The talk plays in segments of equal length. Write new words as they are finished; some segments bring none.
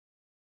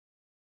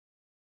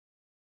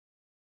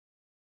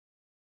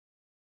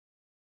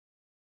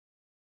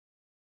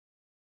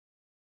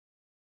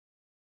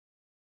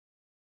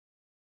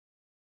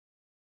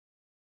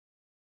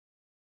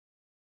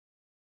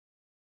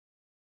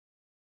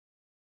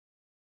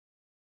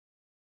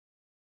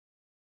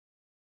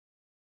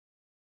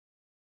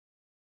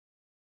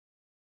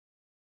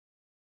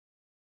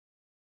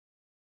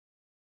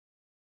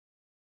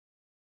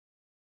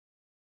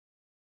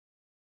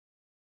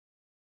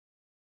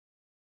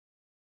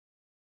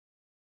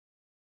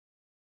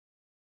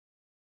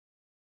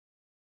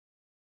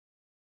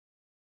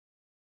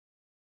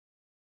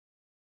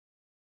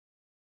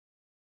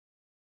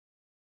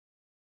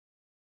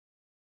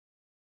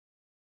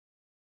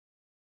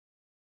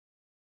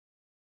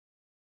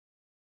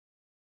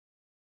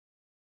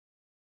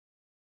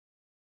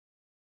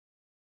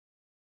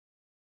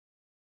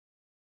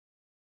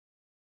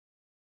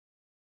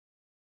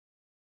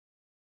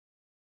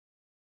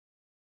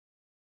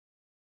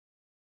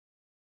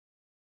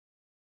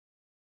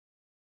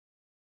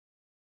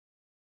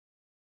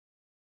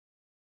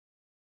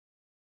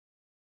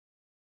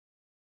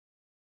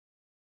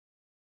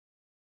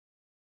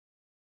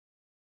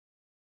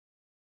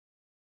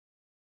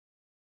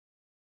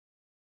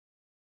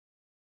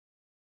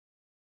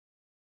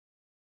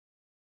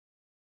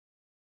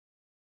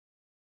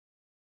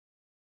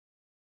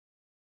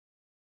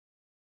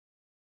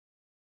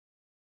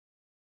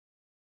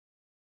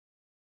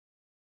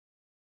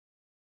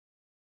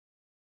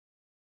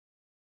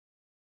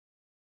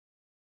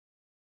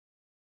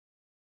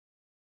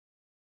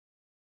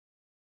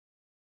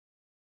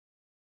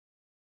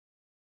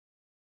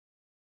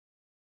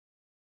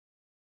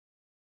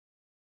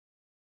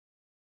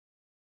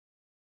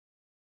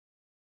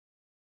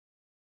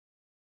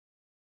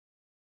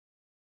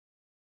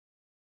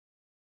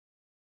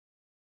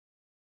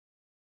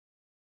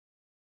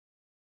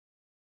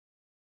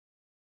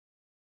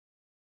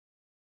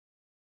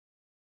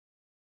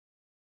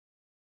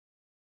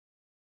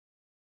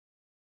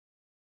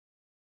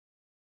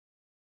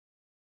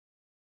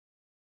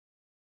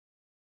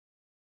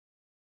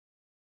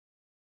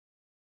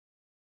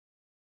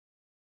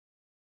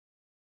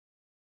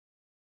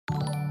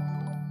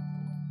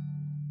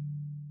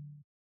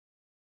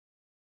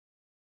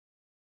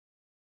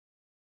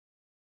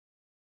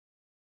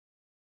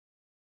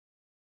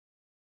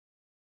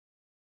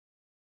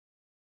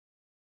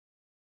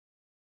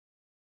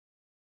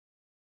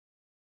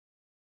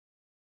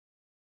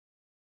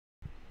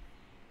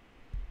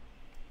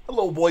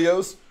Hello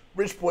boyos,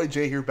 Rich Boy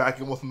J here back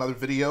in with another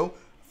video.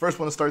 First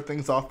want to start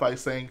things off by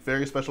saying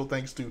very special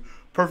thanks to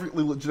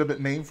Perfectly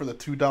Legitimate Name for the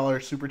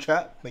 $2 super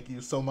chat. Thank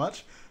you so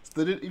much.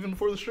 Did it even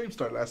before the stream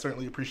started. I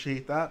certainly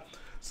appreciate that.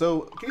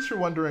 So in case you're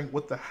wondering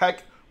what the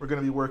heck we're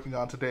going to be working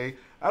on today,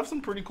 I have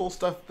some pretty cool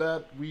stuff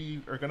that we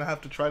are going to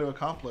have to try to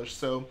accomplish.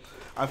 So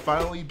I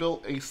finally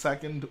built a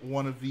second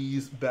one of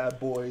these bad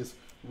boys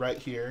right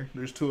here.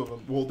 There's two of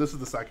them. Well, this is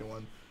the second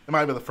one. It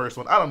might be the first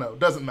one. I don't know.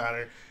 Doesn't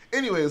matter.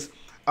 Anyways,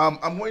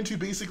 I'm going to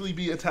basically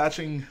be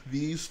attaching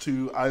these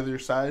to either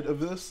side of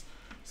this.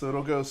 So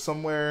it'll go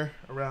somewhere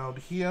around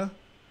here.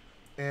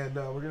 And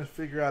we're going to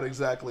figure out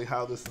exactly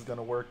how this is going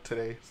to work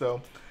today.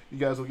 So you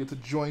guys will get to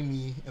join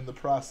me in the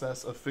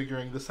process of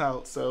figuring this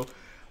out. So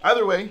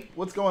either way,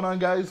 what's going on,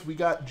 guys? We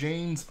got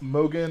James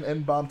Mogan,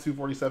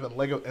 N-Bomb247,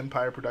 Lego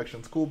Empire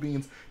Productions, Cool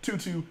Beans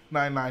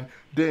 2299,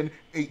 Den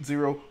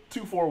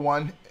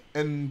 80241,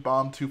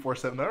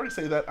 N-Bomb247. Did I already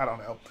say that? I don't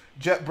know.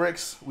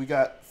 JetBricks, we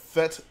got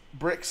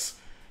BRIX.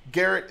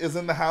 Garrett is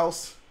in the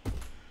house.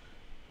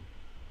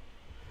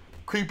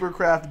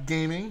 Creepercraft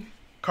Gaming,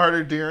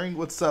 Carter Deering,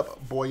 what's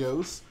up,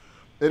 boyos?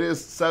 It is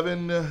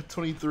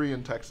 7:23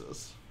 in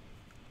Texas.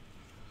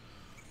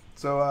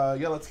 So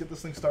yeah, let's get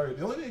this thing started.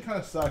 The only thing that kind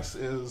of sucks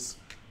is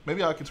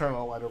maybe I can turn on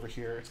the light over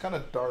here. It's kind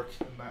of dark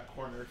in that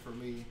corner for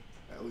me,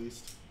 at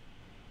least.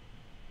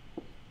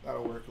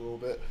 That'll work a little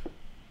bit.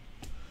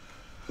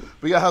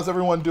 But yeah, how's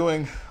everyone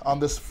doing on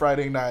this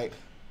Friday night?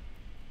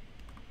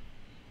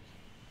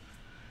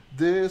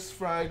 This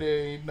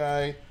Friday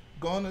night,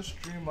 gonna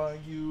stream on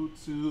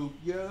YouTube.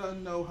 Yeah, I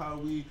know how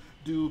we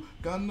do.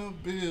 Gonna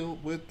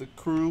build with the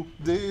crew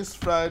this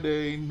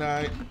Friday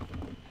night.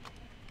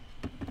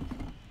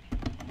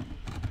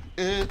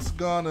 It's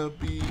gonna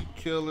be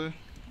killer.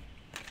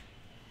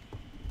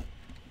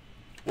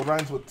 What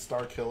rhymes with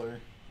Starkiller?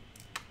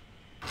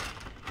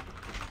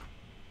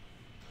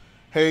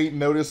 Hey,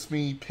 notice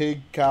me,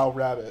 pig, cow,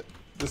 rabbit.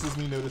 This is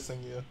me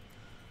noticing you.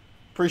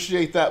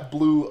 Appreciate that,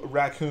 blue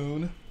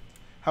raccoon.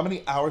 How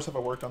many hours have I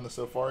worked on this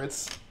so far?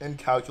 It's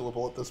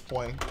incalculable at this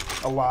point.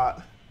 A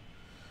lot.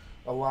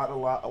 A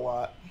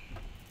lot.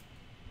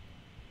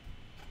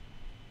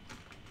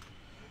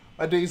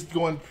 My day's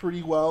going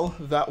pretty well.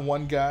 That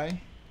one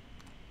guy.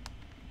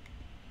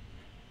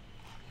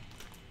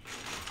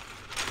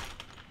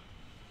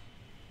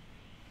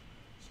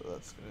 So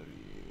that's going to be...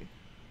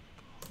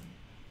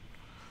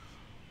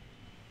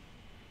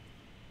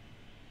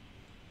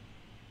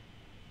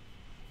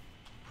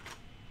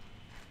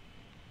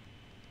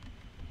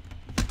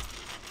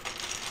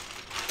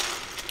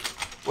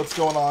 What's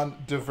going on,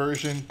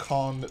 Diversion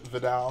Con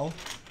Vidal?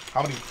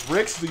 How many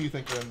bricks do you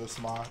think are in this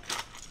MOC?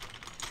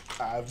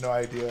 I have no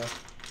idea.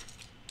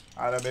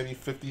 I don't know, maybe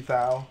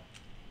 50,000?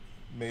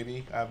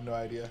 Maybe. I have no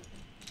idea.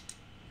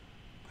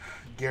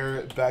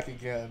 Garrett back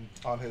again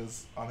on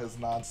his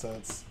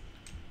nonsense.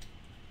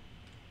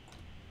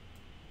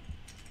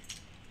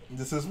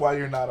 This is why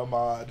you're not a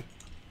mod.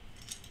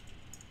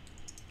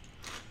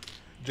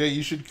 Jay,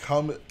 you should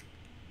come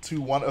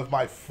to one of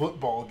my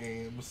football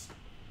games.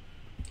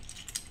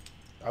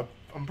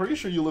 I'm pretty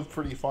sure you live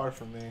pretty far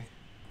from me.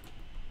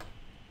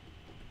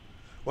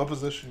 What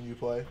position you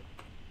play?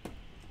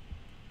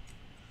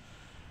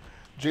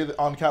 Jay,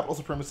 on Capital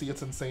Supremacy,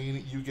 it's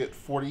insane. You get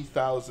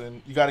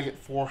 40,000. You got to get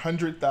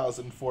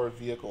 400,000 for a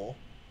vehicle.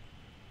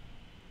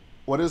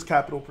 What is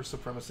Capital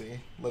Supremacy?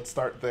 Let's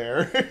start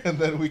there, and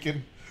then we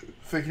can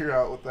figure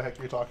out what the heck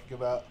you're talking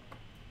about.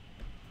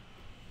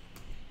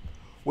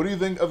 What do you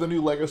think of the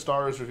new Lego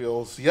Star Wars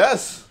reveals?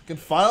 Yes! I can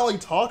finally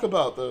talk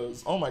about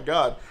those. Oh my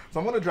god. So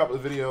I'm going to drop a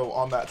video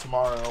on that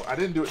tomorrow. I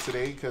didn't do it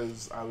today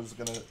because I was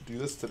going to do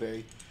this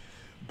today.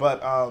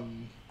 But,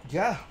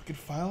 yeah, we can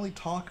finally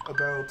talk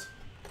about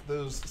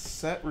those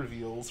set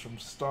reveals from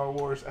Star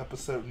Wars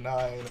Episode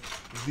 9,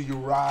 The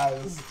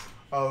Rise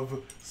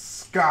of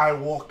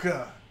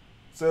Skywalker.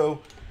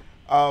 So,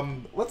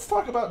 let's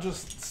talk about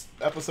just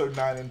Episode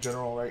 9 in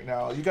general right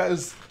now. You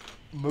guys,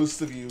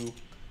 most of you,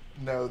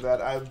 know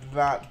that I've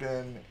not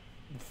been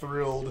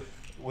thrilled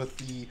with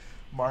the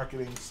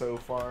marketing so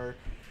far,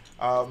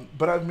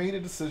 but I've made a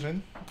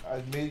decision.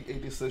 I've made a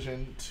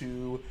decision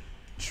to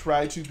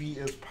try to be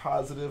as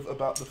positive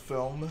about the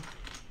film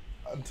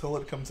until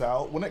it comes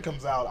out. When it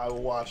comes out, I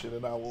will watch it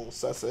and I will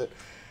assess it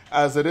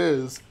as it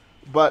is.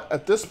 But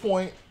at this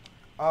point,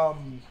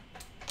 I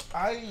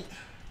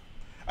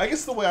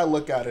guess the way I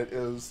look at it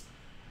is,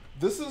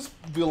 this is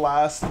the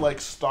last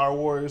Star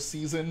Wars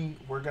season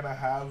we're gonna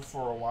have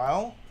for a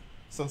while,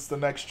 since the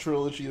next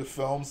trilogy of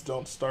films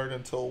don't start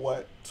until,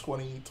 what,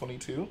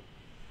 2022?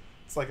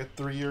 It's like a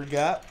 3-year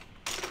gap.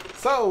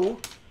 So,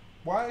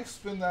 why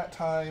spend that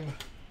time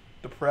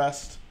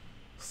depressed,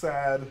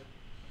 sad,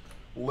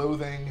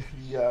 loathing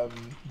the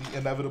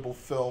inevitable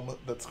film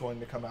that's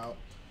going to come out?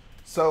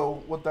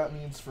 So, what that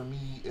means for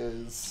me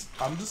is,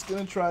 I'm just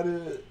going to try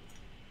to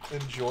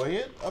enjoy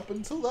it up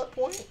until that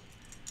point.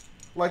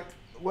 Like,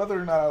 whether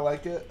or not I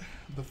like it,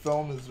 the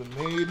film has been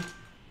made,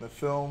 the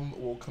film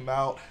will come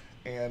out,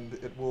 and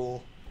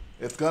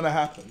it's gonna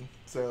happen.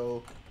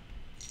 So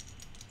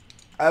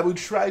I would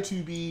try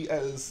to be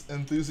as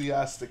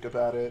enthusiastic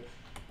about it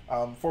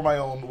for my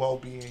own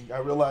well-being. I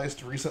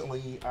realized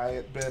recently I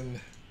had been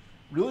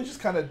really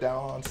just kind of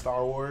down on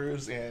Star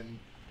Wars and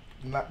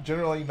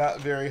generally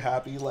not very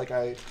happy. Like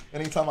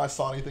anytime I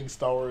saw anything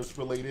Star Wars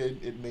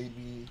related, it made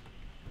me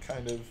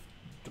kind of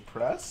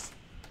depressed.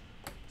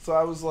 So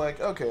I was like,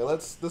 okay,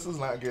 this is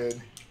not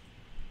good.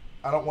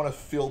 I don't want to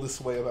feel this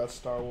way about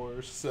Star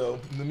Wars. So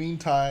in the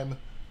meantime,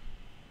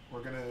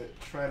 we're going to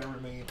try to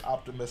remain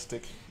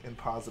optimistic and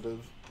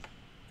positive.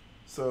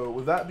 So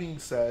with that being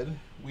said,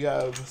 we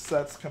have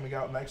sets coming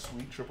out next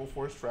week, Triple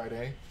Force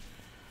Friday.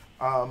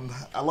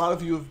 A lot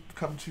of you have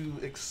come to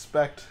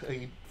expect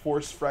a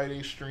Force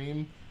Friday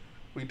stream.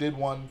 We did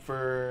one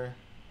for,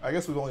 I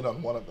guess we've only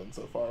done one of them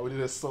so far. We did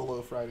a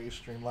solo Friday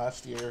stream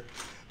last year.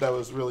 That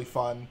was really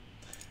fun.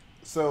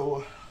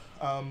 So,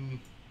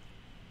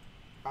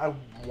 I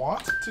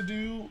want to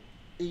do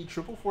a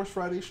Triple Force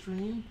Friday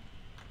stream.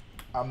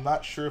 I'm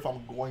not sure if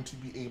I'm going to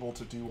be able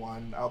to do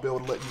one. I'll be able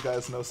to let you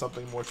guys know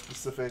something more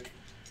specific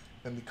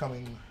in the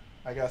coming,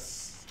 I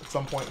guess, at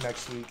some point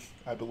next week,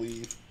 I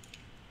believe.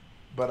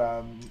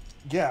 But,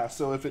 yeah,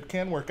 so if it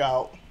can work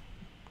out,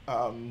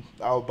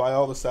 I'll buy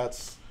all the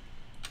sets.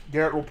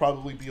 Garrett will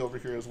probably be over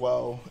here as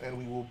well, and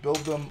we will build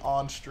them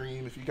on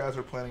stream. If you guys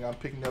are planning on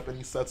picking up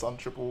any sets on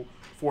Triple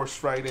Force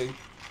Friday,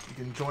 you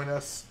can join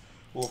us.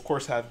 We'll, of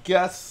course, have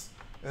guests,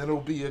 and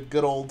it'll be a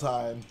good old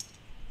time.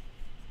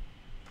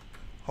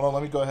 Hold on,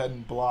 let me go ahead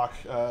and block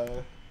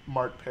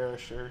Mark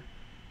Perisher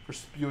for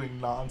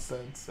spewing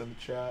nonsense in the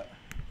chat.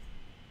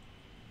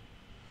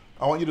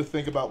 I want you to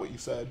think about what you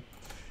said.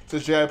 It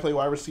says, Jay, I play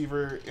wide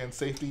receiver and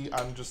safety.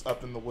 I'm just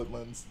up in the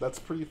woodlands. That's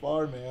pretty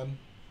far, man.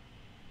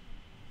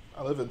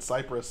 I live in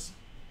Cyprus.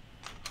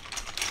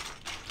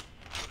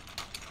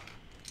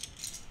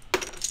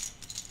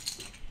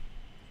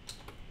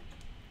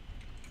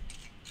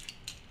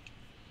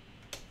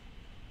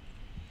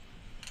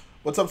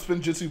 What's up,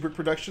 Spinjitzu Brick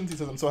Productions? He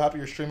says, I'm so happy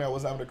you're streaming. I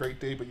wasn't having a great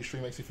day, but your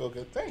stream makes me feel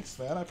good. Thanks,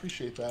 man. I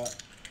appreciate that.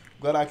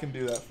 Glad I can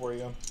do that for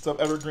you. What's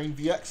up, Evergreen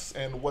VX?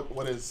 And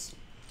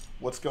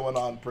what's going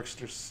on,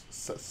 Brickster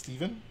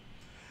Steven?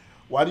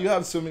 Why do you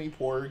have so many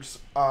porgs?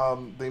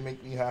 They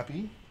make me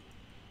happy.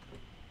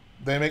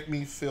 They make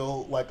me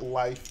feel like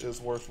life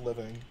is worth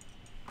living.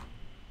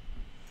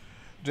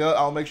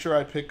 I'll make sure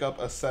I pick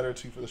up a set or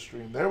two for the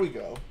stream. There we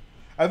go.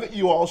 I think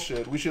you all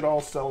should. We should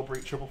all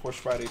celebrate Triple Force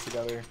Friday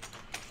together.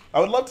 I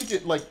would love to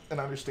get like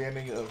an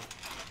understanding of,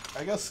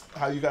 I guess,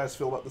 how you guys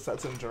feel about the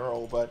sets in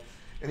general, but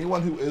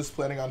anyone who is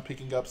planning on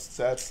picking up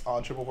sets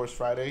on Triple Force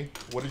Friday,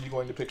 what are you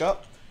going to pick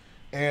up?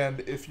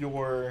 And if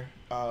you're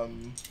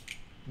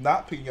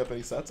not picking up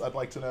any sets, I'd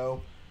like to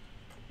know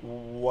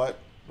why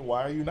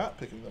are you not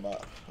picking them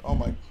up? Oh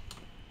my.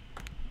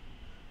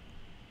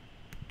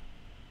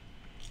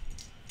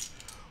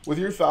 With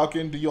your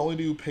Falcon, do you only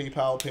do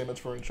PayPal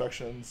payments for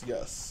instructions?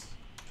 Yes.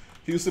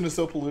 Houston is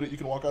so polluted, you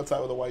can walk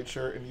outside with a white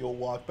shirt and you'll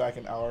walk back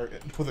an hour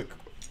with a...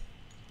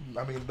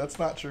 I mean, that's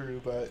not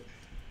true, but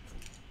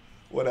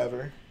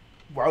whatever.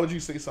 Why would you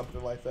say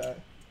something like that?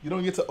 You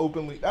don't get to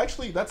openly...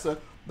 Actually, that's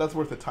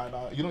worth a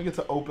timeout. You don't get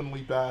to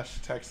openly bash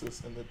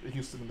Texas and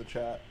Houston in the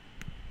chat.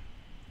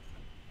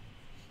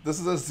 This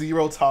is a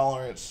zero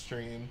tolerance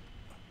stream.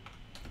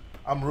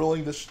 I'm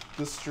ruling this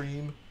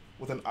stream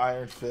with an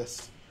iron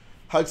fist.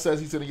 Hug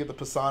says he's going to get the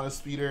Pisana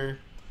speeder.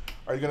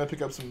 Are you going to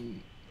pick up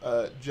some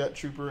Jet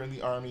Trooper in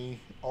the Army?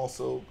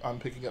 Also, I'm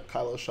picking up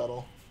Kylo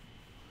Shuttle.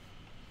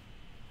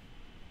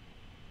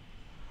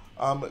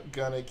 I'm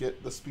going to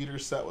get the speeder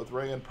set with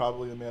Rey and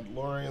probably the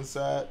Mandalorian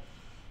set.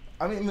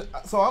 I mean,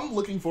 so I'm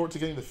looking forward to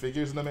getting the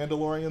figures in the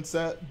Mandalorian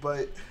set,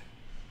 but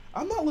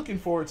I'm not looking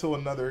forward to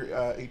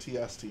another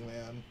ATST,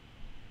 man.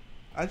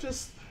 I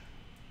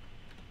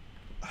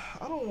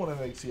don't want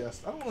an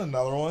ATS. I don't want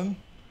another one.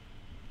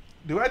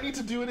 Do I need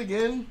to do it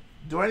again?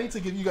 Do I need to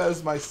give you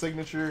guys my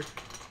signature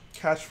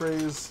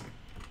catchphrase?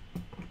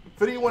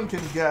 If anyone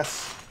can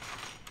guess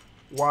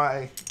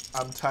why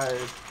I'm tired,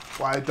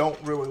 why I don't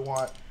really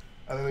want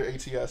another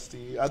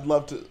ATSD, I'd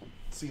love to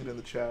see it in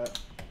the chat.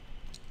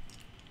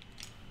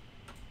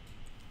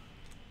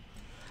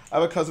 I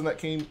have a cousin that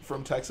came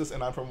from Texas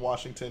and I'm from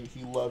Washington.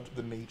 He loved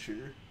the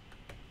nature.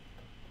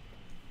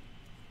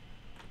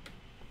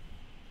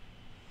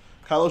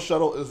 Kylo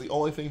Shuttle is the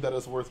only thing that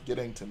is worth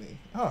getting to me.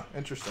 Huh,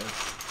 interesting.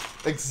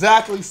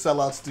 Exactly,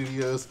 Sellout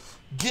Studios.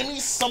 Give me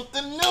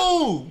something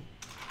new!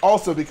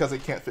 Also because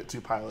it can't fit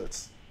two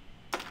pilots.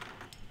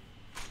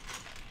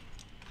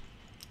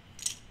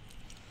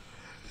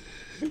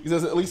 He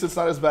says, at least it's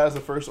not as bad as the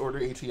First Order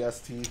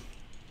ATST.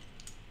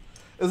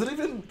 Is it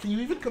even, can you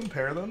even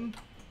compare them?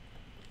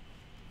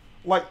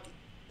 Like,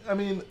 I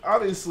mean,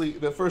 obviously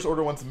the First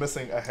Order one's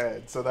missing a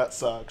head, so that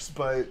sucks,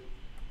 but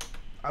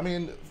I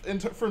mean,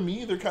 for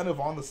me, they're kind of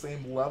on the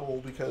same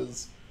level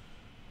because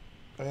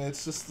I mean,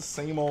 it's just the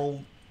same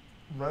old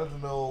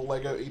run-of-the-mill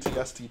Lego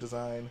ATST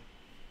design.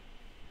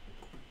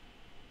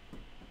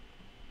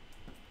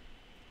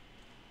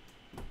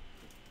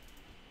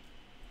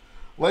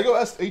 Lego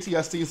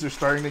ATSTs are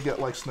starting to get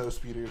like snow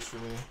speeders for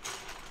me.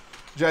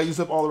 Jay, I used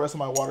up all the rest of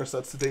my water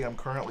sets today. I'm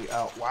currently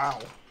out. Wow.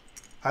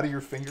 How do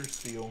your fingers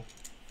feel?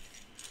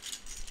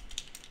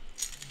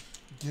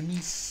 Give me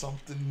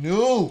something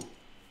new.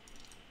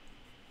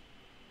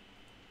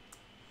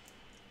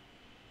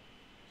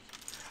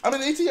 I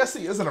mean,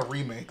 ATSC isn't a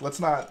remake. Let's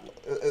not.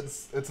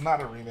 It's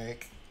not a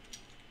remake.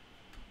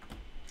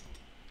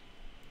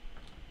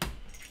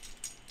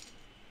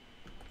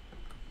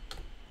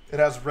 It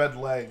has red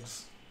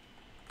legs.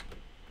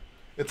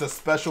 It's a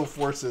Special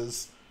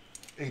Forces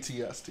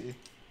ATST.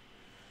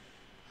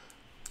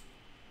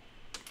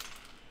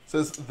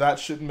 Says that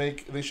should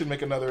make, they should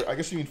make another, I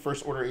guess you mean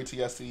First Order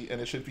ATST,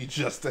 and it should be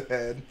just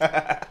ahead.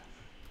 That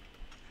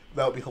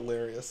would be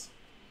hilarious.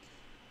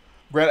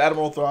 Grand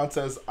Admiral Thrawn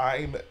says,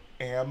 I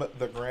am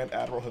the Grand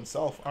Admiral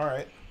himself. All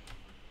right.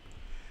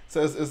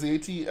 Says, is the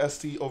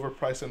ATST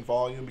overpriced in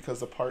volume because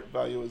the part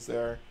value is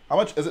there? How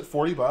much is it?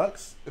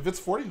 $40? If it's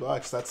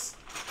 $40,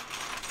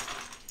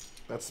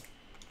 that's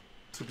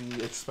to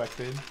be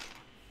expected.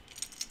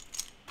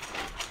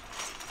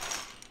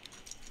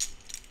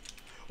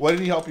 What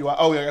did he help you out?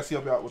 Oh, yeah, I guess he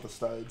helped you out with the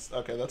studs.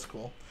 Okay, that's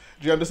cool.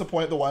 Gee, I'm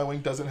disappointed the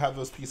Y-Wing doesn't have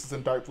those pieces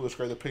in dark bluish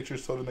gray. The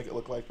pictures totally make it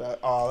look like that.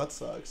 Oh, that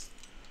sucks.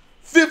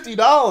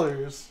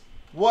 $50?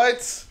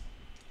 What?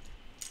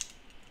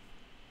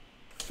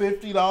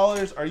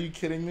 $50? Are you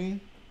kidding me?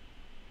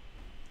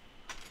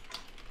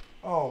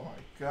 Oh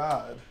my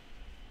god.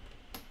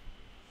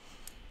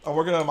 Oh,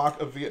 we're gonna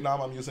mock of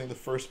Vietnam. I'm using the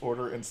First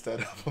Order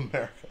instead of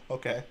America.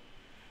 Okay.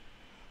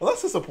 Well,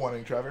 that's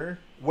disappointing, Trevor.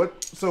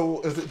 What?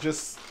 So is it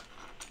just?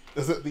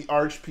 Is it the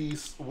arch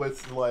piece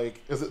with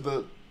like? Is it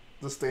the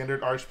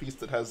standard arch piece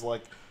that has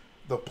like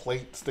the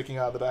plate sticking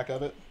out of the back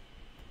of it?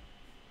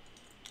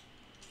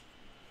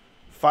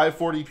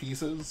 540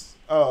 pieces.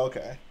 Oh,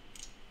 okay.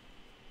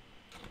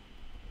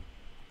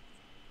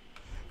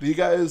 Do you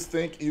guys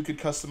think you could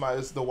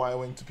customize the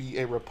Y-Wing to be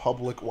a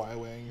Republic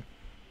Y-Wing?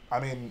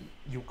 I mean,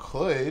 you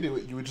could.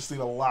 You would just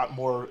need a lot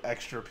more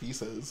extra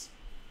pieces.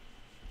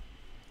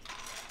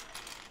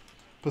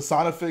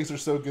 Pisana figs are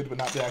so good, but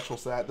not the actual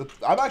set.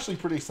 I'm actually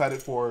pretty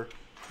excited for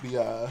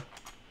the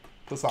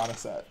Pisana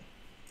set.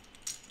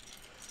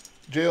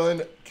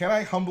 Jalen, can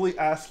I humbly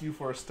ask you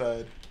for a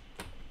stud?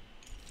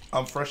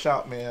 I'm fresh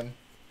out, man.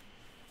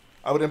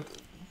 I would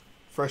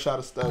fresh out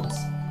of studs.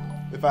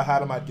 If I had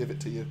them, I'd give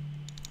it to you.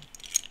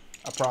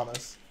 I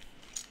promise.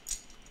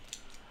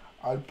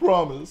 I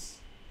promise.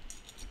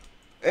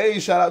 Hey,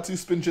 shout out to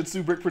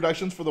Spinjitzu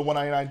Productions for the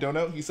 $1.99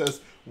 dono. He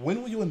says,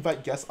 when will you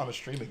invite guests on a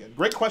stream again?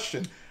 Great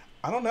question.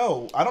 I don't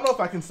know. I don't know if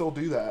I can still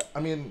do that. I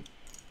mean,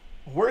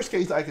 worst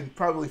case, I can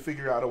probably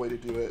figure out a way to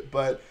do it.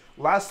 But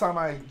last time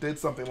I did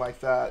something like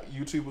that,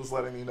 YouTube was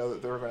letting me know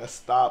that they were going to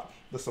stop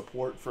the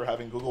support for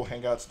having Google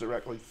Hangouts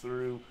directly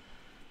through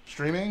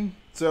streaming.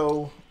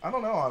 So, I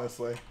don't know,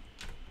 honestly.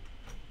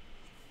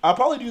 I'll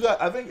probably do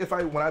that. I think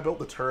when I built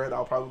the turret,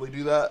 I'll probably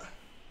do that.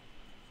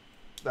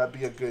 That'd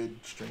be a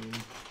good stream.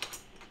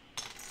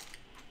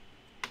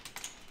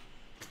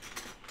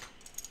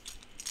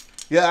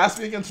 Yeah, ask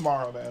me again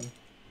tomorrow, man.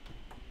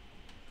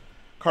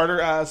 Carter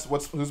asks,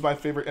 who's my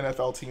favorite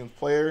NFL team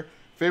player?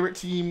 Favorite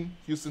team,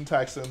 Houston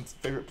Texans.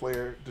 Favorite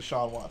player,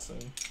 Deshaun Watson.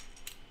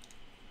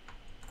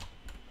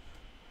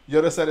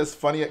 Yoda set is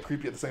funny yet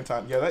creepy at the same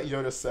time. Yeah, that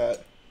Yoda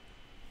set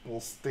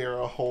will stare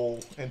a hole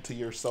into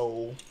your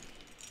soul.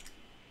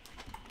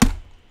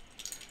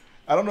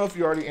 I don't know if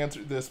you already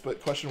answered this,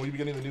 but question, will you be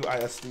getting the new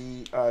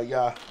ISD?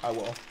 Yeah, I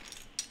will.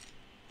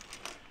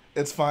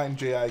 It's fine,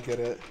 Jay, I get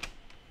it.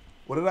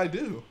 What did I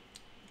do?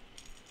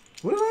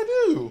 What did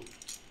I do?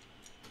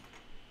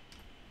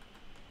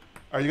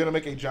 Are you going to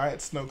make a giant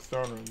Snoke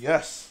throne room?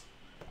 Yes.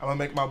 I'm going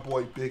to make my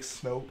boy Big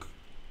Snoke.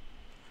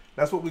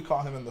 That's what we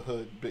call him in the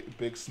hood,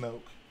 Big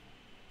Snoke.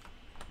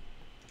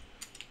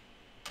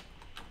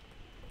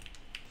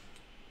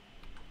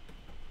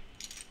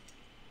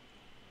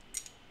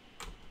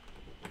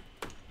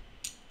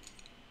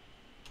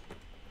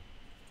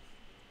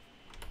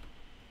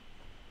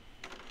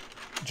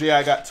 Jay,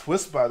 I got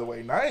Twist, by the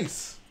way.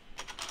 Nice.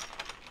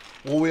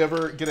 Will we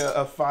ever get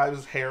a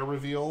Five's hair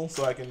reveal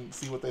so I can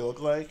see what they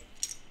look like?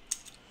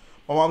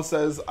 My mom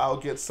says I'll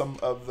get some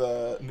of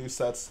the new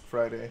sets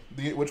Friday.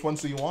 Which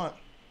ones do you want?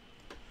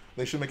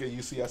 They should make a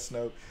UCS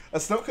Snoke. A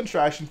Snoke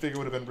contraction figure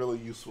would have been really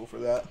useful for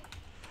that.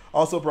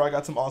 Also, bro, I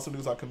got some awesome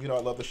news on Camino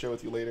I'd love to share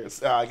with you later.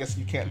 I guess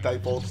you can't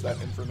divulge that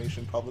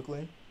information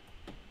publicly.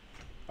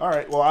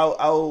 Alright, well,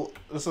 I'll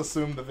just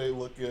assume that they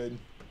look good.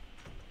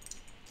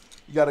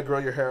 You gotta grow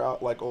your hair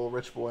out like old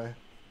rich boy.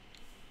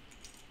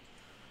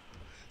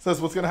 Says,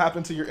 what's gonna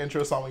happen to your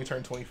intro song when you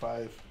turn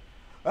 25?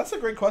 That's a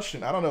great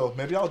question. I don't know.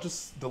 Maybe I'll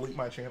just delete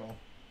my channel.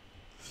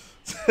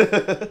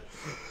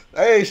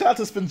 Hey, shout out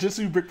to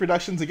Spinjitzu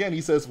Productions again. He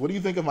says, what do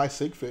you think of my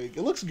Sigfig?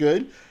 It looks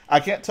good. I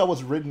can't tell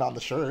what's written on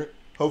the shirt.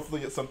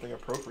 Hopefully it's something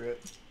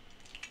appropriate.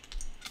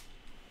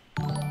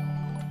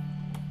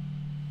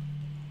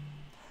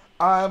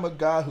 I'm a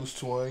guy who's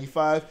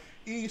 25.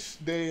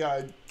 Each day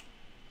I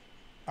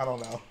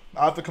don't know.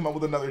 I'll have to come up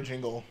with another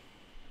jingle.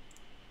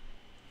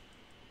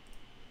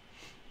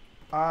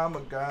 I'm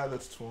a guy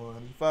that's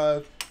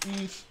 25.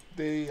 Each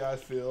day I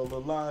feel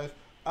alive.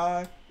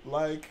 I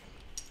like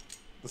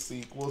the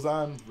sequels.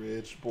 I'm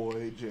Rich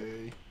Boy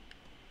J.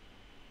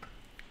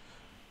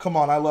 Come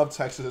on, I love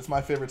Texas. It's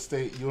my favorite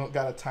state. You don't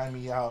gotta time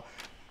me out.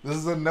 This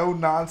is a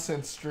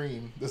no-nonsense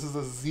stream. This is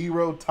a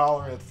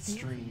zero-tolerance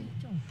stream.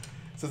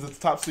 It says it's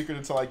top secret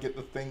until I get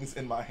the things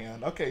in my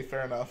hand. Okay,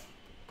 fair enough.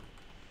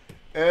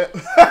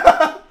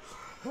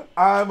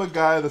 I'm a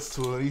guy that's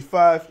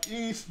 25.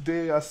 Each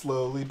day I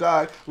slowly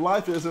die.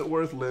 Life isn't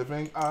worth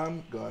living.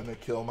 I'm gonna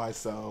kill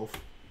myself.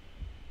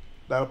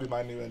 That'll be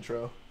my new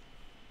intro.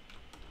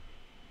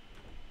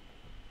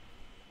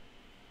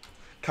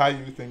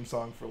 Caillou theme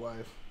song for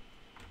life.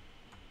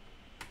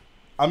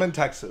 I'm in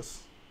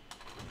Texas.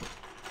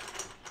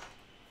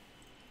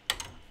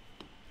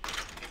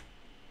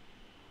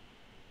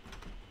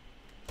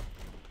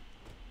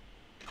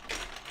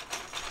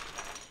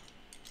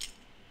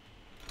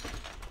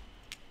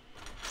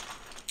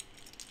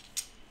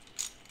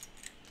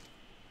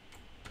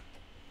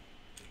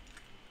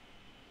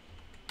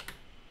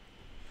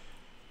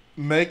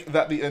 Make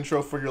that the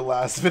intro for your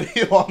last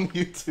video on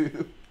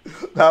YouTube.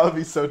 That would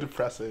be so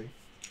depressing.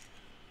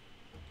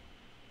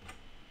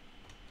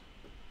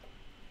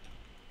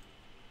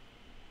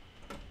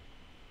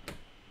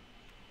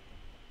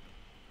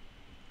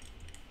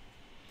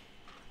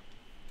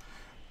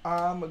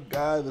 I'm a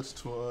guy that's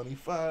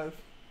 25.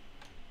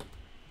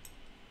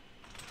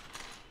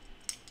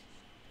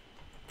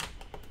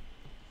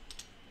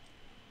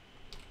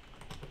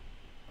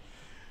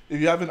 If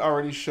you haven't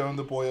already shown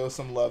the boyo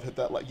some love, hit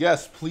that like.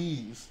 Yes,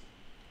 please.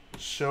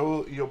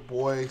 Show your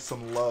boy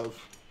some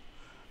love.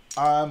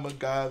 I'm a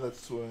guy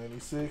that's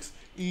 26.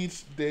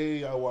 Each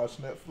day I watch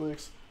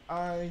Netflix.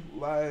 I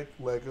like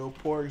Lego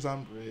porgs.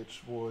 I'm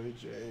Rich Boy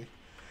J.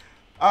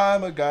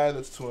 I'm a guy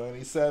that's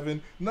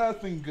 27.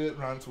 Nothing good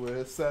rhymes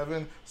with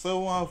 7.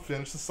 So I'll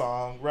finish the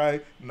song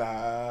right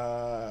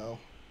now.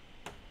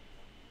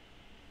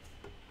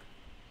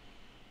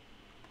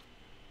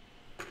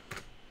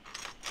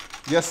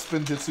 Yes,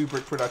 Spinjitzu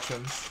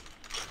Productions.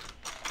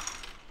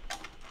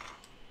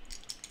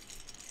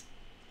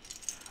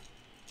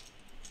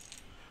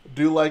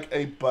 Do like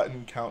a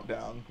button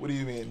countdown. What do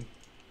you mean?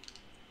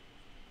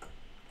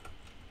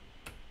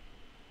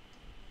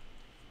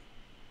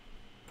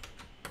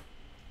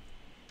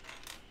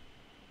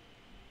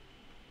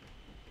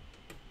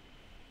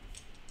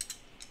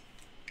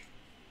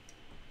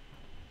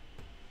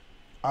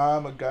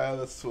 I'm a guy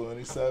that's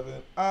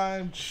 27.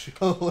 I'm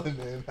chilling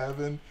in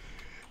heaven.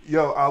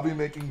 Yo, I'll be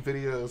making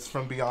videos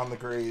from beyond the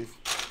grave.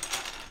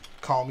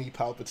 Call me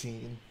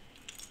Palpatine.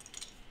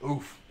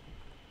 Oof.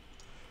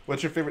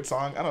 What's your favorite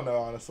song? I don't know,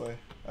 honestly.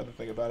 I didn't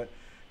think about it.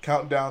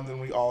 Count down, then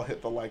we all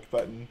hit the like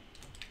button.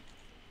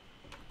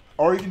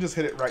 Or you can just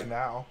hit it right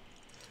now.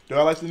 Do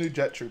I like the new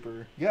Jet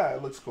Trooper? Yeah,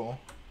 it looks cool.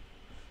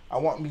 I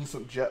want me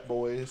some Jet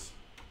Boys.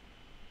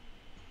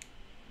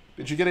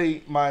 Did you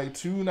get my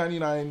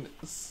 $2.99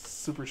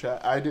 super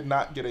chat? I did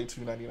not get a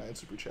 $2.99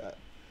 super chat.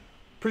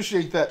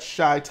 Appreciate that.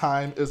 Shy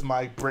time is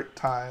my brick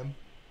time.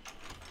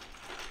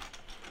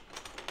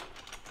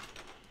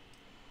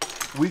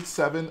 Week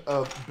 7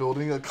 of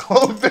building a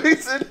clone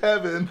base in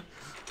heaven.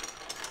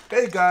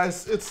 Hey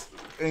guys, it's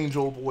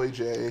Angel Boy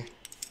J.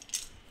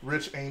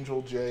 Rich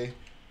Angel J.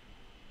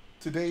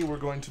 Today we're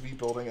going to be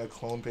building a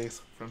clone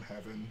base from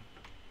heaven.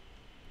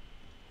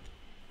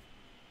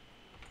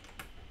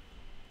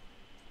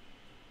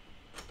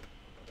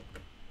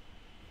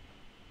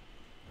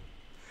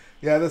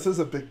 Yeah, this is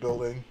a big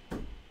building.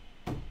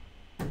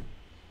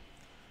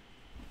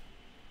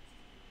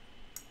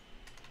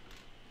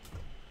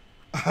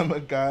 I'm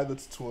a guy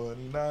that's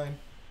 29,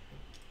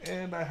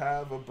 and I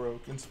have a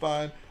broken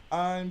spine.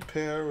 I'm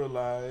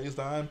paralyzed.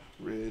 I'm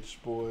Rich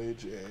Boy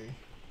J.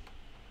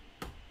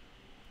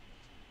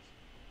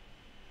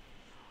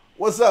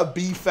 What's up,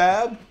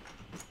 B-Fab?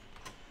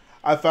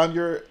 I found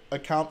your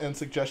account and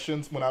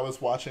suggestions when I was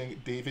watching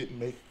David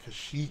make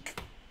Kashyyyk.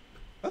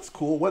 That's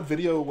cool. What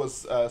video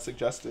was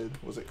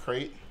suggested? Was it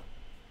Crate?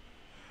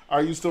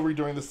 Are you still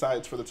redoing the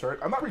sides for the turret?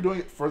 I'm not redoing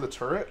it for the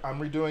turret. I'm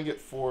redoing it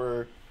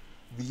for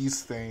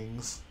these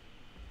things.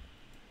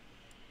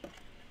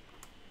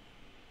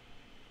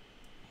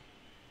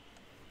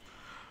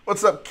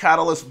 What's up,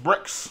 Catalyst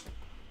Bricks?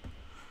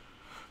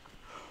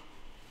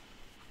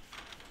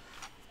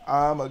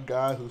 I'm a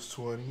guy who's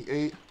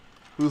 28,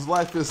 whose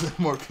life is in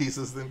more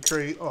pieces than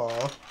Crate.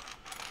 Aw.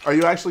 Are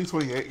you actually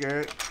 28,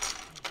 Garrett?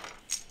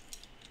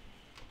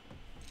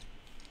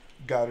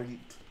 Garite.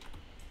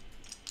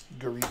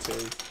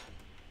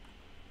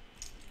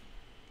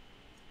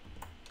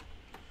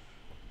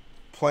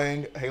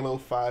 Playing Halo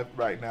 5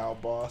 right now,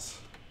 boss.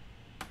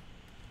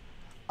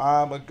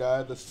 I'm a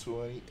guy that's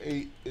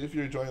 28. If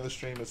you're joining the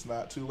stream, it's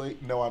not too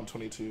late. No, I'm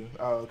 22.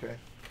 Oh, okay.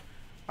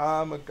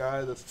 I'm a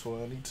guy that's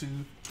 22.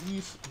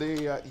 Each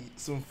day I eat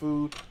some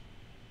food.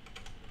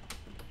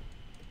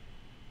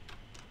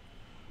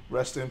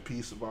 Rest in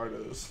peace,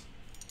 Vardos.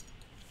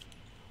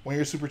 When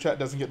your super chat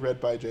doesn't get read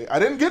by Jay. I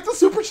didn't get the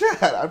super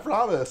chat, I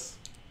promise.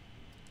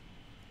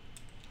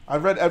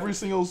 I've read every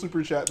single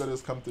super chat that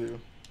has come through.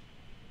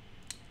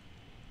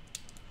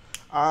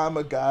 I'm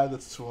a guy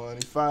that's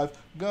 25,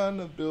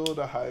 gonna build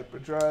a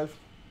hyperdrive.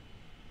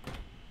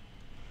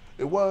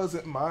 It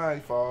wasn't my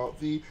fault,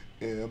 the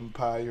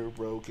Empire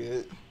broke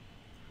it.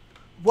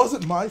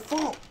 Wasn't my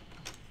fault.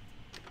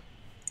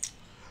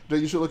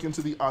 You should look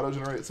into the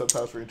auto-generated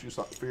subtitles for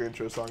your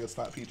intro song. It's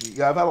not PG.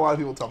 Yeah, I've had a lot of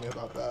people tell me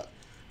about that.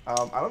 I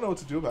don't know what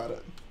to do about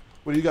it.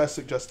 What do you guys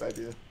suggest I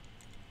do?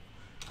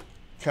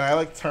 Can I,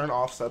 like, turn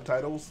off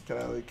subtitles? Can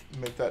I, like,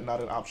 make that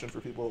not an option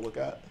for people to look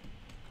at?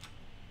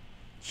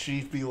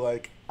 Chief be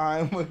like,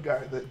 I'm a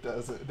guy that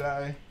doesn't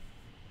die.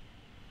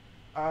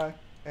 I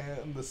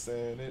am the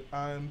Senate.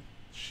 I'm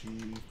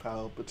Chief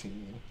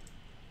Palpatine.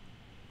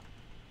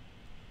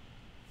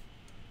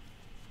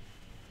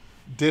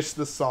 Dish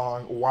the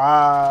song.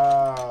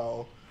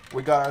 Wow.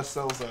 We got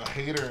ourselves a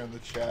hater in the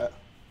chat.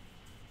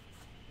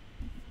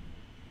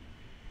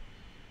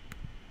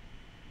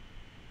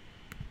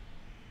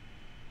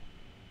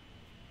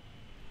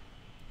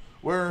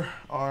 Where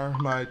are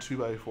my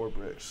 2x4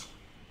 bricks?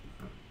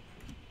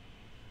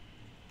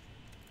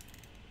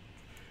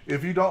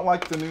 If you don't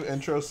like the new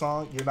intro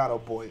song, you're not a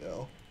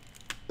BOYO.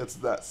 It's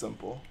that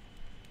simple.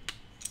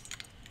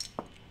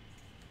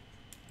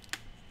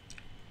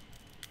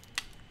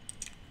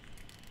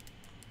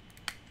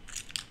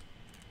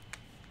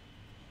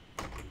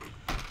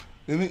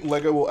 Do you think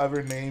Lego will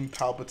ever name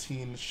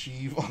Palpatine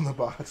Sheev on the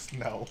box?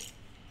 No.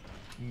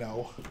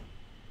 No.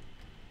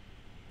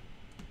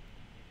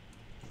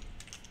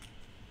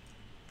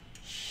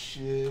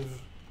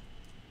 Shiv.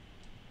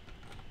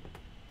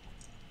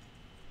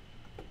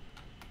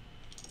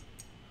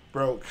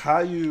 Bro,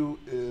 Caillou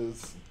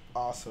is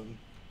awesome.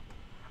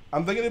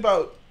 I'm thinking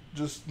about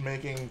just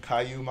making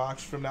Caillou MOCs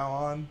from now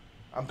on.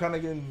 I'm kind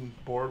of getting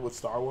bored with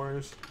Star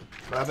Wars,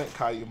 but I think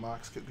Caillou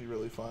MOCs could be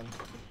really fun.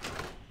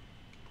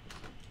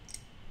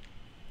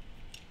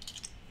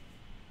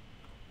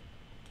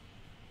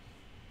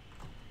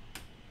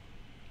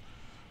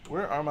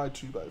 Where are my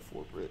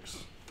 2x4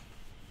 bricks?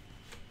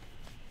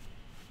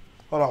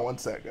 Hold on one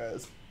sec,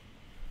 guys.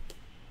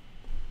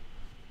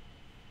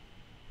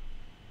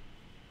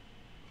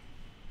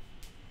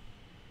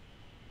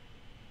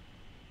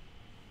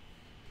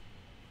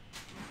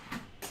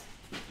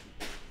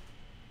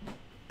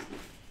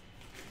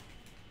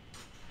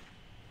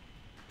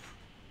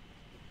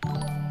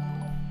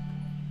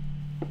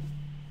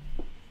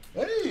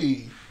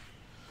 Hey!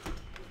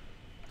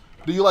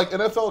 Do you like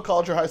NFL,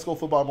 college, or high school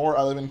football more?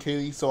 I live in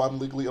Katy, so I'm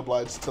legally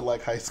obliged to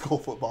like high school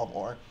football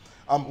more.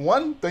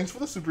 One, thanks for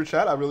the super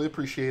chat. I really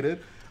appreciate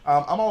it.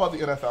 I'm all about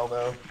the NFL,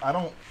 though. I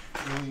don't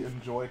really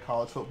enjoy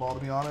college football, to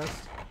be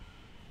honest.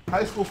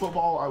 High school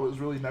football, I was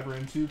really never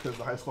into because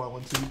the high school I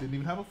went to didn't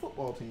even have a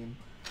football team.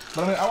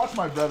 But I mean, I watched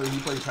my brother. He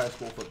plays high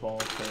school football,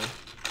 so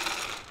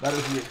that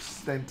is the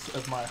extent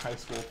of my high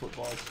school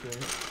football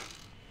experience.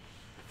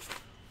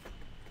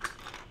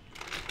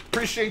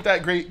 Appreciate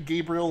that, great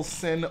Gabriel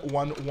Sin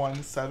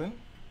 117.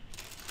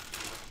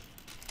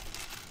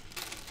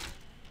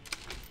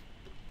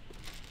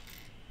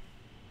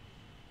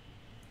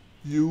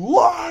 You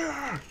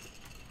liar!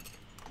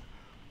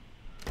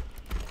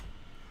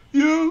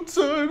 You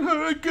turned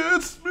her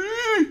against me!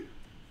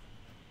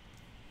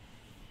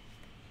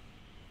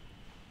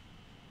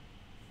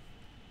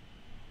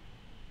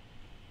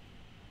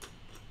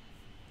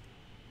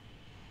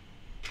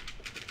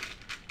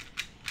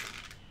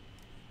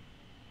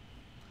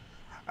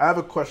 I have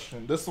a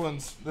question. This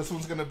one's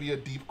gonna be a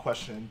deep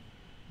question,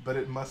 but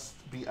it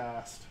must be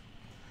asked.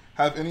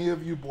 Have any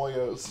of you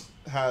boyos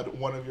had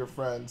one of your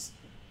friends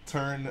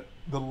turn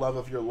the love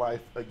of your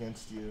life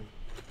against you?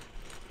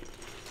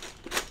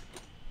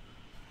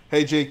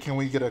 Hey Jay, can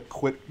we get a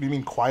you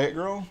mean quiet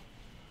girl?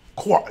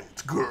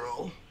 Quiet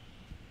girl.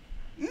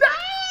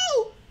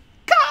 No!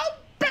 Come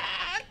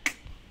back!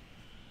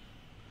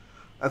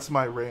 That's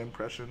my Ray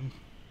impression.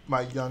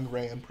 My young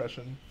Ray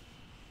impression.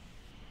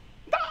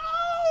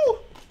 No!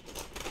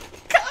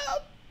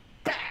 Come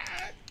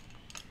back!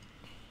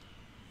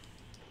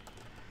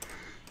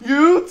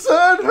 You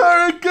turned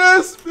her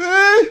against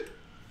me!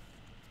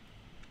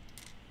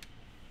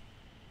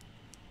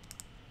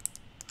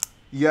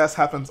 Yes,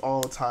 happens all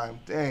the time.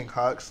 Dang,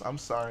 Hux. I'm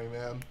sorry,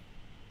 man.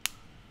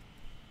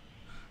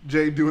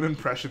 Jay, do an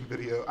impression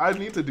video. I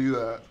need to do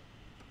that.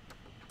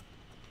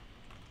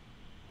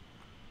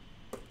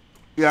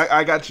 Yeah,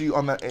 I got you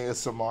on that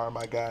ASMR,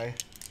 my guy.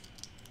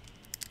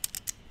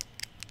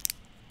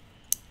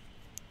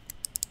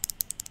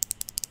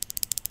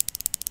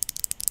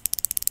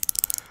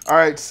 All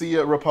right, see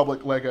ya,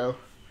 Republic Lego.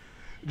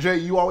 Jay,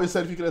 you always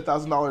said if you get a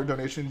 $1,000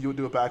 donation, you would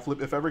do a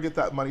backflip. If I ever get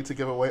that money to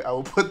give away, I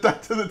will put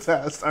that to the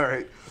test. All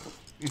right.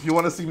 If you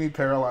want to see me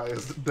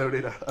paralyzed,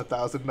 donate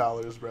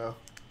 $1,000, bro.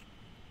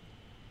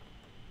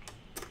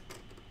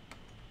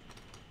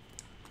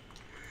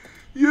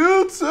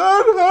 You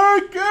turned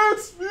her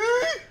against me.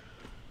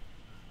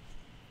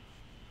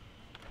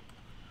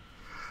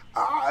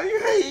 I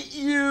hate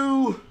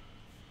you.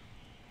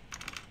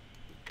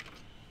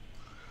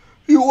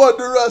 You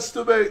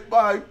underestimate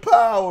my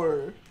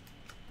power.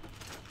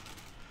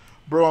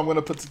 Bro, I'm going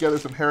to put together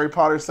some Harry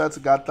Potter sets.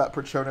 Got that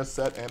Patronus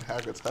set and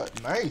Hagrid's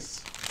Hut.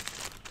 Nice.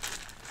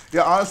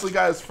 Yeah, honestly,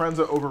 guys, friends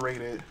are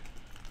overrated.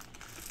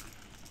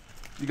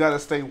 You got to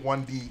stay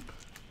one deep.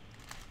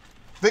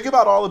 Think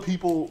about all the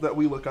people that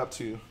we look up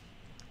to.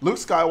 Luke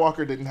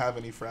Skywalker didn't have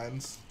any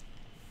friends.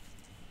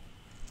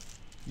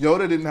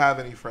 Yoda didn't have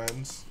any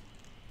friends.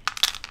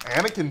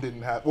 Anakin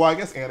didn't have... Well, I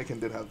guess Anakin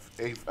did have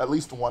at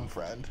least one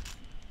friend.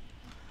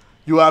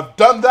 You have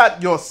done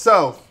that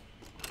yourself.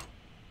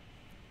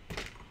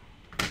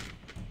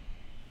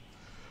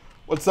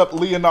 What's up,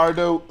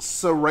 Leonardo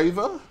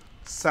Saraiva?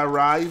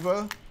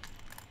 Saraiva?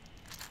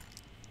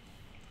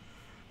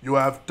 You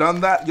have done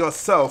that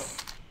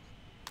yourself.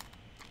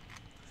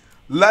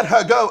 Let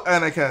her go,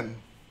 Anakin.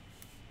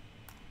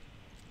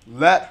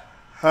 Let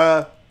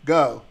her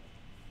go.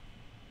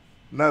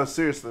 No,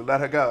 seriously, let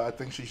her go. I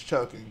think she's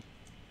choking.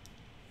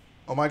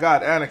 Oh my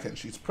god, Anakin,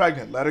 she's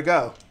pregnant. Let her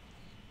go.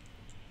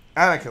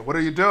 Anakin, what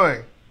are you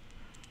doing?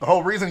 The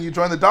whole reason you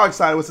joined the dark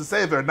side was to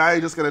save her. Now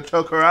you're just going to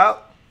choke her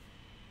out?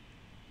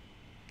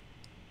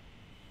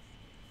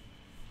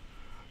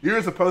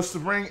 You're supposed to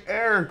bring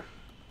air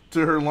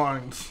to her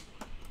lungs.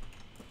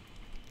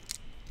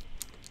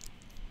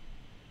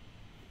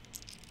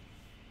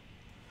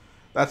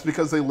 That's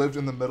because they lived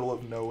in the middle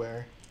of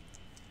nowhere.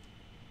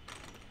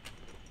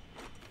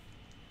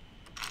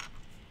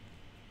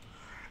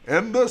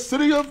 In the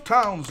city of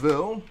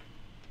Townsville.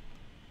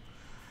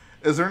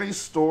 Is there any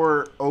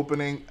store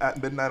opening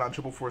at midnight on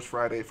Triple Force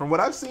Friday? From what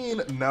I've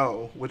seen,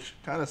 no, which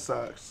kind of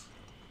sucks.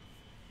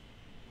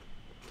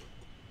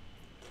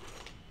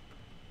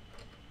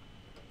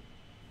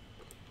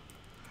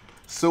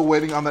 Still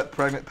waiting on that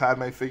pregnant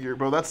Padme figure.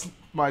 Bro, that's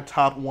my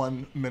top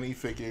 1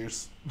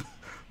 minifigures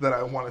that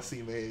I want to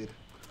see made.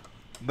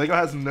 Lego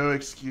has no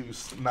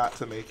excuse not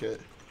to make it.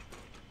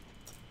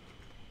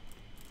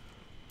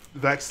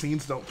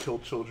 Vaccines don't kill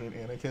children,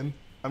 Anakin.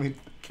 I mean,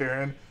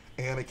 Karen,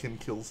 Anakin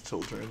kills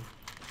children.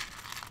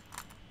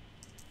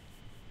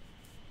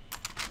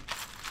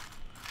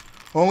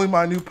 Only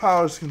my new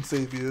powers can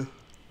save you.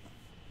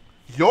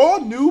 Your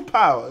new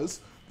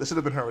powers? That should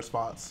have been her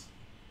response.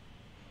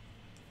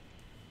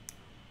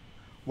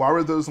 Why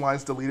were those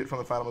lines deleted from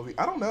the final movie?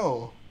 I don't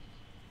know.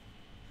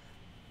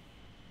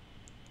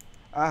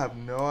 I have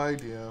no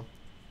idea.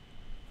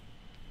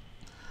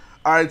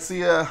 Alright, see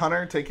ya,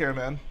 Hunter. Take care,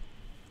 man.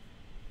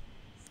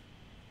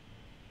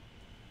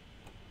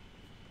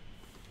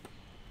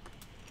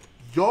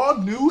 Your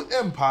new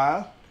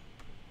empire.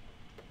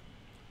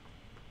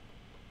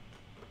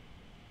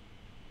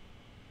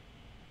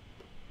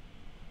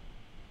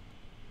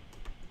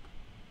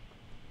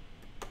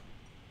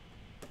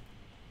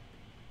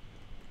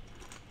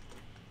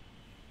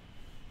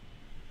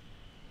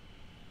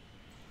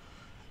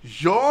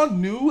 Your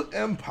new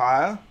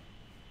empire.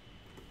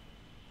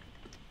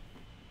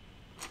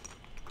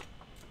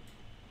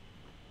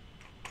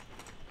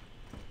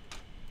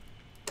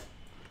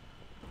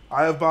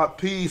 I have brought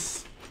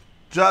peace,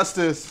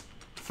 justice,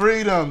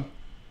 freedom,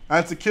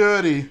 and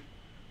security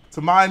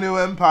to my new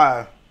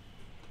empire.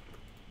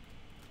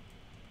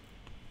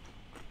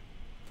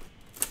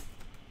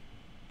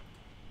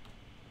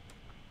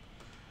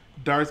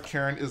 Darth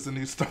Karen is the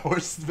new Star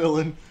Wars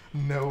villain.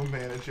 No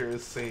manager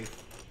is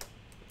safe.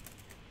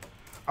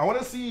 I want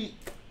to see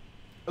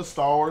a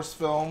Star Wars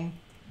film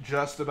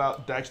just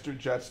about Dexter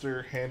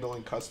Jetster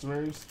handling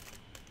customers,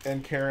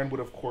 and Karen would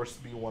of course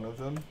be one of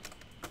them.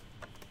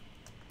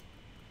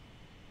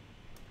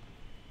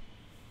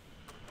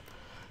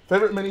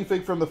 Favorite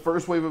minifig from the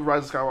first wave of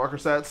Rise of Skywalker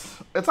sets?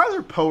 It's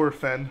either Poe or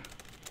Finn.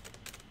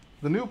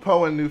 The new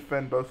Poe and new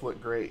Finn both look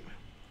great.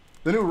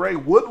 The new Rey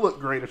would look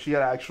great if she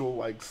had actual,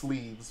 like,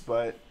 sleeves,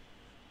 but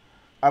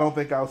I don't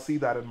think I'll see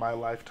that in my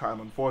lifetime,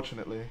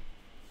 unfortunately.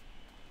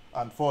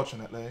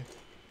 Unfortunately.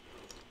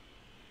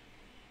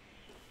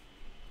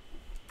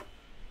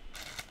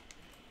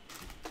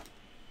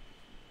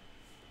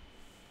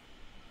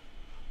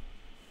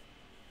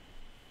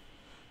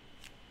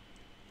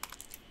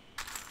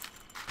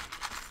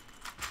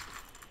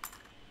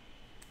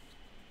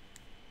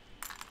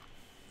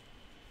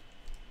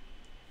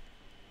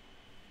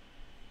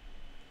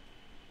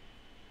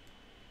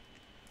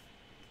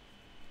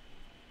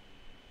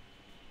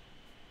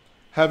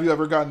 Have you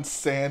ever gotten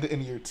sand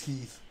in your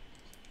teeth?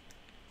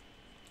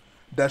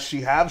 Does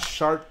she have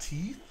sharp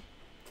teeth?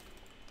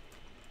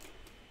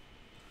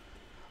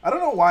 I don't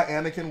know why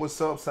Anakin was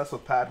so obsessed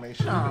with Padme.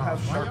 She didn't even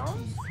have sharp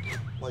teeth.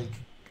 Like,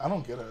 I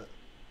don't get it.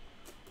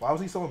 Why was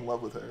he so in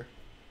love with her?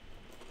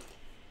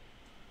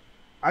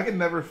 I could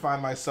never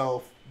find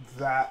myself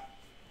that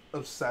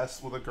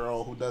obsessed with a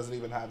girl who doesn't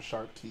even have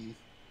sharp teeth.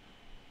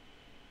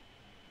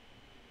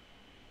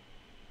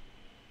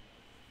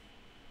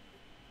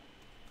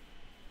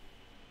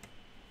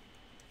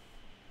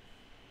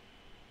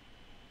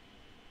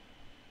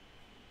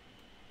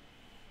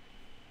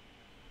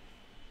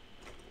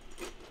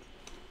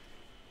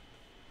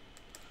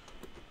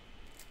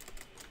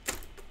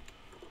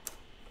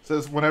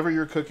 Says, whenever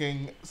you're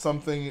cooking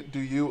something, do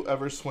you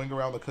ever swing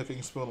around the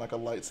cooking spoon like a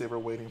lightsaber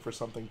waiting for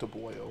something to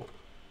boil?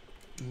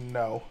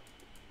 No.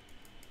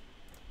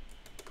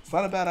 It's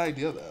not a bad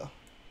idea, though.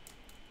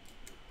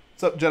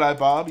 What's up, Jedi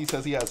Bob? He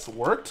says he has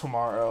work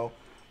tomorrow.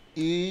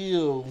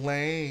 Ew,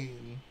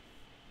 lame.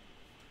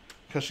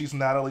 Because she's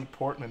Natalie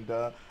Portman,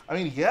 duh. I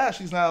mean, yeah,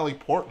 she's Natalie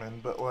Portman,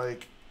 but,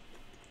 like,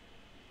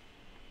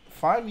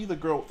 find me the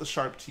girl with the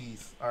sharp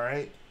teeth,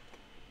 alright?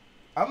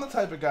 I'm the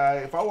type of guy,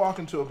 if I walk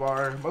into a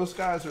bar, most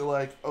guys are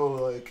like, oh,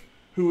 like,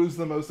 who is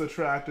the most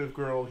attractive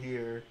girl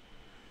here?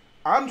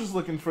 I'm just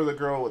looking for the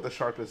girl with the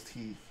sharpest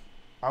teeth.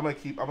 I'm gonna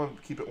keep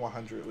it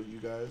 100 with you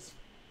guys.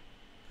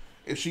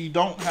 If she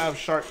don't have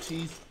sharp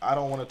teeth, I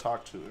don't want to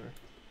talk to her.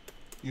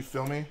 You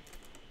feel me?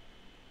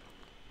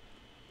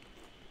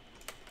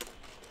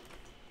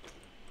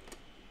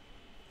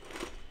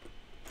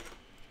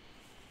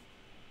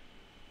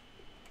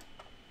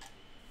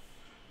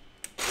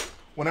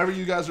 Whenever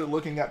you guys are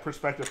looking at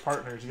prospective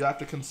partners, you have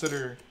to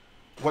consider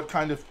what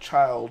kind of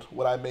child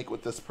would I make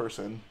with this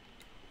person?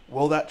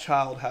 Will that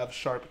child have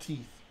sharp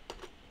teeth?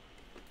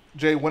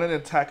 Jay, when an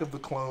Attack of the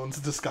Clones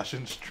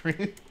discussion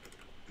stream?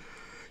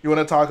 You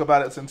want to talk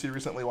about it since you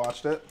recently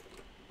watched it?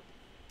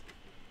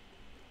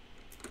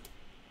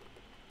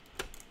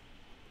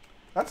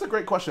 That's a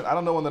great question. I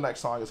don't know when the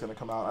next song is going to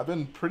come out. I've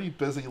been pretty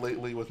busy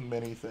lately with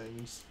many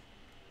things.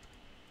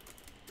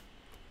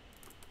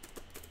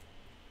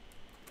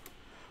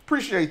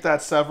 Appreciate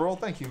that, Several.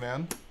 Thank you,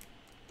 man.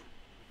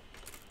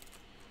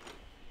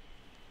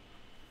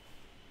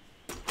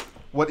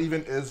 What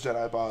even is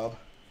Jedi Bob?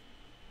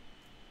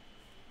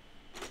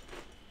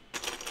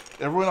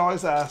 Everyone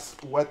always asks,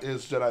 what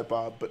is Jedi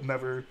Bob, but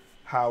never,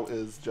 how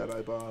is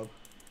Jedi Bob?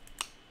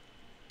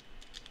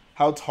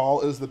 How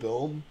tall is the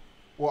build?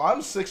 Well, I'm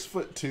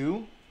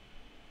 6'2".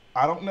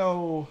 I don't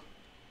know.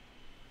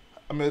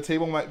 I mean, the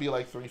table might be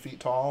like 3 feet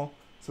tall,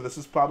 so this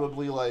is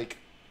probably like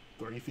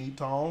 3 feet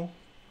tall.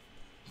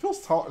 It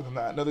feels taller than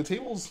that. No, the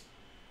table's,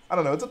 I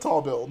don't know, it's a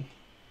tall build.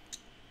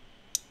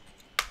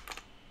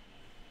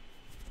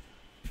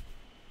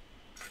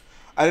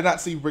 I did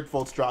not see Rick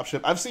Volt's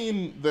dropship. I've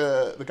seen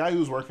the guy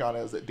who's working on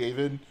it, is it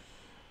David?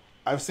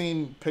 I've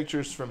seen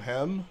pictures from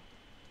him.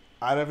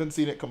 I haven't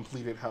seen it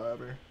completed,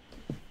 however.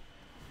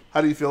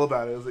 How do you feel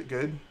about it? Is it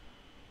good?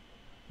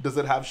 Does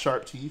it have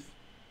sharp teeth?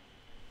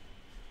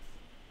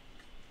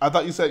 I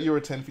thought you said you were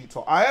 10 feet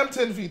tall. I am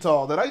 10 feet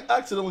tall. Did I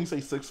accidentally say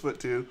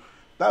 6'2"?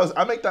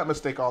 I make that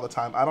mistake all the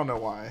time. I don't know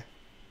why.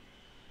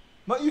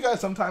 Don't you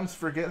guys sometimes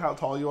forget how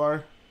tall you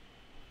are?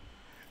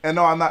 And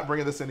no, I'm not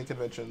bringing this to any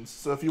conventions.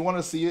 So if you want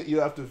to see it,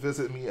 you have to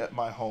visit me at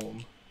my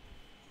home.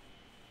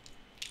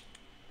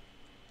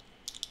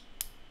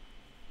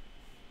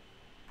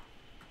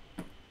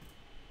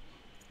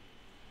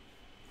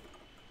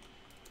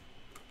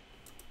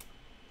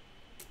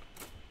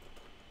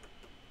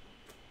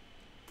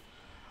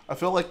 I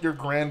feel like your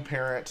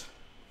grandparent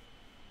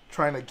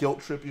trying to guilt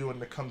trip you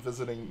into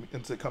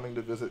coming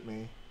to visit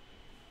me.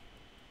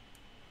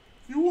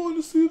 If you want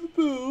to see the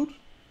build,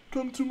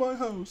 come to my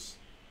house.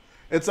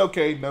 It's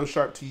okay, no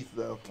sharp teeth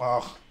though.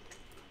 Ugh.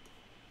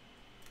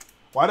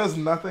 Why does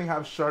nothing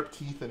have sharp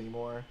teeth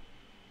anymore?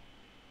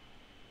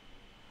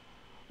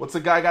 What's a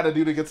guy got to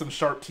do to get some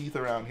sharp teeth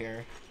around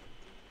here?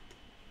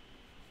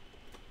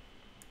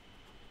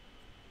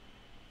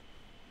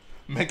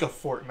 Make a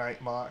Fortnite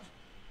mock.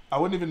 I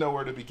wouldn't even know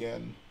where to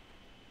begin.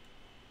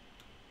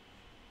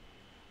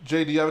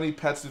 Jay, do you have any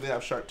pets? Do they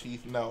have sharp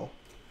teeth? No.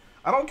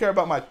 I don't care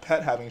about my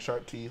pet having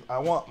sharp teeth. I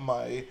want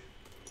my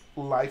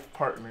life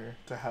partner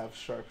to have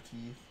sharp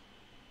teeth.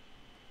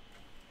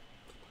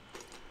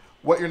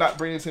 What, you're not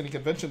bringing to any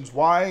conventions?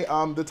 Why?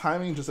 The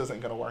timing just isn't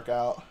going to work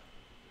out.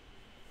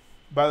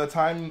 By the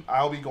time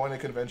I'll be going to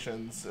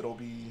conventions, it'll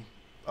be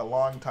a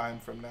long time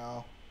from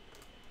now.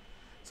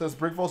 It says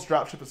Brickvolt's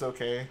dropship is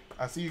okay.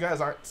 I see you guys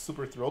aren't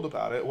super thrilled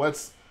about it.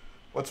 What's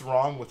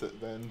wrong with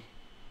it then?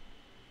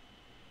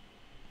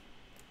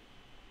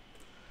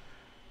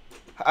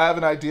 I have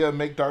an idea.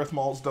 Make Darth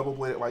Maul's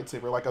double-bladed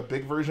lightsaber, like a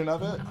big version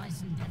of it,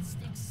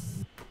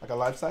 like a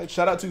life size.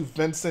 Shout out to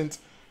Vincent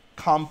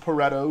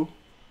Comparetto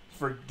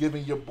for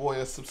giving your boy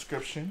a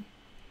subscription.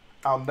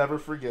 I'll never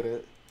forget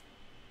it.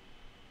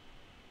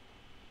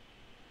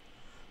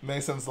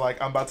 Mason's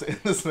like, I'm about to end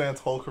this man's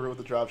whole career with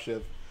the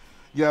dropship.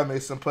 Yeah,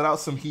 Mason, put out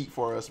some heat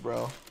for us,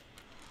 bro.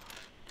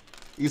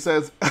 He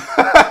says,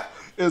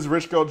 is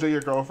Rich Girl J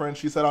your girlfriend?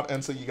 She said on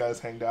Insta you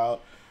guys hanged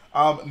out.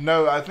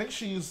 No, I think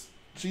she's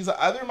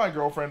either my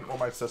girlfriend or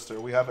my sister.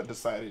 We haven't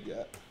decided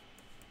yet.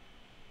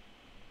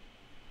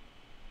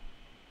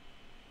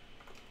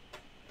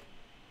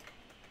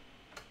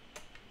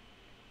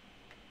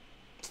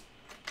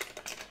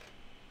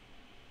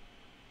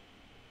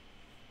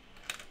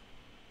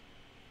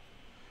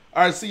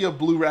 All right, see ya,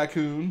 Blue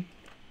Raccoon.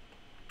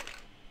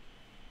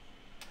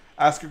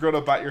 Ask a girl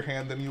to bite your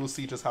hand, then you will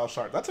see just how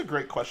sharp. That's a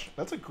great question.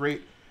 That's a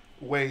great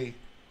way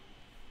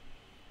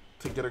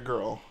to get a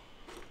girl.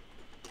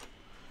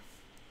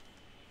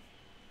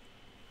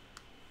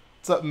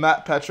 What's up,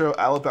 Matt Petro,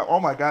 Alabama? Oh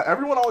my God,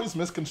 everyone always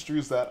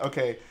misconstrues that.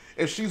 Okay,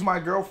 if she's my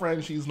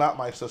girlfriend, she's not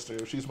my sister.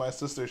 If she's my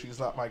sister, she's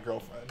not my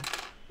girlfriend.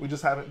 We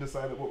just haven't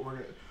decided what we're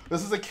gonna.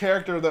 This is a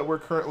character that we're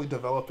currently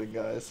developing,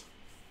 guys.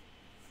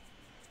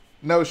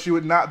 No, she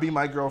would not be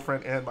my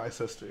girlfriend and my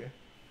sister.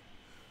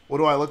 What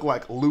do I look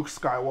like? Luke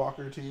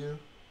Skywalker to you?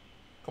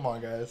 Come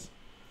on, guys.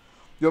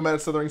 Yo, man,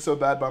 it's slithering so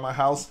bad by my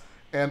house,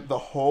 and the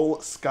whole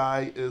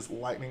sky is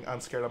lightning.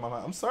 I'm scared of my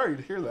mind. I'm sorry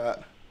to hear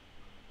that.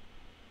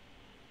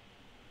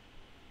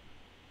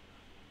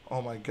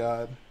 Oh, my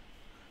God.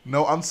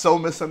 No, I'm so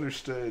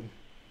misunderstood.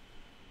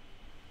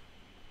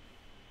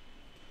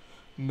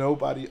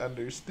 Nobody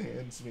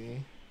understands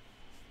me.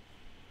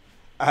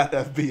 At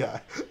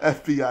FBI.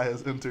 FBI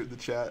has entered the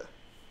chat.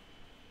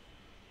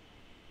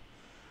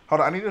 Hold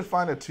on, I need to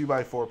find a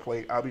 2x4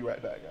 plate. I'll be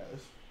right back,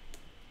 guys.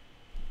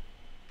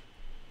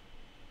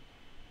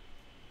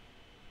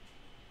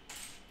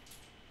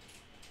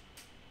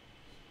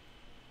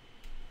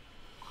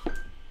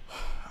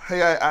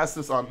 Hey, I asked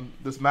this on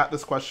this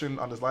question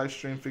on this live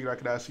stream. Figured I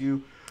could ask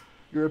you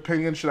your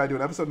opinion. Should I do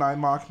an episode 9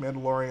 mock,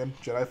 Mandalorian,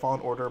 Jedi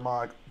Fallen Order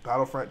mock,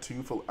 Battlefront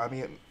 2? I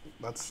mean,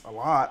 that's a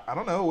lot. I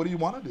don't know. What do you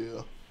want to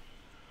do?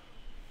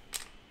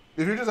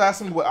 If you're just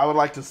asking me what I would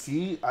like to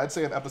see, I'd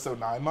say an episode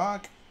 9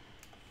 mock.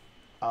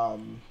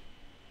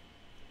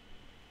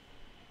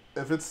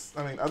 If it's,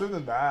 I mean, other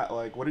than that,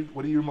 like, what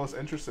are you most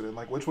interested in?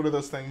 Like, which one of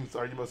those things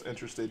are you most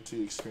interested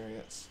to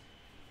experience?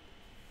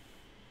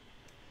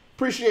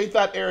 Appreciate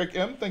that, Eric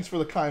M. Thanks for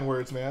the kind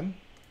words, man.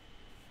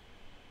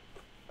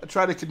 I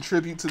try to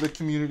contribute to the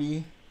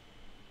community.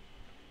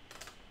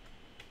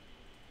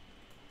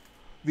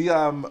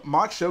 The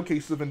mock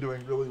showcases have been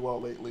doing really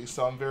well lately,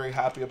 so I'm very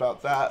happy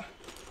about that.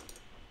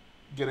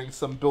 Getting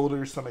some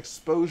builders, some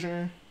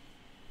exposure.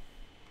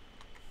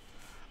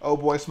 Oh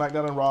boy,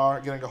 SmackDown and Raw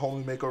are getting a whole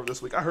new makeover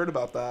this week. I heard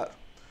about that.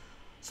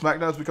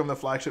 SmackDown has become the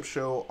flagship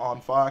show on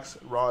Fox.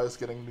 Raw is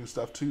getting new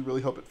stuff too.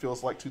 Really hope it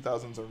feels like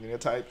 2000s arena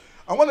type.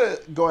 I want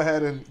to go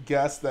ahead and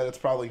guess that it's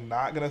probably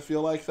not going to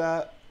feel like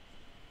that.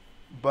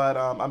 But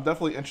I'm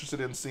definitely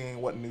interested in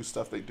seeing what new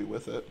stuff they do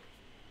with it.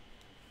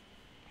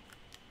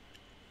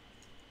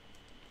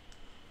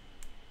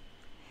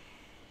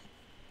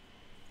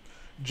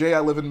 Jay,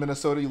 I live in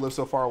Minnesota. You live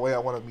so far away. I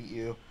want to meet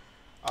you.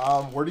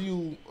 Where do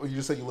you... Oh, you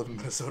just said you live in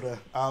Minnesota.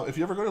 If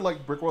you ever go to,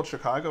 like, Brick World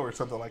Chicago or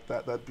something like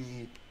that, that'd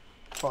be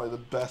probably the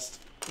best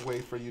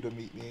way for you to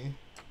meet me.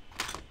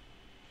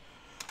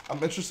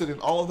 I'm interested in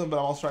all of them, but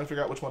I'm also trying to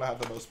figure out which one I have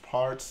the most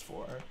parts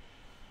for.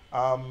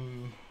 I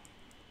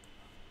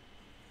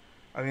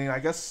mean, I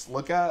guess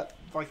look at,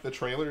 like, the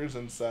trailers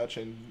and such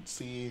and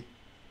see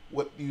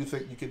what you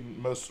think you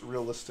can most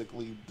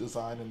realistically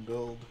design and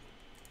build.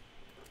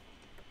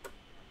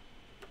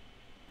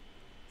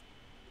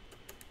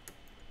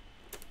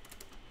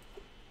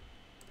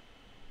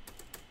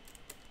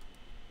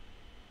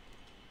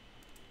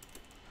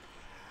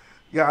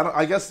 Yeah,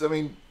 I guess, I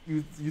mean,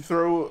 you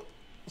throw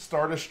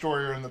Star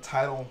Destroyer in the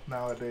title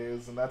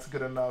nowadays, and that's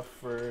good enough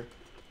for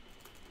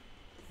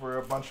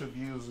a bunch of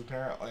views,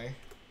 apparently.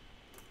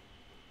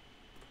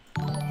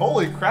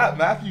 Holy crap,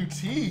 Matthew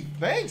T.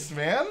 Thanks,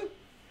 man.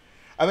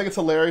 I think it's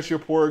hilarious your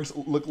porgs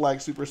look like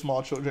super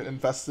small children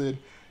infested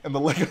in the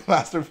Lego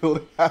Master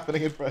building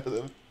happening in front of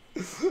them.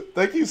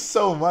 Thank you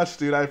so much,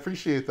 dude. I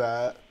appreciate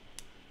that.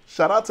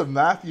 Shout out to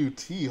Matthew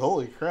T.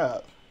 Holy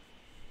crap.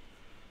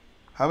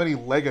 How many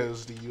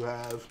Legos do you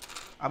have?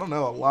 I don't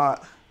know, a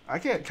lot. I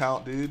can't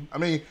count, dude. I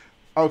mean,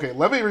 okay,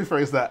 let me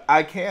rephrase that.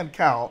 I can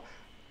count.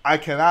 I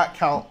cannot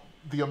count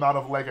the amount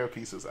of Lego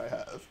pieces I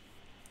have.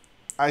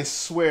 I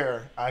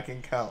swear I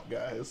can count,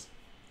 guys.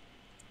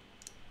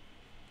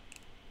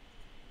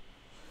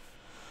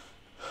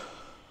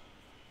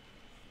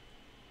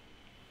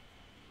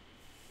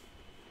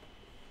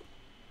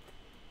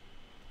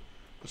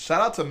 But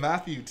shout out to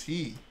Matthew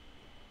T.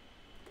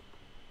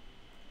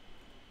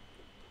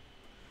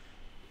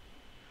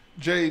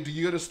 Jay, do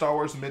you go to Star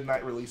Wars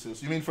midnight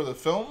releases? You mean for the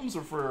films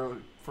or for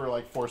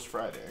like Force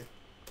Friday?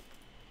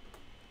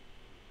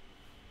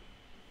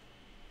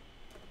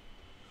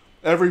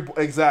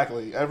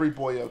 Exactly. Every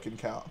BOYO can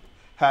count.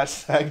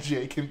 Hashtag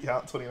Jay can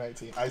count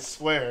 2019. I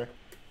swear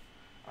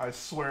I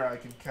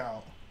can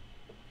count.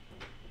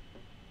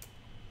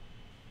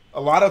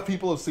 A lot of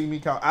people have seen me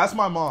count. Ask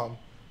my mom.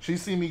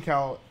 She's seen me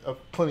count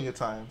plenty of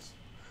times.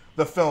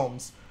 The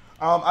films.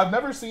 I've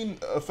never seen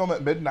a film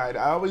at midnight.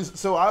 I always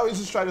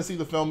just try to see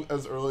the film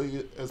as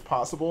early as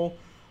possible,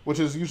 which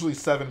is usually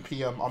 7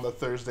 p.m. on the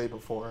Thursday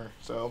before.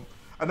 So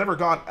I've never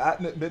gone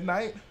at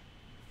midnight,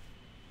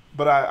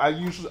 but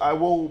I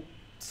will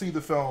see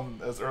the film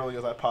as early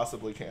as I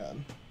possibly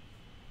can.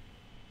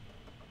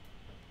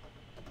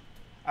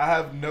 I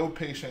have no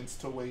patience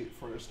to wait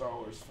for a Star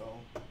Wars film.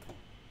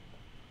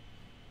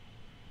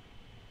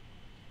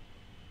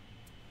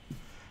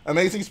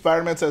 Amazing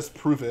Spider-Man says,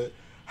 prove it.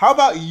 How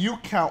about you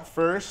count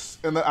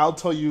first, and then I'll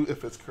tell you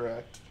if it's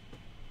correct.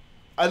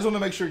 I just want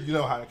to make sure you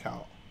know how to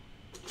count.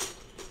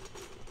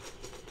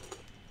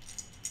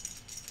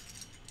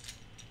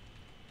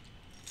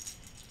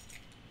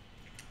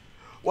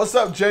 What's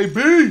up,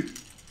 JB?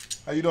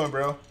 How you doing,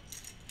 bro?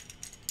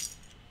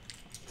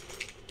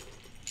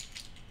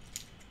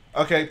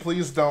 Okay,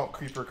 please don't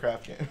Creeper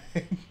Craft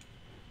Gaming.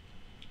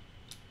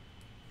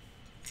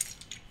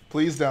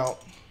 Please don't.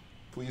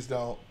 Please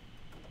don't.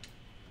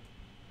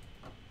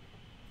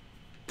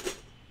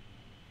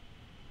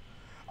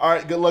 All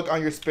right, good luck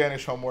on your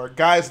Spanish homework.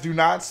 Guys, do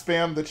not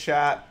spam the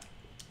chat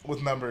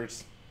with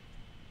numbers.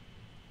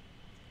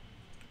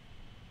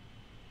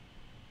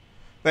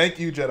 Thank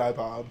you, Jedi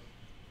Bob.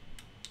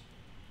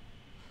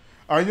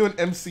 Are you an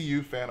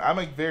MCU fan? I'm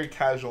a very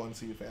casual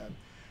MCU fan.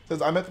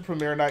 Says, I'm at the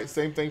premiere night.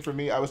 Same thing for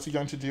me. I was too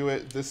young to do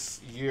it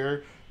this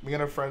year. Me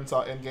and a friend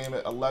saw Endgame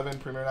at 11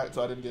 premiere night,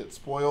 so I didn't get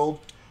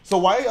spoiled. So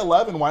why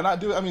 11? Why not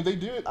do it? I mean, they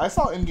do it. I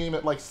saw Endgame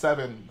at like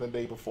 7 the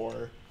day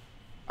before.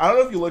 I don't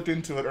know if you looked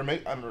into it, or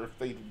maybe I don't know if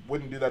they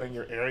wouldn't do that in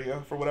your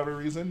area for whatever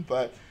reason,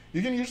 but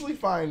you can usually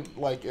find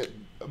like a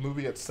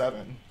movie at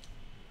 7.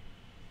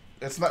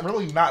 It's not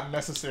really not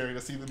necessary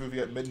to see the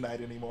movie at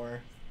midnight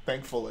anymore,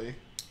 thankfully.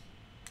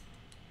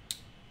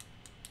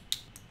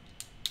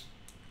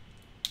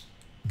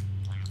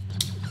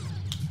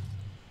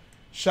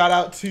 Shout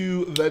out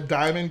to the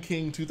Diamond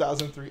King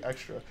 2003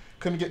 Extra.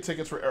 Couldn't get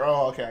tickets for...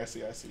 Oh, okay, I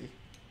see.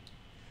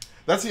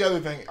 That's the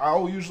other thing.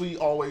 I'll usually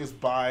always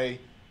buy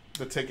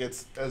the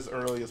tickets as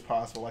early as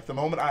possible. Like, the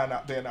moment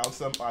they announce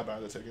them, I buy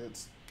the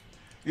tickets.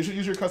 You should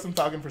use your custom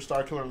Falcon for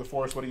Starkiller of the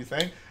Force. What do you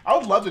think? I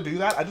would love to do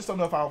that. I just don't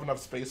know if I have enough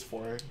space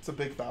for it. It's a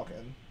big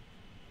Falcon.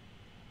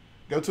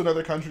 Go to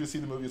another country to see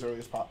the movie as early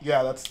as possible.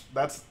 Yeah,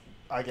 that's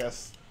I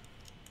guess,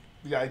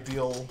 the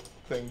ideal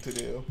thing to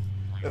do.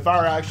 If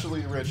I were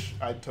actually rich,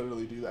 I'd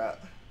totally do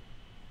that.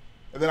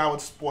 And then I would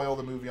spoil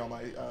the movie on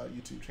my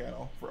YouTube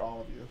channel for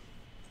all of you.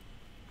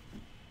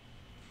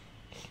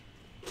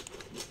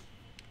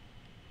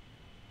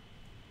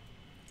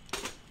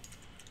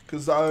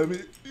 Because I'm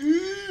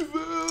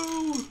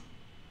evil.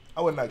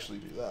 I wouldn't actually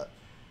do that.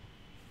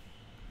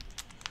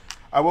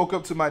 I woke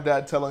up to my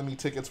dad telling me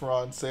tickets were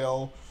on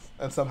sale,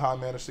 and somehow I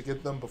managed to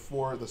get them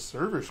before the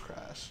servers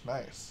crashed.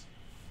 Nice.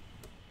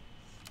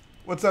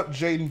 What's up,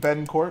 Jaden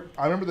Bencourt?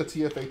 I remember the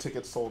TFA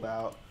tickets sold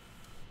out.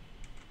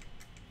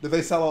 Did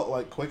they sell out,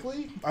 like,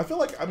 quickly? I feel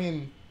like, I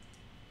mean,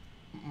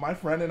 my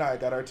friend and I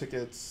got our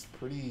tickets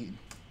pretty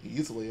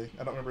easily.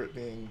 I don't remember it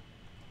being...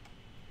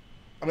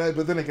 I mean,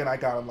 but then again, I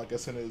got them, like,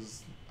 as soon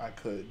as I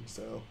could,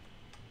 so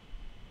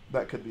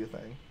that could be a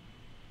thing.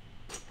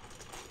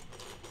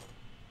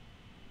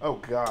 Oh,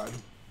 God.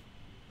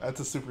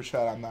 That's a super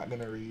chat I'm not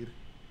going to read.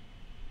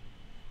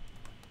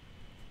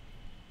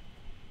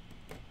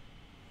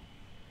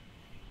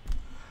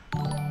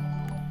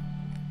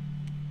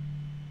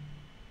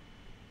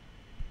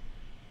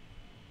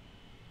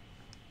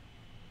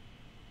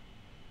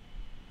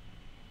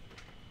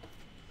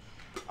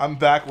 I'm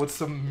back with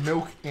some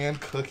milk and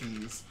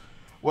cookies.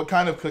 What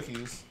kind of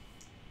cookies?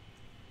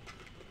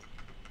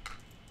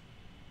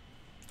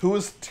 Who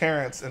is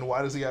Terrence and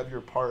why does he have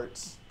your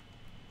parts?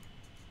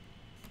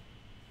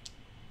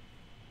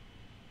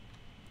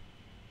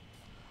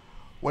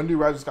 When do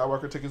Rise of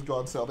Skywalker tickets go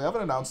on sale? They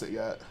haven't announced it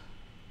yet.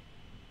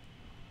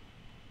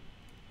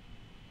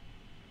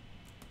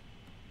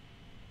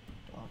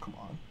 Oh, come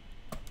on.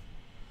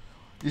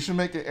 You should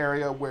make an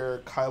area where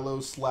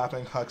Kylo's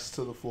slapping Hux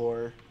to the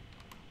floor.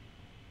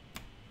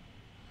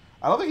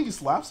 I don't think he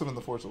slaps him in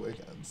The Force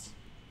Awakens.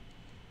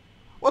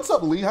 What's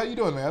up, Lee? How you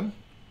doing, man?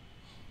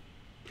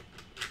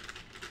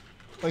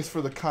 Thanks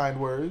for the kind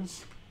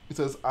words. He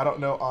says, I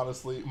don't know,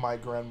 honestly. My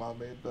grandma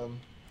made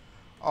them.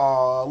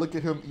 Aw, look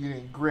at him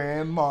eating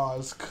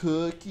grandma's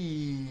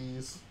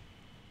cookies.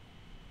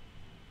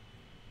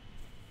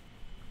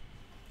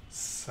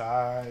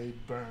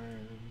 Sideburns.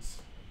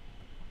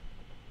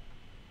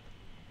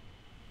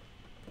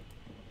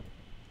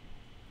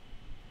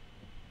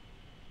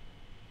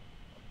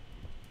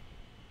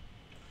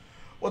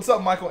 What's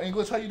up, Michael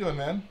English? How you doing,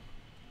 man?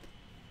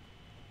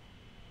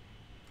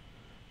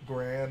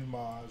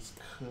 Grandma's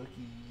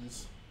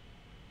cookies.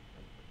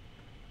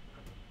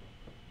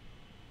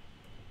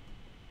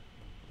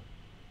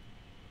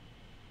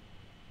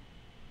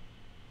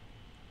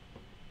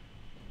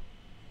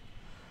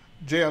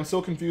 Jay, I'm so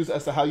confused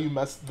as to how you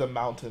messed the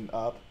mountain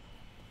up.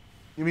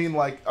 You mean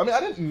like, I mean, I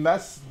didn't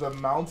mess the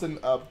mountain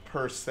up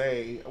per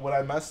se. What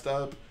I messed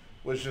up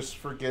was just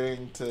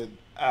forgetting to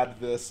add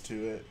this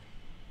to it.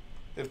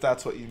 If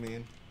that's what you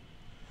mean.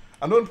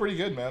 I'm doing pretty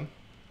good, man.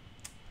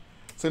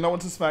 So no one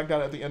to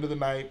SmackDown at the end of the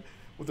night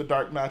with the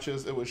dark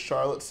matches. It was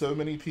Charlotte. So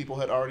many people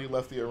had already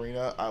left the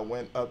arena. I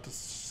went up to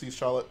see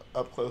Charlotte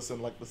up close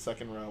in like the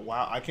second row.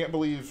 Wow, I can't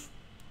believe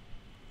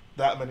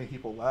that many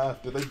people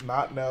left. Did they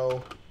not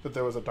know that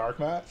there was a dark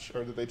match?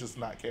 Or did they just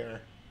not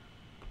care?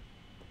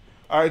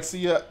 Alright,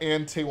 see ya,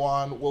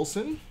 Antawan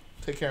Wilson.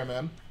 Take care,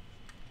 man.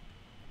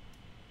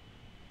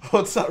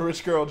 What's up,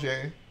 Rich Girl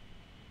Jay?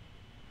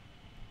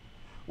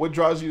 What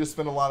draws you to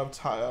spend a lot of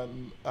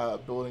time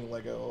building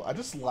Lego? I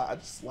just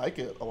like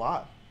it a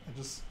lot.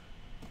 It's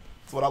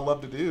what I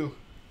love to do.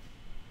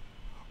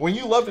 When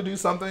you love to do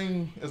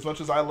something as much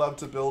as I love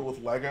to build with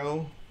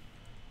Lego,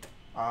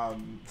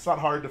 it's not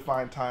hard to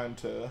find time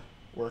to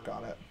work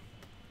on it.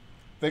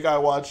 I think I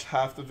watched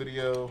the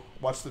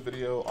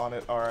video on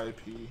it,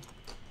 RIP.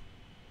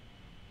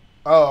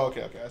 Oh,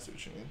 okay, I see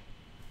what you mean.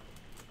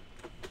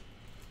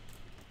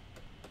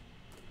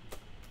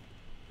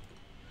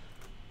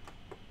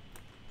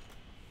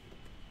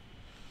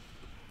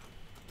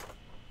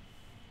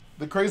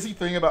 The crazy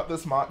thing about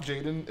this MOC,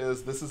 Jaden,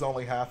 is this is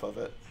only half of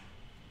it.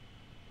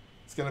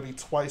 It's going to be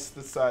twice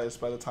the size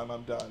by the time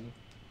I'm done.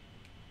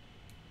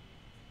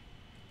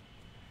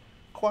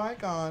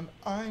 Qui-Gon,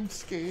 I'm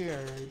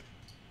scared.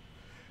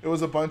 It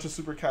was a bunch of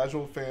super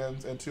casual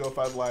fans, and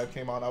 205 Live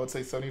came on. I would say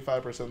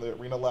 75% of the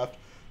arena left.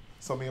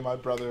 So me and my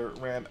brother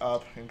ran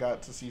up and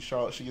got to see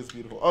Charlotte. She is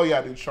beautiful. Oh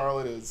yeah, dude,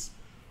 Charlotte is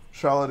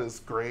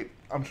great.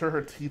 I'm sure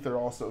her teeth are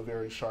also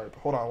very sharp.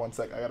 Hold on one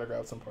sec. I gotta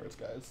grab some parts,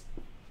 guys.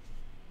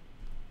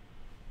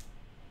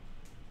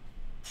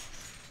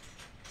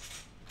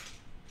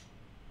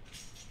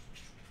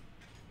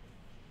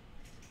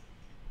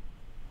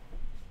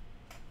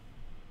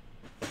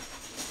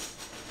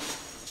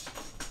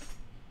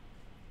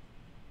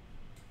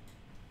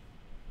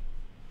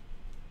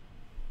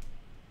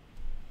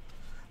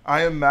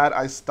 I am mad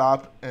I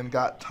stopped and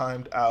got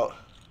timed out.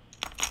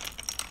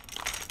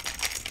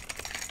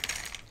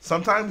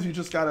 Sometimes you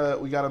just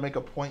we gotta make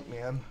a point,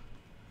 man.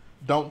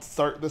 Don't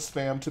start the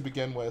spam to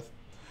begin with.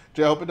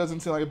 Jay, I hope it doesn't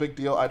seem like a big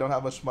deal. I don't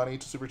have much money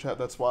to super chat.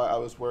 That's why I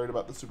was worried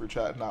about the super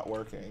chat not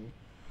working.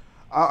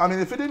 I mean,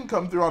 if it didn't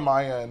come through on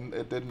my end,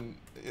 it didn't.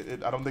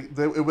 I don't think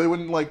it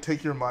wouldn't like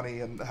take your money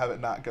and have it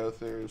not go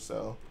through.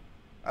 So,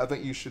 I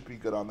think you should be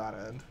good on that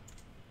end.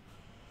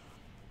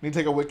 Need to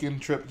take a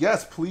weekend trip?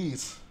 Yes,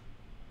 please.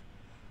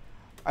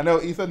 I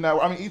know Ethan now.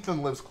 I mean,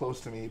 Ethan lives close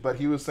to me, but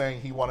he was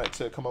saying he wanted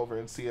to come over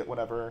and see it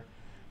whenever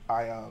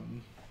I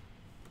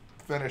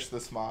finish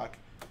this MOC.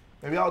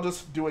 Maybe I'll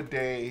just do a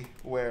day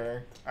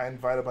where I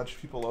invite a bunch of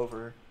people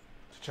over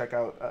to check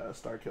out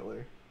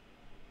Starkiller.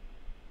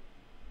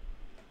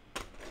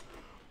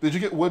 Did you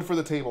get wood for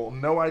the table?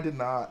 No, I did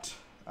not.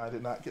 I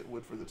did not get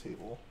wood for the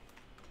table.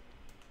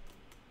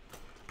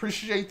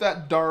 Appreciate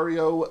that,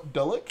 Dario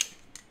Dullick.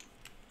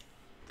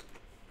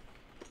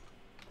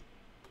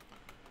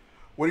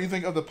 What do you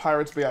think of the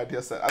Pirates Bay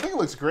idea set? I think it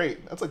looks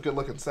great. That's a good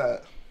looking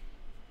set.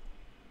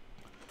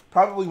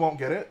 Probably won't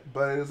get it,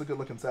 but it is a good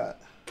looking set.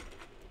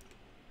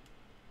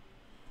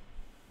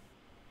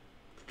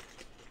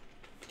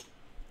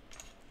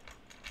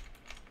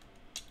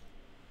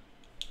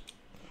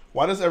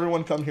 Why does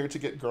everyone come here to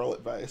get girl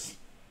advice?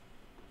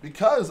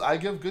 Because I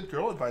give good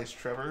girl advice,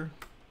 Trevor.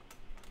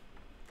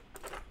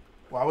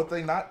 Why would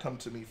they not come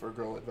to me for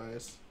girl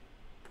advice?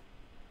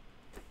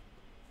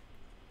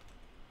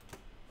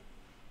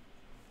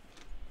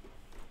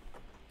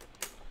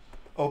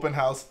 Open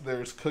house,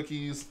 there's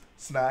cookies,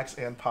 snacks,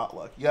 and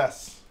potluck.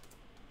 Yes.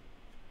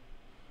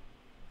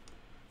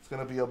 It's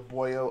going to be a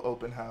BOYO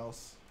open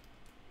house.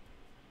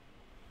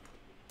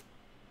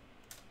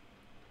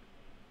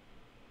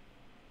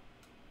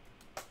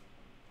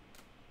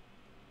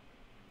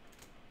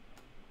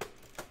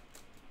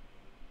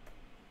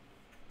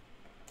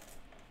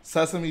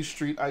 Sesame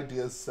Street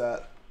ideas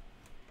set.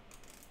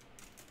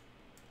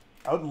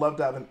 I would love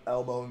to have an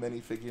Elmo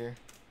minifigure.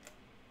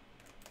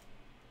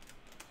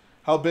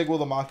 How big will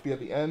the MOC be at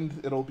the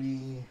end? It'll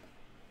be,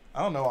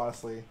 I don't know,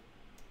 honestly.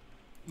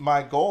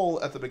 My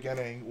goal at the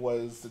beginning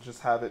was to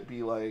just have it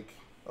be like,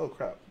 oh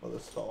crap, well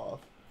this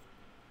fell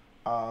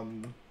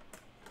off.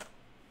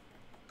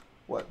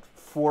 What,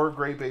 4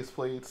 gray base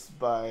plates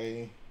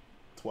by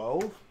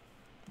 12?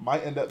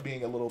 Might end up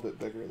being a little bit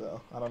bigger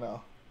though, I don't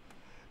know.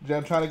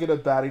 I'm trying to get a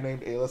baddie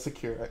named Ayla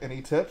Secura.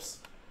 Any tips?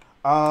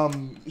 I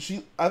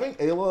think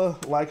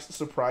Ayla likes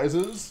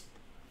surprises,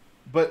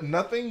 but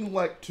nothing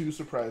like too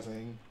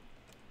surprising.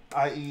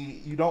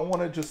 I.e., you don't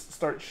want to just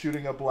start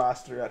shooting a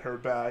blaster at her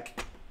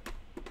back,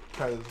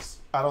 because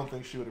I don't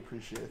think she would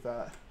appreciate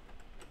that.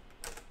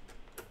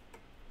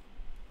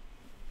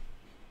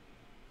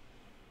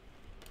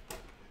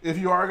 If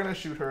you are going to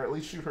shoot her, at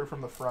least shoot her from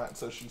the front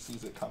so she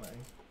sees it coming.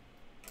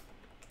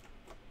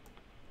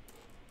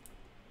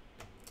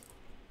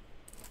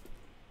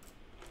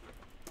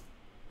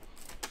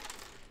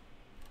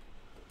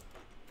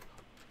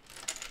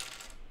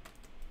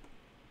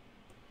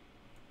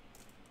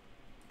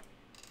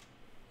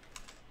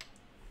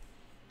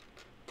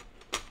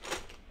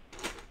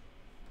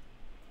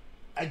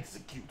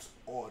 Execute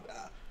order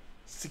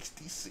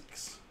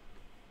 66.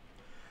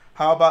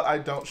 How about I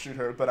don't shoot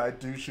her, but I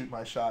do shoot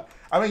my shot?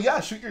 I mean, yeah,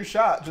 shoot your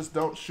shot, just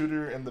don't shoot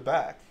her in the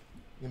back,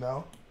 you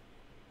know?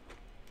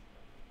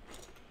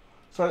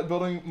 Started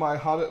building my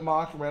Hobbit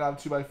MOC, ran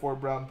out of 2x4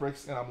 brown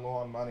bricks, and I'm low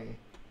on money.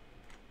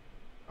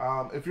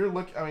 If you're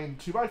looking, I mean,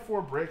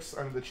 2x4 bricks,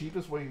 I mean, the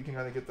cheapest way you can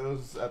kind of get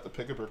those is at the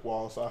Pick-a-Brick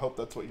wall, so I hope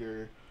that's what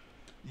you're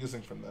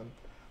using from them.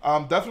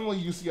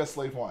 Definitely UCS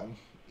Slave 1,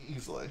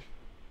 easily.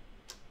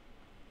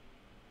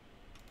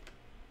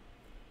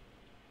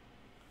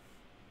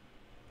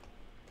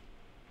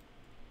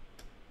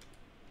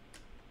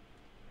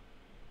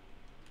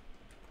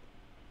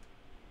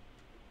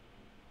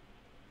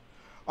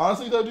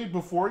 Honestly, though, dude,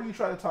 before you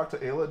try to talk to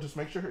Ayla, just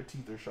make sure her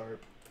teeth are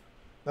sharp.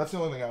 That's the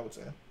only thing I would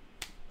say.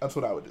 That's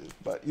what I would do,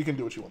 but you can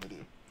do what you want to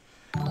do.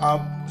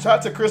 Shout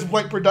out to Chris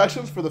Blake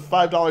Productions for the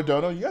 $5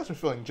 dono. You guys are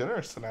feeling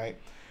generous tonight.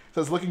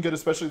 Says, looking good,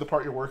 especially the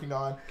part you're working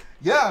on.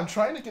 Yeah, I'm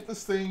trying to get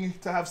this thing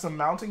to have some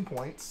mounting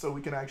points so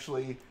we can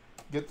actually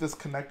get this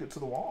connected to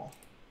the wall.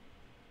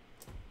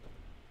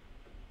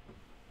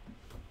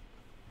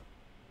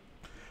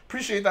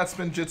 Appreciate that,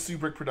 Spinjitzu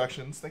Brick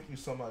Productions. Thank you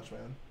so much,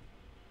 man.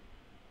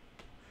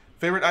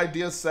 Favorite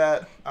idea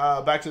set?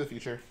 Back to the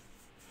Future.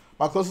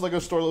 My closest Lego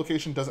store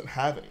location doesn't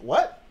have any.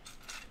 What?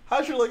 How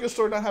does your Lego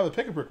store not have a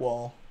pick-a-brick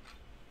wall?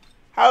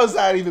 How is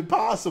that even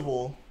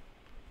possible?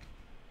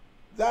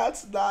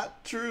 That's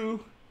not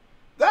true.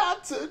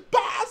 That's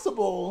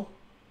impossible.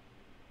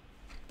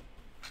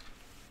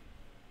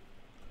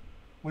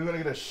 We want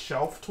to get a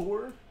shelf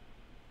tour?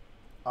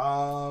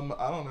 I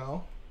don't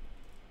know.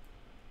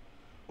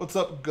 What's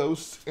up,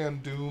 Ghost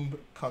and Doom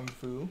Kung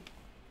Fu?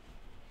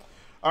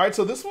 Alright,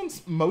 so this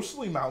one's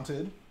mostly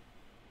mounted.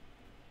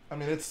 I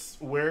mean, it's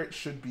where it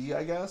should be,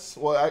 I guess.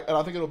 Well,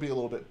 I think it'll be a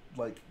little bit,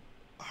 like,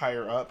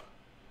 higher up.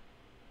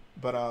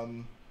 But,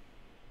 I'm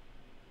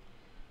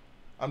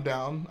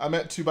down. I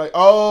meant 2x...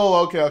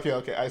 Oh,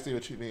 okay. I see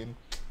what you mean.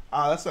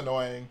 That's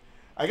annoying.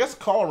 I guess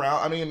call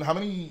around. I mean, how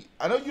many...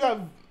 I know you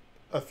have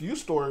a few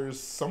stores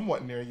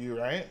somewhat near you,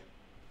 right?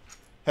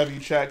 Have you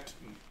checked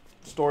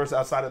stores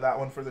outside of that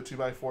one for the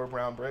 2x4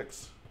 brown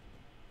bricks?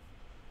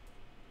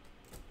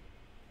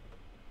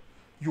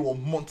 You a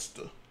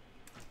monster.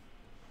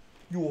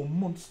 You a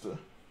monster.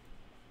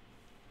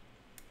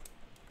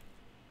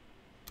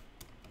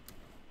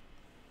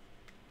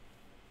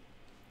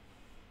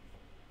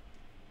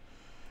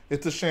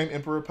 It's a shame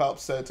Emperor Palp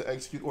said to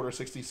execute Order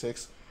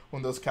 66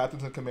 when those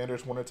captains and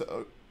commanders wanted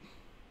to...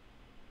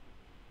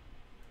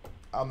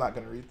 I'm not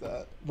going to read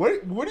that.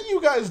 What are you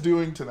guys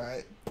doing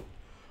tonight?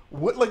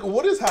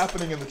 What is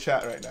happening in the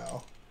chat right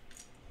now?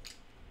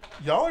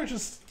 Y'all are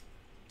just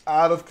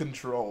out of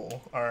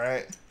control, all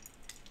right?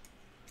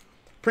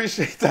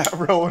 Appreciate that,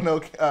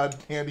 Roanoke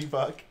Handy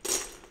Buck.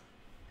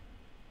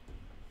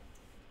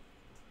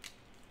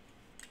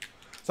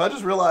 So I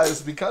just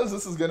realized because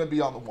this is going to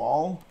be on the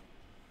wall,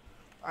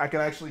 I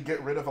can actually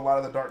get rid of a lot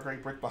of the dark gray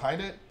brick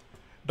behind it.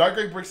 Dark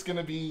gray brick's going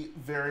to be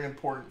very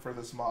important for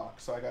this MOC,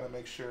 so I got to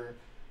make sure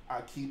I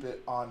keep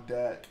it on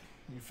deck.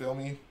 You feel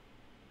me?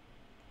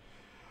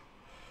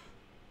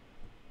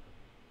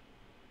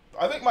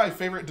 I think my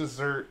favorite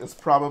dessert is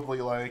probably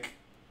like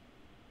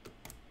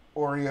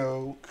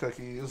Oreo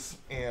cookies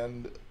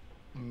and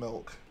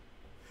milk.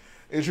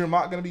 Is your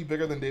MOC going to be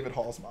bigger than David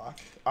Hall's MOC?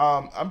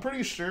 I'm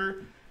pretty sure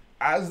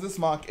as this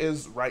MOC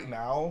is right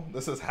now,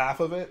 this is half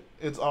of it,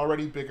 it's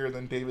already bigger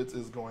than David's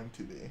is going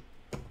to be.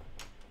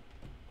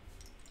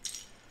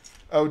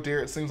 Oh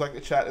dear, it seems like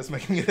the chat is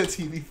making it a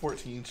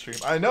TV-14 stream.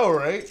 I know,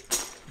 right?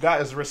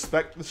 Guys,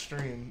 respect the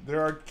stream.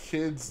 There are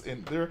kids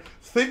in there.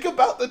 Think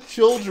about the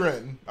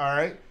children, all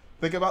right?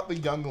 Think about the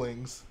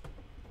younglings.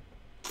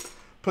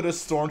 Put a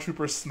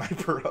stormtrooper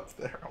sniper up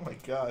there. Oh my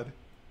god.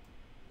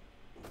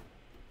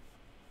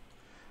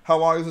 How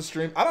long is the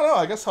stream? I don't know.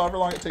 I guess however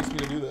long it takes me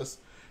to do this.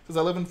 Because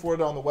I live in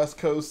Florida on the West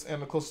Coast, and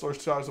the closest store is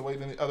 2 hours away.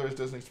 Then the other is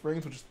Disney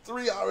Springs, which is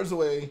 3 hours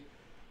away.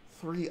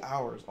 3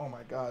 hours. Oh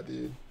my god,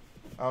 dude.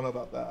 I don't know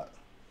about that.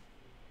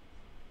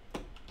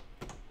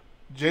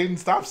 Jaden,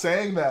 stop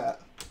saying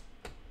that.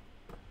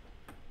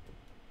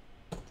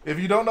 If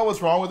you don't know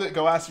what's wrong with it,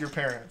 go ask your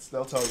parents.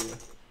 They'll tell you.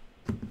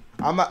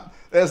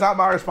 It's not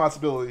my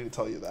responsibility to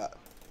tell you that.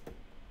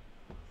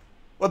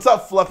 What's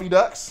up, Fluffy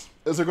Ducks?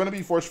 Is there going to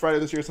be Force Friday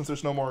this year since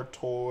there's no more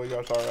Toys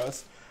R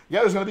Us?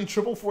 Yeah, there's going to be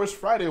Triple Force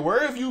Friday.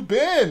 Where have you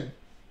been?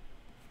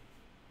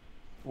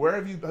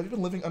 Have you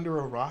been living under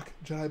a rock,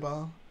 Jedi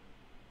Bob?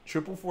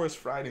 Triple Force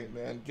Friday,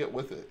 man. Get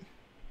with it.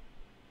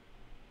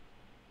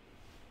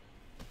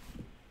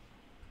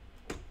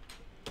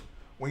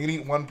 When you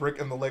eat one brick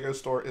in the Lego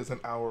store is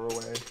an hour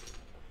away.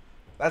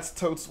 That's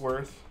totes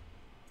worth.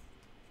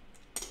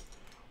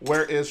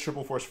 Where is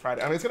Triple Force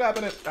Friday? I mean, it's going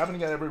to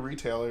happening at every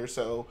retailer.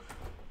 So,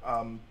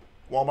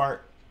 Walmart,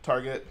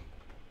 Target,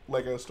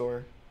 Lego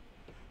store.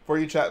 For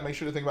you, chat, make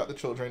sure to think about the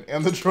children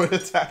and the droid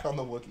attack on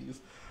the Wookiees.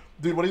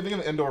 Dude, what do you think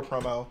of the indoor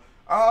promo?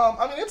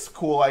 I mean, it's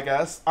cool, I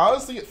guess.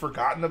 Honestly, I'd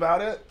forgotten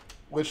about it,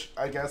 which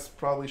I guess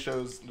probably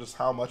shows just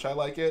how much I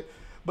like it.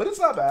 But it's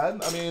not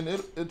bad. I mean,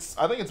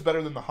 I think it's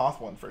better than the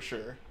Hoth one for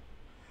sure.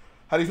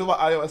 How do you feel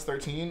about iOS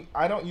 13?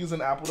 I don't use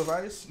an Apple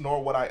device,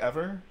 nor would I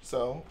ever,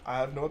 so I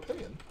have no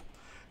opinion.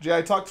 Jay,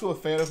 I talked to a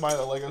fan of mine at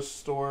my Lego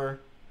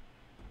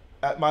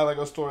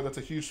store that's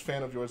a huge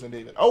fan of yours and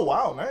David. Oh,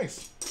 wow,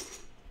 nice.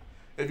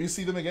 If you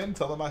see them again,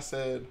 tell them I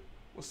said,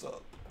 what's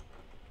up?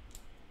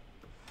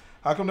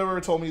 How come no one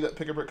ever told me that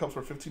pick-a-brick cups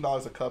were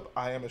 $15 a cup?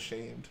 I am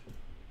ashamed.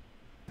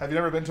 Have you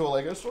ever been to a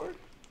Lego store?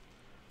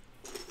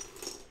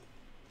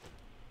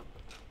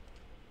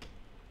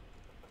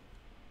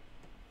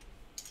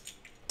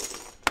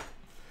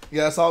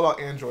 Yeah, it's all about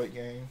Android,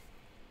 gang.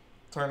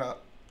 Turn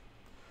up.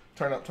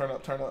 Turn up, turn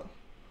up, turn up.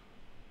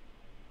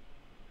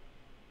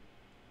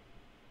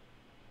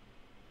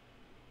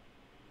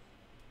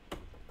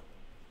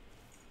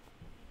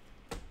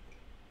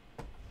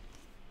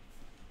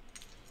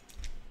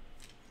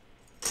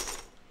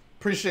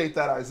 Appreciate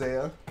that,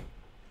 Isaiah.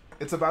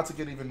 It's about to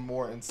get even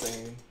more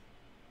insane.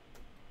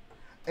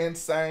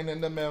 Insane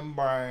in the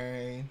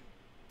membrane.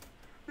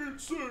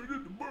 Insane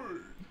in the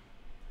brain.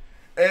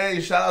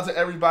 Hey, shout out to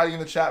everybody in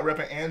the chat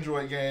repping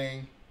Android,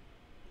 gang.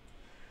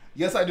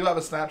 Yes, I do have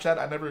a Snapchat.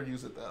 I never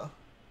use it, though.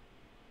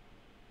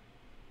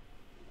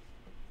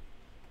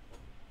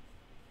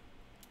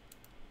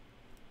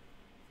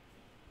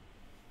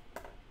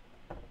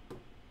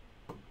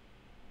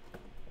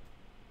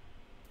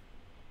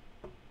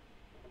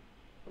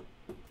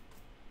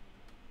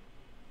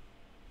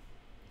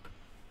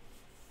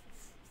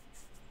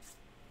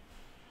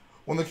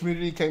 When the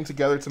community came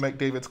together to make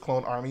David's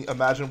clone army,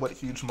 imagine what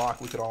huge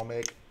MOC we could all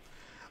make.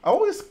 I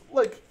always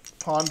like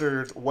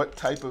pondered what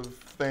type of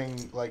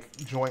thing, like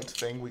joint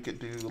thing we could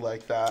do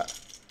like that.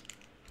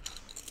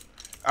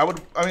 I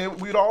mean,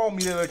 we'd all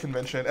meet at a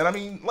convention, and I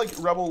mean, like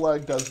Rebel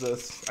Leg does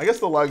this. I guess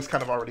the Legs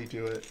kind of already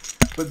do it,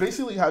 but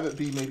basically have it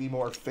be maybe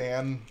more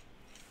fan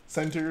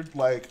centered,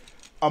 like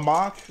a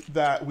MOC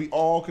that we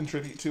all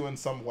contribute to in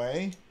some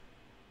way,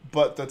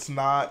 but that's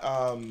not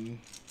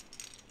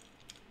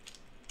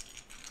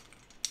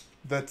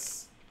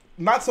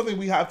something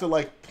we have to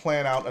like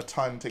plan out a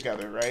ton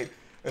together, right?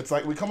 It's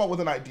like we come up with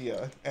an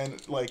idea,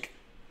 and like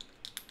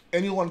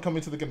anyone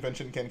coming to the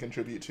convention can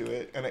contribute to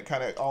it, and it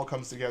kind of all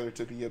comes together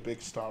to be a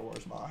big Star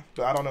Wars MOC.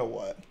 But I don't know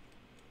what.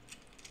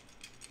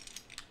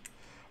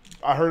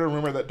 I heard a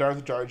rumor that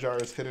Darth Jar Jar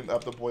is hitting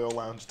up the BOYO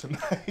Lounge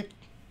tonight.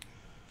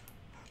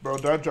 Bro,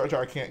 Darth Jar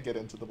Jar can't get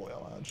into the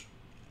BOYO Lounge.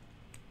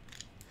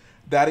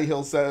 Daddy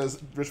Hill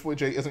says, Rich Boy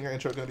J, isn't your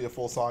intro going to be a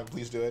full song?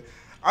 Please do it.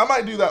 I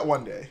might do that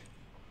one day.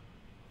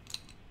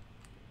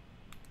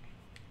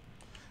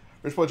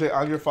 Rich Boy J,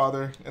 I'm your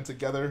father, and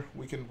together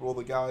we can rule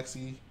the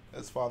galaxy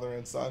as father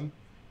and son.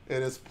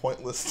 It is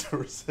pointless to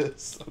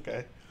resist.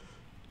 Okay.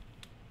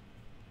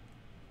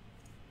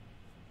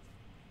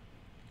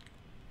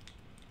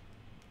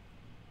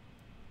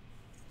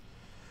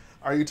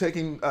 Are you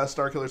taking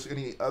Starkiller to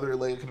any other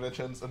LEGO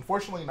conventions?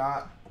 Unfortunately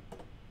not.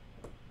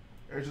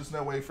 There's just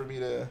no way for me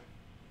to...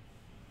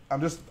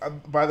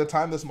 by the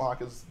time this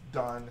MOC is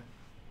done,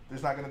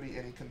 there's not going to be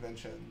any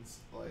conventions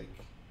like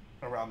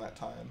around that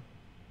time.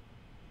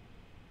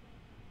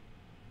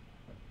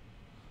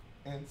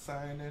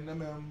 Inside in the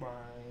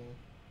membrane.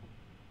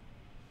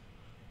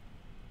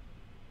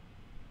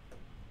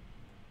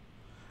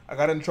 I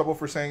got in trouble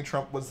for saying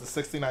Trump was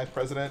the 69th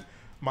president.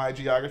 My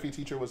geography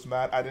teacher was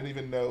mad. I didn't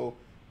even know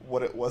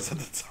what it was at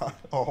the time.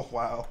 Oh,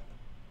 wow.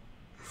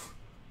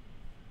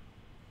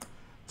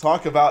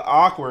 Talk about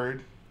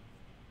awkward.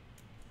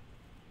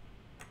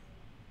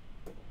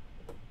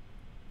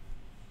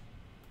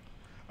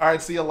 All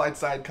right, see you, light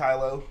side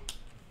Kylo.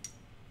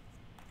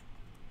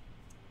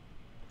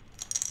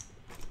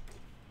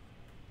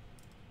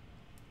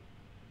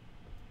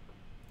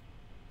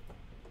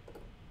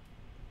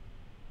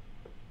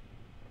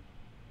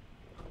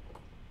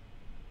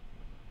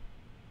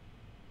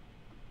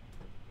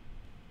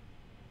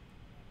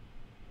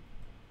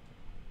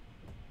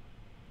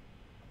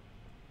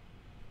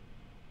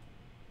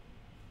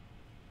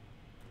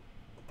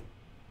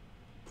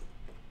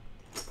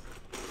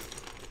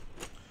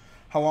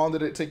 How long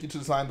did it take you to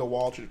design the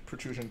wall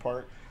protrusion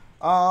part?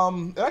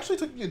 It actually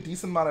took me a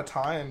decent amount of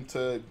time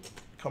to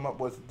come up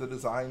with the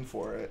design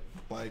for it.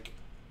 Like,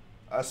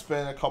 I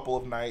spent a couple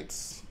of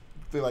nights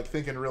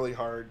thinking really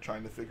hard,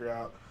 trying to figure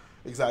out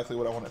exactly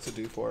what I wanted to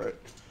do for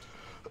it.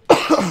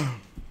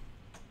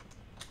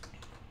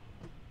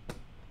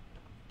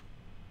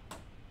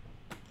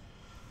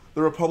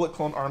 The Republic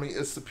clone army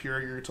is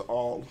superior to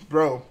all.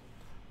 Bro,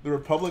 the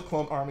Republic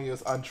clone army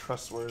is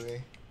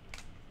untrustworthy.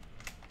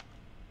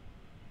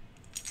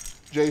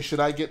 Jay, should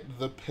I get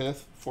the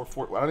pith for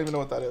I don't even know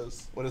what that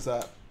is. What is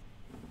that?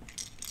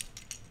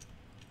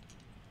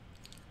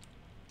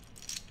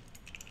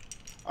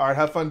 Alright,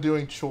 have fun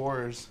doing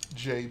chores,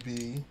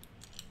 JB.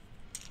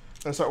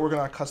 Gonna start working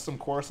on a custom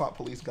Coruscant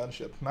police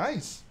gunship.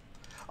 Nice.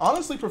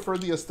 Honestly prefer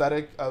the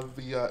aesthetic of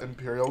the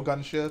Imperial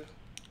gunship.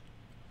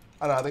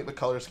 I don't know, I think the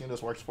color scheme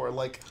just works for it.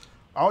 Like,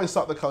 I always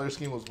thought the color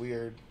scheme was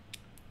weird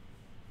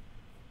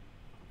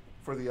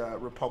for the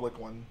Republic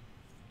one.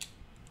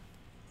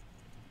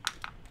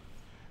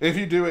 If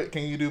you do it,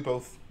 can you do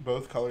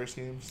both color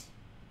schemes?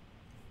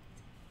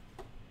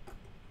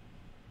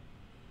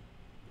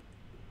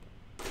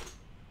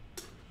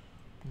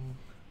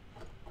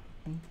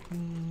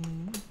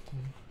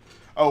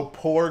 Oh,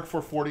 Porg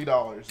for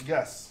 $40.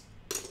 Yes.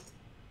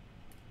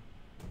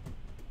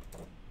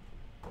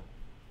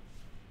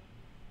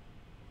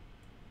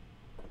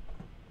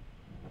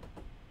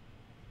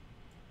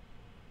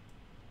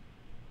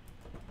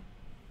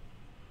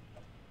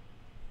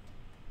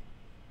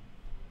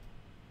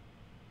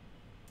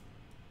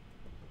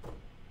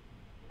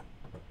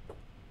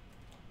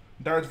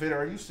 Darth Vader,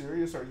 are you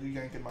serious or are you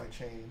yanking my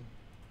chain?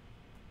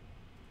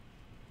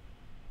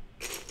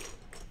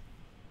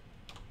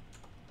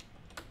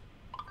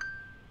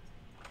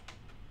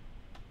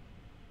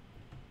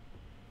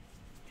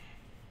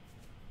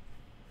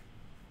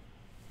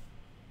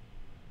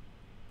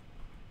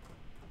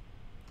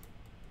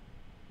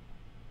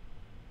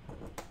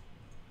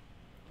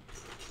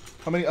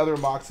 How many other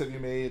MOCs have you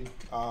made?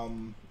 A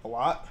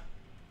lot.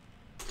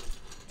 In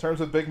terms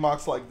of big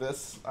MOCs like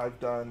this, I've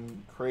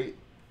done Crate,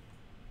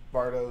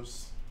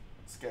 Bardos,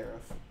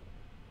 Scarif.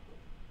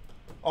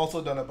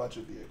 Also done a bunch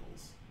of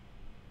vehicles.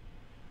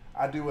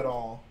 I do it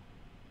all.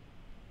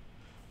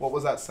 What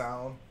was that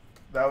sound?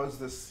 That was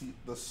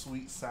the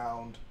sweet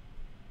sound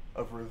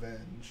of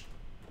revenge.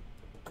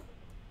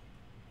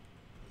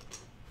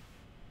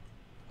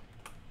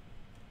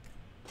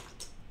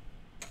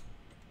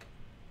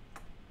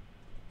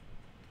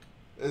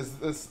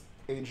 Is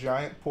a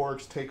giant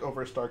porgs take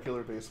over a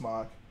Starkiller base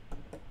mock?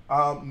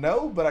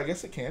 No, but I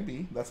guess it can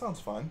be. That sounds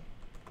fun.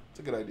 It's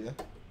a good idea.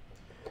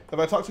 Have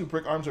I talked to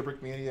Brick Arms or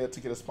Brick Media to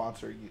get a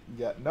sponsor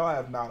yet? No, I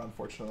have not,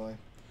 unfortunately.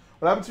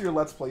 What happened to your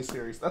Let's Play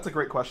series? That's a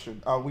great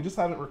question. We just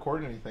haven't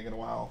recorded anything in a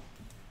while.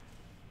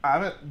 I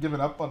haven't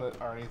given up on it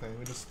or anything.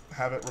 We just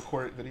haven't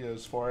recorded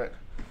videos for it.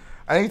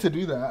 I need to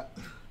do that.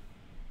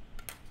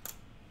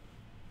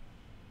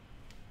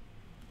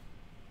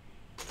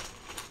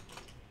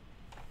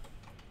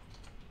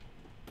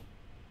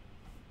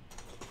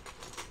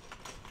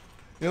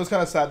 You know, it's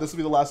kind of sad. This will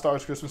be the last Star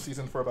Wars Christmas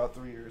season for about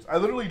 3 years. I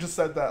literally just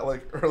said that,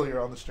 like,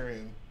 earlier on the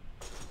stream.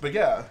 But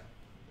yeah,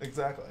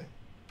 exactly.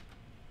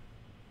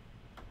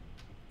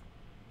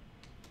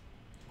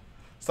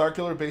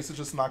 Starkiller base is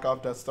just knock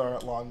off Death Star.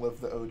 Long live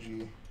the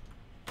OG.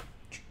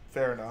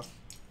 Fair enough.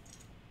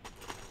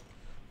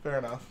 Fair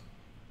enough.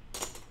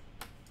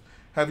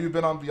 Have you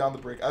been on Beyond the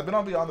Brick? I've been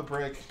on Beyond the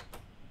Brick,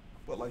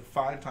 what, like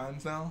 5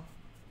 times now?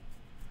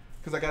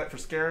 Because I got it for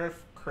Scarif,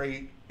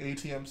 Crate,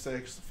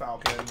 ATM6,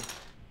 Falcon,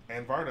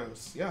 and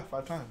Vardos. Yeah,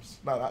 5 times.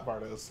 No, not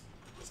Vardos.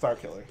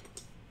 Starkiller.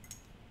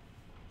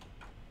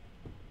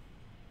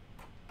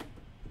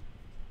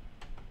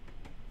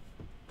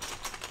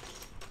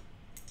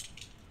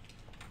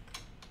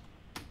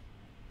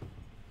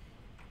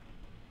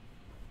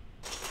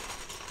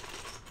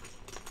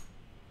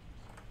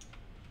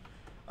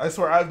 I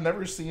swear, I've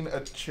never seen a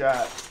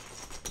chat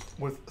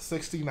with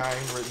 69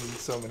 written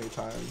so many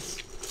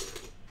times.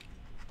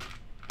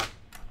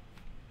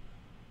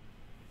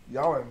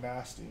 Y'all are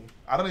nasty.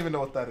 I don't even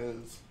know what that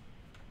is.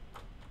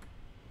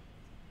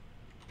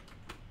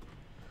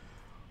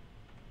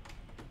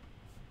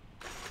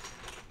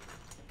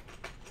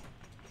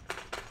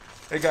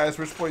 Hey guys,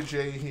 Rich Boy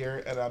J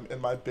here, and I'm in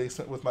my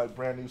basement with my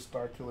brand new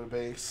Starkiller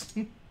base.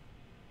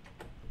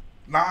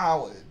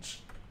 Knowledge.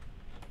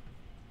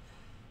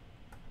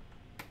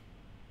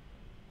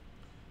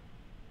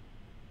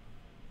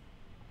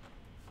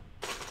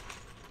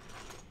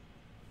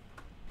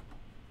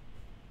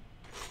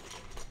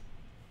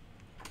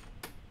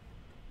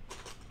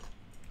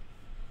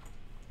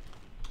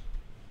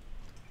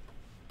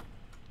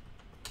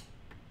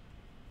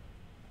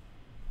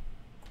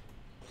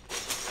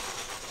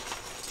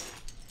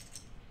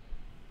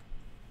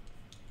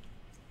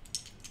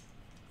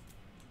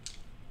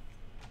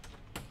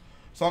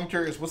 So I'm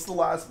curious, what's the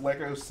last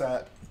Lego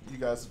set you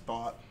guys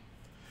bought?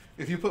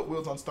 If you put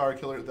wheels on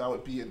Starkiller, that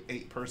would be an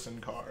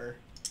 8-person car.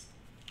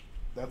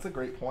 That's a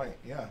great point.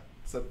 Yeah,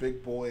 it's a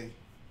big boy.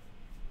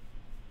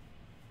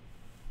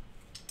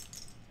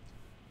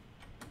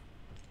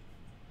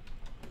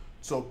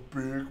 It's a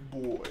big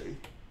boy.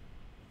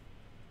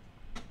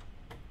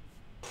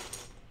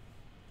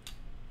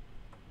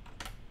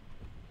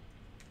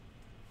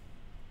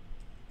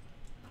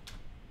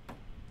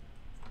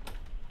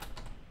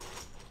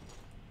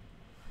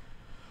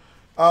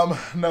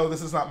 No,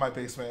 this is not my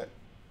basement.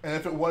 And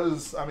if it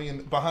was, I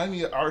mean, behind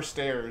me are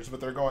stairs,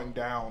 but they're going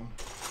down.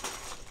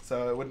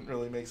 So it wouldn't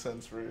really make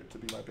sense for it to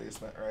be my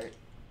basement, right?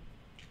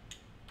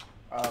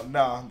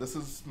 No, this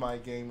is my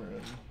game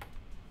room.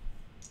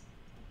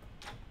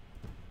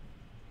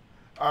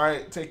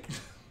 Alright, take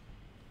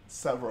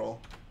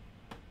several.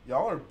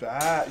 Y'all are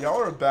bad.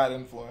 Y'all are a bad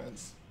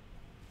influence.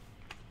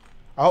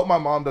 I hope my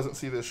mom doesn't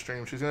see this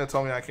stream. She's going to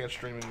tell me I can't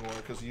stream anymore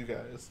because of you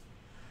guys.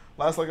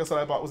 Last Lego set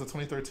I bought was a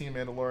 2013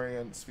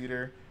 Mandalorian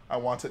speeder. I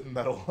want it in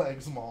Metal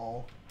Legs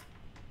Mall.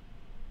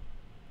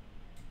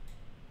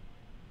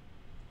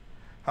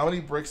 How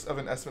many bricks of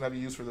an estimate have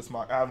you used for this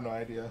mock? I have no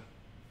idea.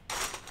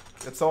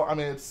 It's so, I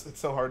mean, it's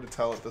so hard to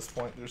tell at this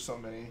point. There's so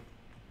many.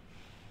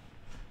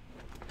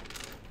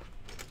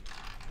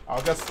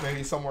 I'll guess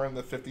maybe somewhere in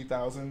the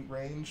 50,000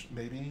 range,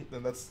 maybe.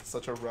 Then that's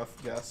such a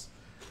rough guess.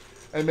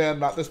 And man,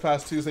 not this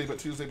past Tuesday, but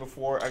Tuesday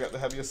before, I got the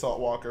Heavy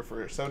Assault Walker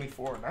for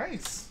 74.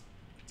 Nice.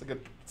 It's a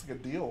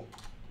good deal.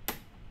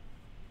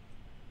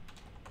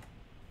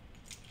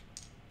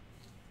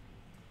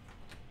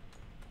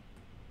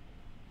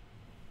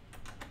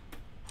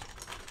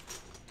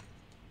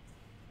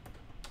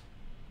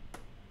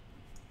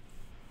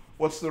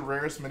 What's the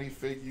rarest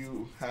minifig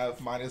you have?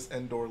 Mine is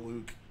Endor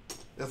Luke.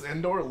 Is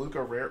Endor Luke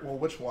a rare? Well,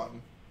 which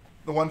one?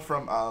 The one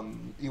from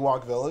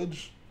Ewok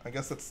Village? I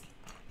guess that's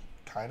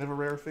kind of a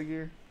rare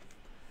figure.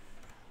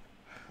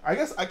 I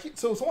guess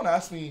so someone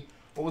asked me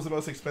what was the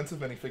most expensive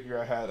minifigure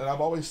I had, and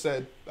I've always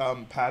said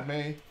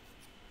Padme,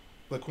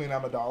 the Queen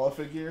Amidala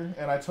figure,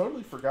 and I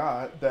totally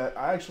forgot that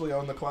I actually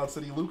own the Cloud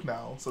City Luke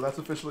now, so that's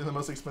officially the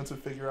most expensive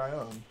figure I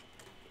own.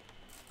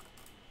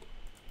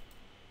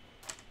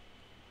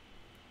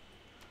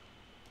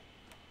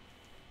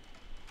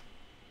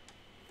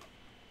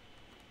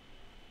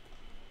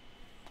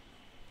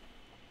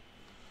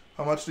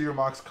 How much do your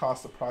mocks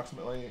cost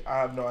approximately? I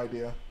have no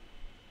idea.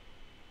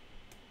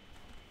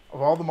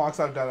 Of all the mocks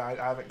I've done, I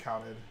haven't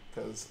counted,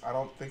 because I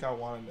don't think I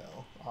want to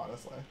know,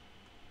 honestly.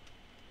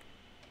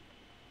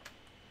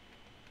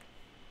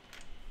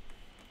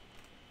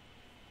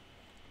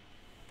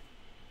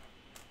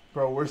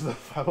 Bro, where's the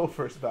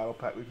 501st battle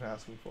pack we've been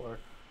asking for?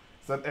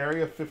 Is that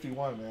Area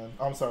 51, man?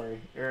 I'm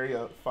sorry,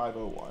 Area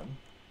 501.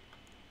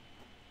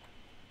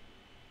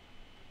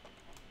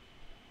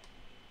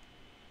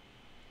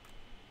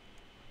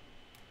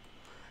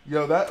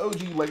 Yo, that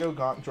OG Lego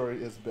Gaunt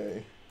droid is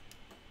bae.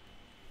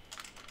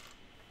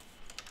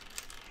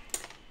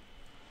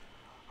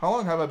 How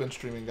long have I been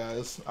streaming,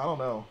 guys? I don't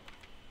know.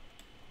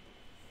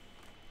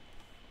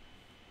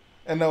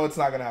 And no, it's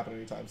not going to happen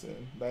anytime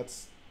soon.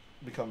 That's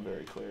become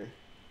very clear.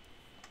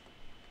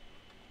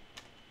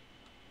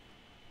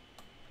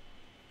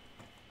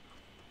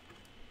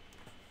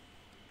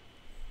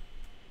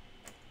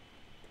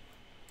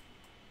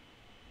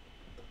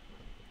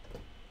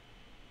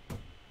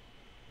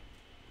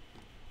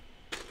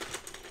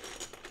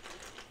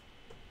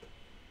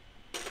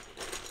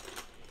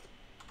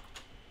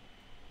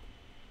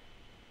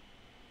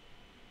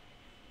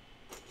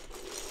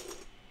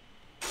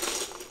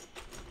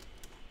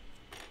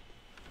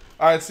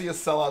 Alright, see you,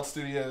 Sellout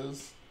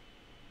Studios.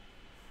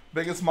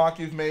 Biggest mock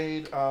you've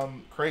made?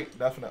 Crate,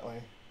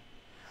 definitely.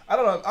 I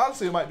don't know.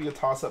 Honestly, it might be a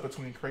toss-up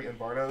between Crate and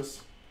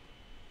Vardos.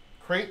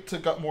 Crate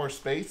took up more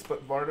space,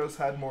 but Vardos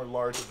had more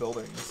large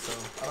buildings,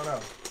 so I don't know.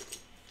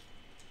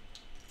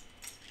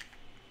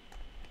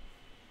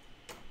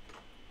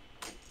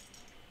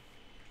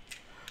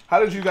 How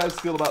did you guys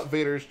feel about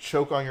Vader's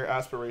choke on your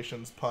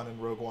aspirations pun in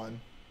Rogue One?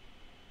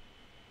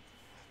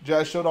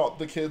 I showed all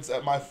the kids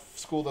at my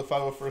school the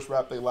 501st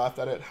rap. They laughed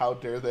at it. How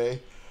dare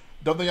they?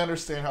 Don't they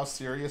understand how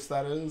serious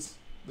that is?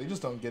 They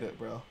just don't get it,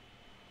 bro.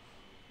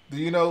 Do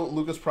you know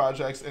Lucas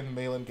Projects and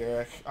Malin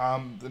Garrick?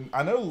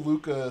 I know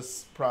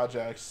Lucas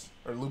Projects,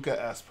 or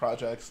Luca S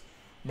Projects.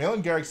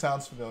 Malin Garrick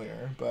sounds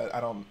familiar, but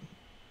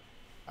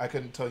I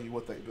couldn't tell you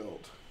what they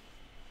built.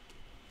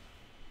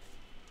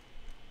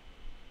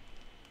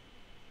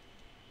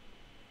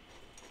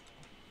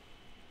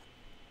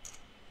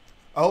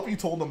 I hope you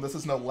told them this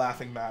is no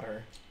laughing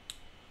matter.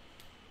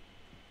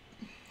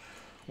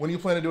 When do you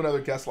plan to do another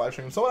guest live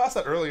stream? Someone asked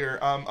that earlier.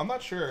 I'm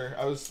not sure.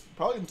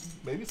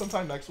 Maybe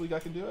sometime next week I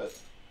can do it.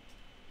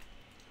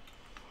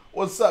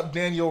 What's up,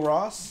 Daniel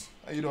Ross?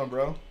 How you doing,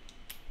 bro?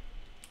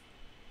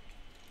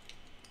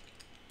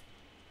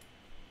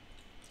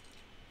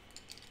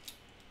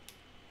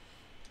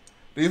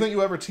 Do you think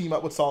you ever team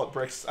up with Solid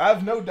Bricks? I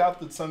have no doubt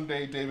that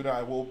someday David and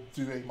I will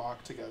do a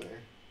mock together.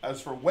 As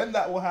for when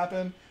that will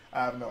happen,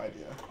 I have no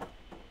idea.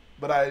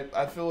 But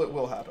I feel it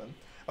will happen.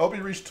 I hope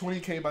you reach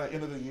 20K by the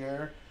end of the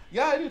year.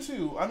 Yeah, I do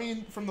too. I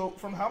mean, from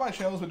how my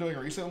channel's been doing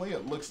recently,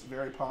 it looks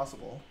very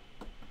possible.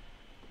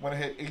 When I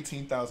hit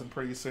 18,000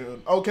 pretty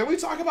soon. Oh, can we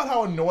talk about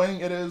how annoying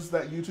it is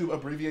that YouTube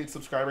abbreviates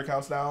subscriber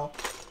counts now?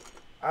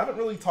 I haven't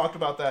really talked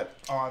about that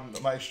on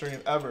my stream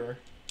ever.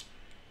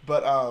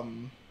 But,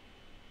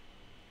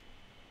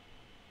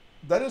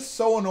 that is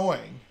so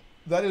annoying.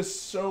 That is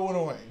so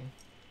annoying.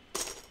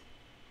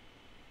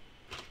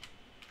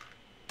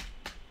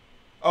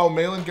 Oh,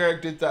 Malin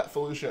Garrick did that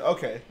Felucia.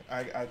 Okay,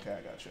 I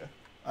gotcha.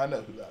 I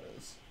know who that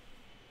is.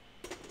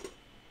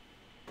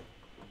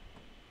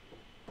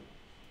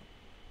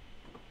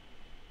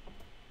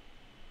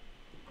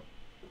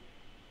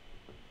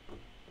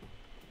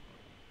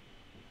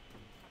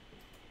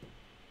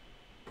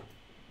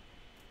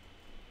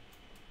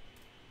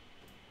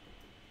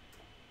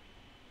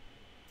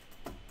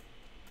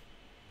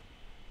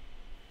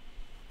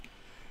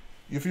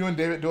 If you and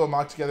David do a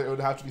mock together, it would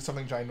have to be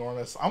something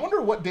ginormous. I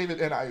wonder what David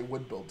and I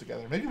would build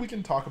together. Maybe we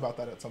can talk about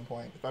that at some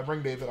point. If I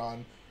bring David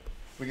on,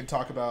 we can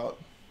talk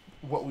about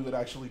what we would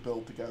actually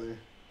build together.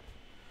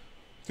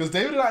 Because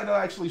David and I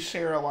don't actually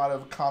share a lot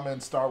of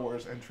common Star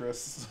Wars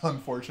interests,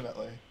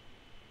 unfortunately.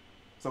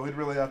 So we'd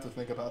really have to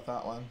think about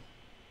that one.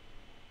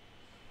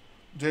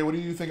 Jay, what do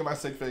you think of my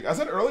Sigfig? I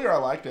said earlier I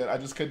liked it. I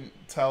just couldn't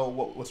tell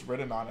what was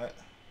written on it.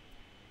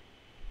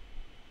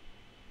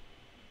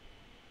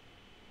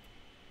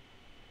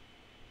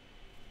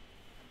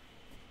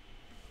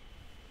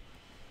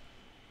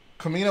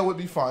 Kamino would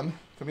be fun.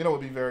 Kamino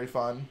would be very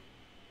fun.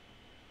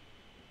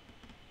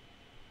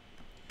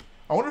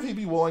 I wonder if he'd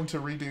be willing to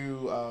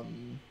redo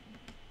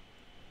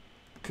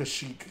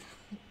Kashyyyk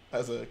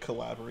as a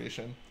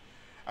collaboration.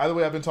 Either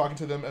way, I've been talking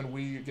to them and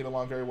we get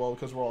along very well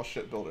because we're all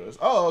shit builders.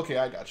 Oh, okay,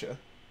 I gotcha.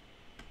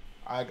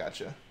 I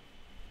gotcha.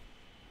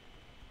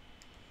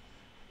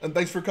 And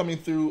thanks for coming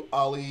through,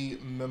 Ali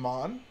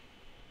Mimon.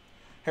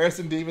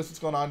 Harrison Davis, what's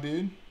going on,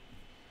 dude?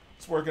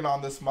 Just working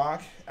on this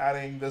mock,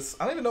 adding this.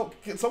 I don't even know.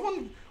 Can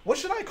someone, what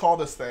should I call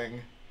this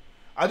thing?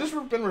 I just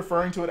been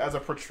referring to it as a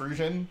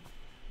protrusion,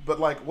 but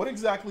like, what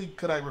exactly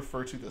could I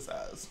refer to this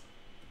as?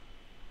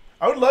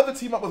 I would love to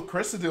team up with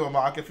Chris to do a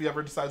mock if he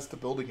ever decides to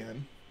build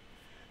again.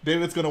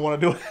 David's gonna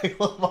want to do a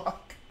Halo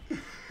mock.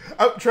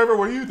 Trevor,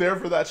 were you there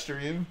for that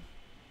stream?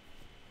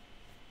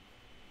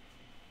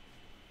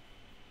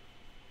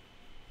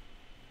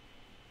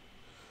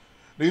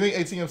 Do you think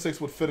ATM6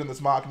 would fit in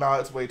this mock? Nah,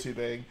 it's way too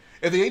big.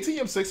 If the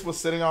ATM6 was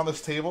sitting on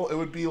this table, it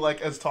would be like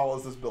as tall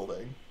as this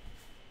building.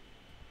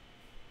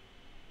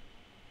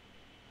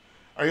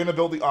 Are you going to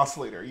build the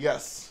oscillator?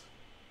 Yes.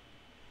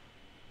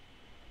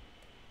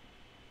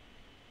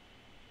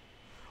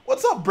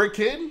 What's up,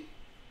 BrickKid?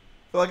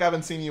 Feel like I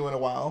haven't seen you in a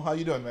while. How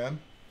you doing, man?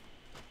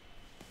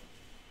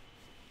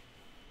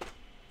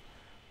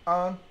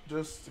 I'm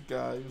just a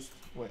guy who's...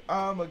 Wait,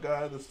 I'm a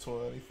guy that's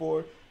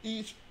 24.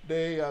 Each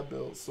day I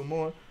build some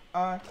more.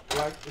 I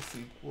like the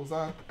sequels.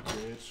 I'm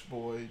Rich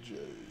Boy J.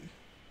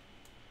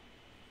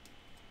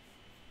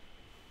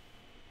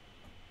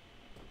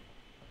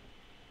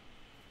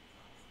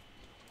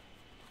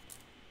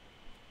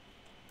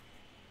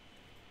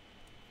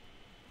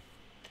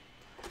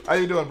 How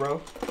you doing,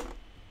 bro?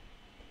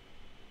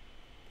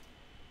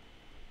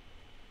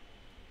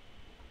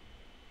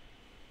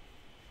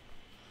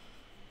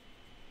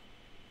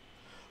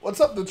 What's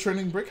up, the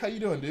trending brick? How you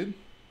doing, dude?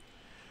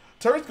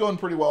 Turret's going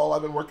pretty well.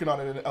 I've been working on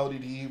it in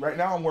LDD. Right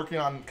now I'm working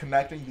on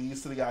connecting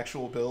these to the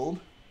actual build.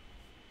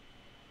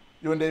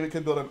 You and David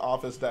could build an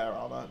office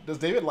diorama. Does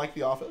David like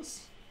the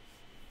office?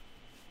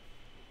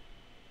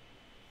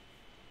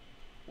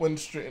 Which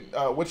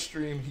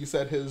stream he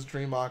said his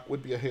dream mock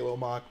would be a Halo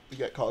mock,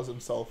 yet calls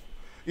himself.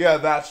 Yeah,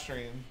 that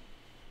stream.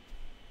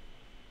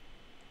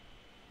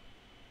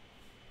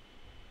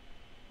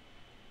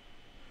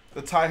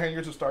 The tie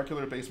hangers of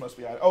Starkiller base must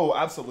be added. Oh,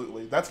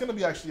 absolutely. That's going to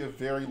be actually a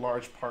very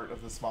large part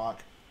of this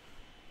mock.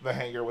 The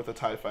hanger with the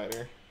TIE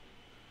fighter.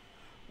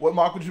 What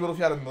mock would you build if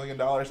you had $1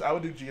 million? I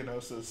would do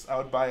Geonosis. I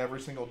would buy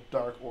every single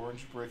dark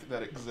orange brick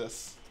that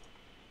exists.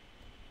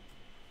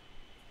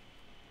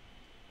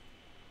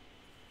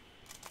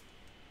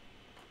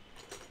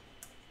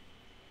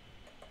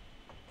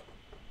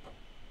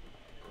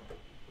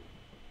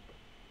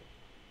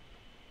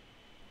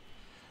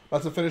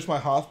 About to finish my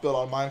Hoth build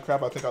on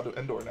Minecraft. I think I'll do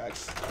Indoor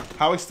next.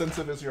 How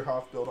extensive is your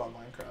Hoth build on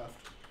Minecraft?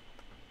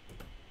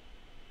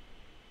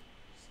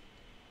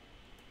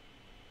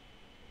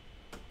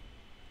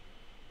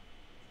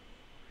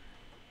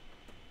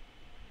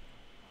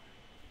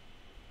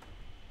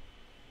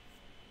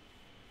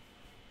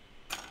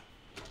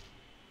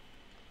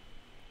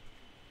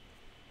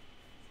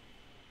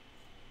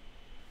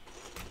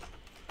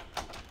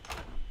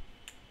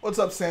 What's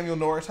up, Samuel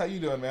Norris? How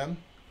you doing, man?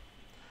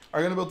 Are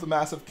you gonna build the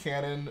massive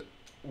cannon?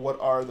 What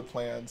are the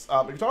plans?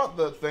 If you're talking about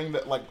the thing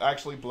that like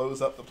actually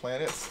blows up the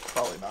planets,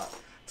 probably not.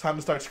 Time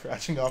to start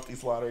scratching off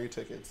these lottery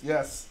tickets.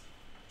 Yes,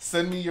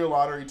 send me your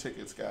lottery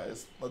tickets,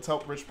 guys. Let's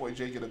help Rich Boy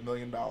J get $1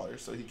 million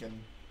so he can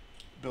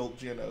build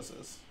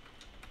Geonosis.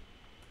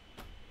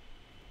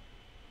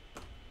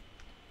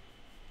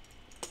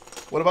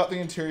 What about the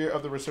interior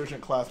of the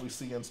Resurgent class we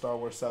see in Star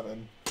Wars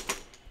 7?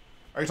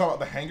 Are you talking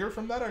about the hangar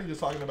from that, or are you just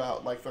talking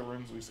about like the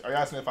rooms we see? Are you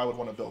asking if I would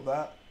want to build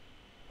that?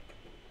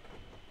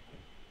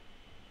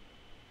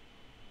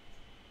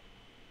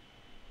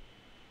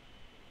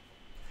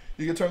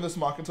 You can turn this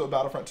mock into a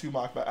Battlefront 2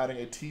 mock by adding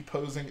a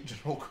T-posing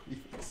General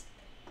Grievous.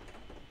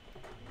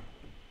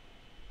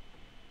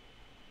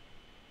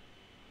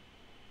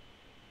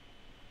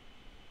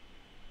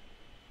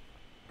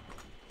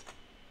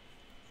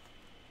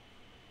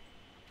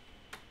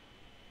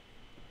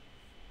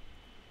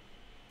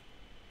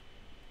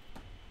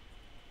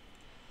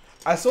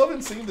 I still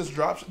haven't seen this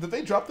drop. Did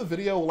they drop the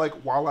video like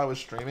while I was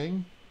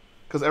streaming?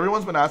 Because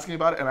everyone's been asking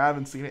about it and I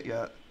haven't seen it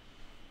yet.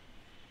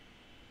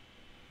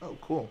 Oh,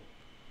 cool.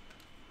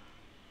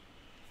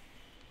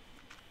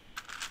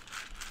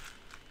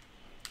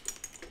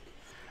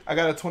 I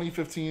got a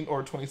 2015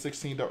 or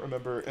 2016, don't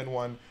remember,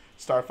 N1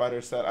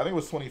 Starfighter set. I think it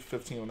was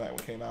 2015 when that one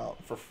came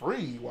out. For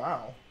free,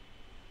 wow.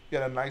 You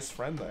had a nice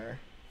friend there.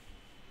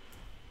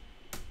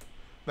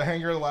 The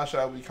hanger in the last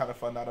shot would be kind of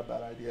fun, not a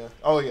bad idea.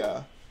 Oh,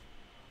 yeah.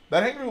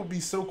 That hanger would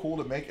be so cool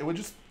to make. It would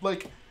just,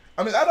 like,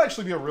 I mean, that'd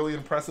actually be a really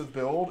impressive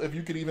build if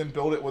you could even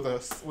build it with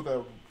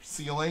a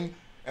ceiling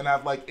and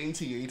have, like,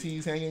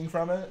 AT-ATs hanging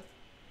from it.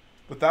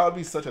 But that would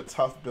be such a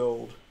tough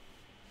build.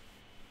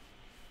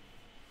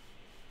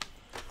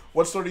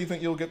 What store do you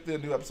think you'll get the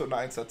new episode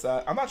 9 sets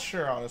at? I'm not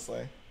sure,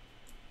 honestly.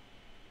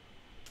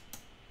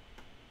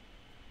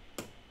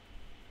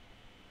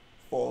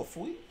 Full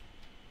fleet?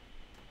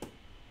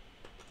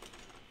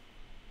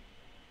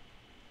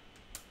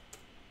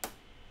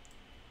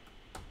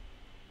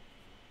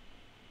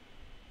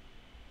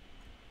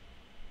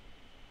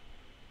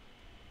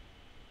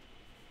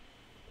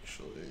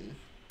 Actually...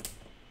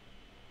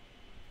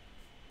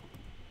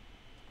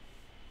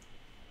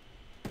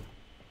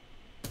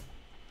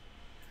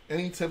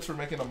 Any tips for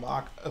making a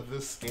mock of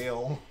this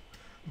scale?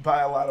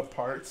 Buy a lot of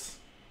parts.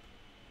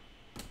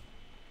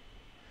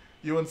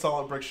 You and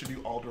Solid Brick should do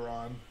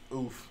Alderaan.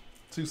 Oof.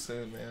 Too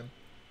soon, man.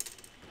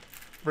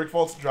 Brick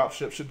Vault's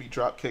dropship should be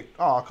drop kicked.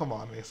 Aw, oh, come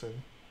on,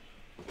 Mason.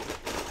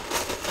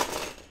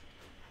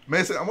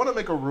 Mason, I want to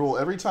make a rule.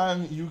 Every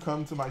time you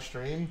come to my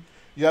stream,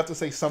 you have to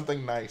say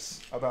something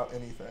nice about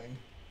anything.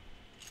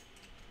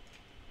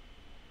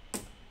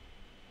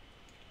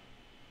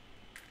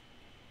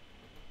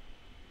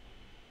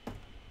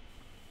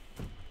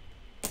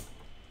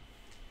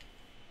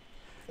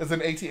 Is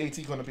an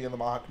AT-AT going to be in the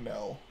mock?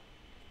 No.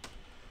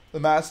 The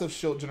massive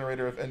shield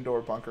generator of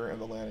indoor bunker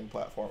and the landing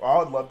platform. Oh,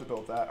 I would love to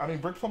build that. I mean,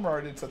 BrickPhase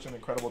already did such an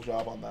incredible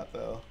job on that,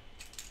 though.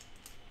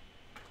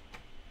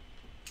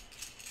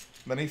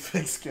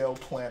 Minifig scale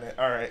planet.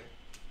 All right.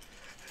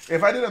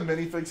 If I did a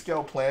minifig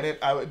scale planet,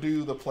 I would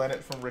do the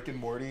planet from Rick and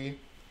Morty.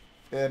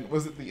 And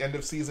was it the end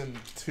of season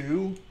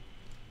 2?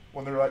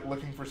 When they're like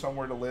looking for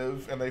somewhere to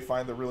live and they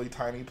find the really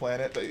tiny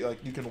planet that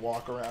like you can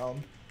walk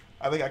around.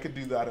 I think I could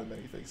do that in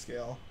minifig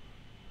scale.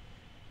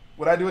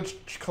 Would I do a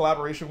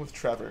collaboration with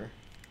Trevor?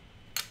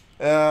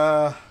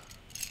 I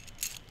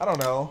don't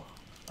know.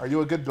 Are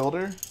you a good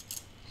builder?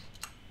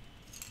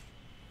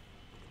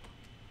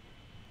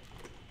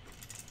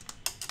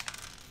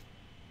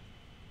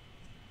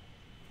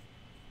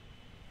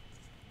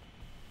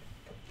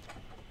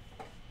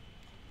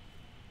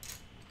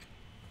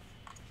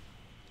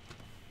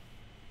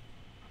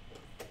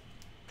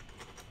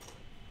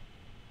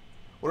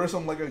 What are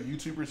some Lego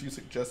YouTubers you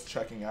suggest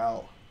checking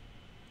out?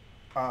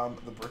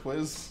 The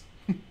BrickWiz.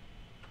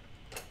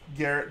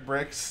 Garrett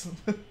Bricks.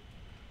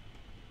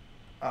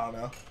 I don't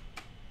know.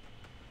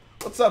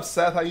 What's up,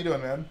 Seth? How you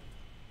doing, man?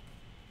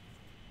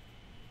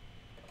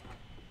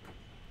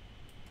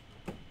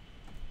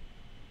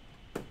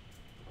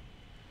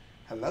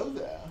 Hello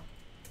there.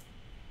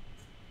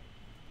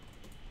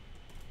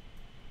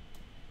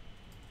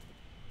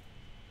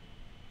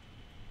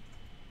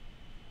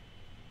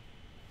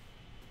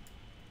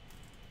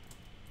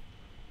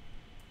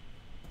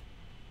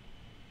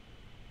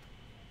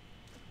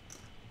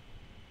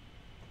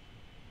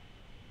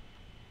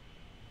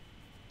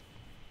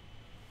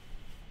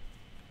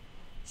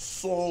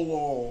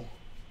 Solo.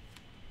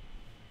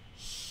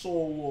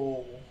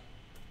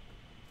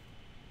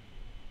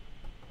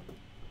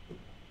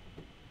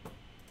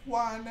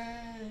 Why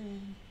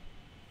name?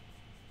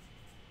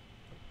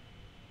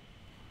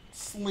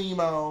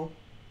 Sleemo.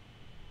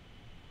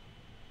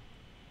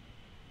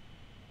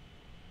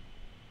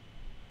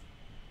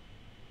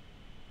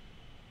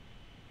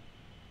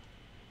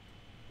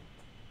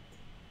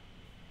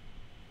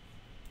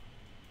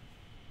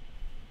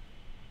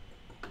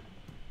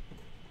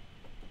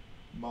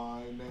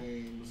 My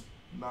name's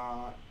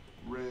not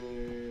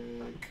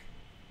Rick.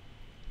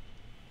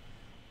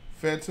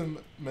 Phantom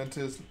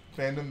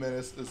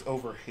Menace is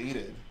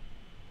overhated.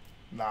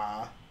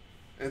 Nah.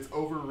 It's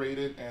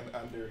overrated and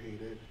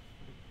underhated.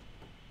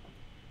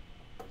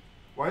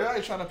 Why are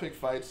you trying to pick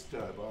fights,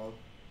 Jedi Bob?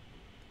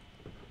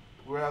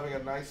 We're having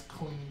a nice,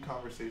 clean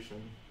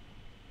conversation.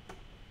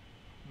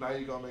 Now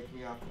you're gonna make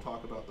me have to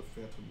talk about the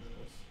Phantom Menace.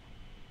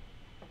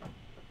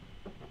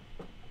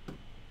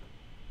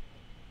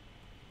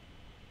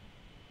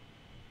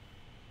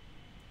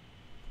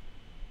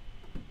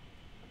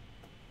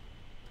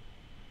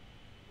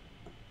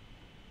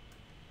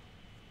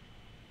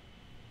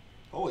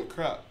 Holy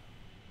crap.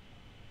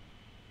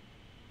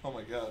 Oh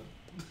my god.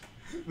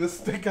 This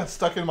stick got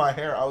stuck in my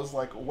hair. I was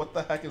like, what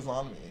the heck is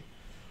on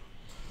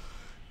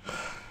me?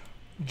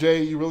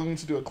 Jay, you really need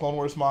to do a Clone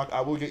Wars mock. I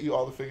will get you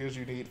all the figures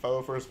you need.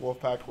 501st,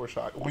 Wolfpack, or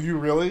Shock. Will you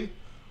really?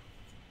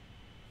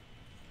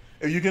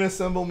 If you can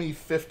assemble me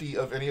 50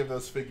 of any of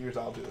those figures,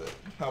 I'll do it.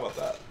 How about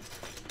that?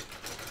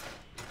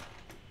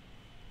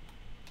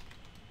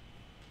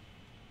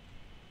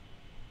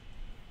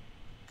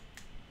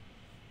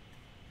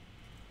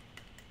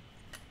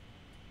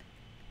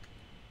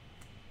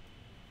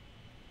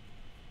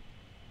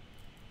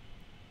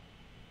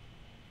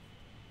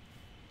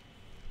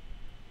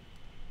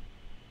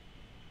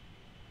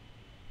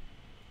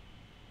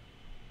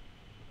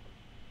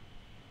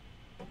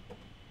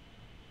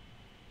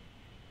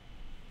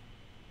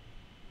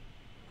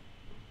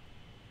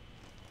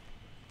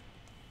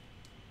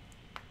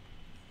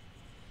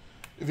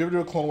 If you ever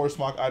do a Clone Wars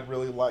mock, I'd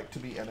really like to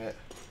be in it.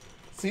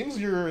 Seems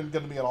you're going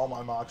to be in all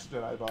my mocks,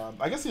 Jedi Bob.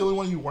 I guess the only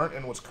one you weren't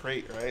in was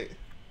Crate, right?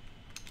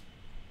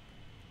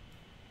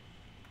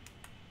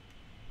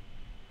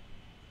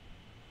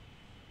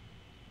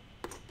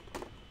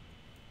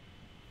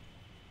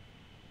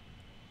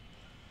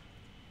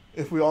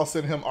 If we all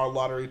send him our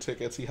lottery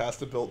tickets, he has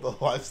to build the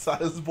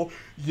life-size boy.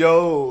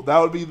 Yo, that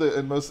would be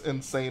the most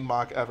insane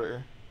mock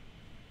ever.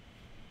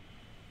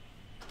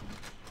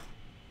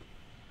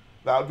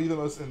 That would be the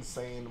most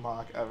insane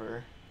mock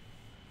ever.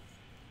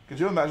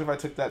 Could you imagine if I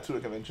took that to a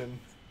convention?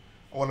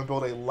 I want to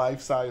build a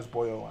life-size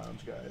BOYO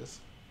lounge, guys.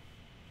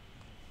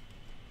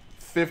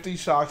 50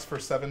 shocks for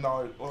 $7.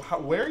 Well,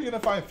 where are you going to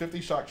find 50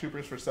 shock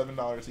troopers for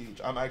 $7 each?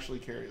 I'm actually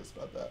curious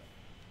about that.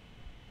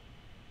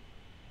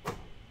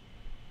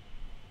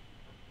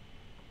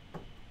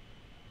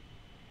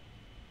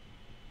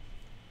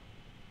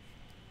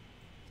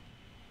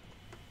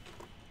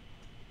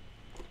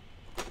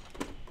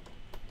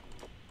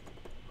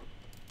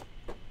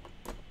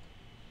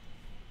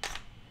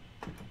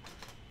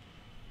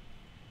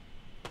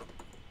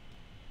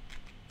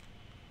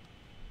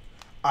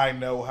 I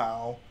know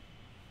how.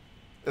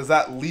 Is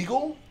that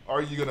legal? Or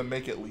are you going to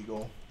make it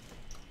legal?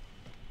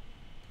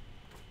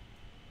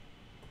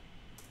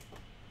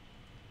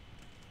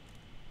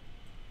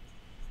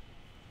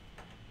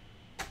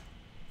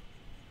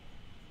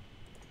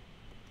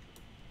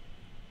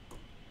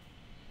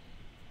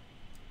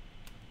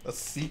 A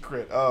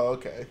secret. Oh,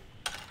 okay.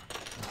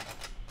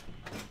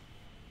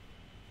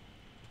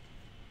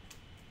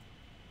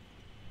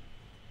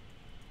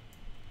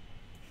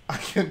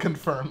 Can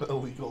confirm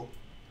illegal.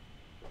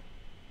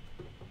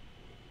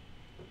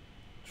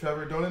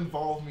 Trevor, don't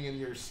involve me in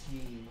your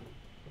scheme.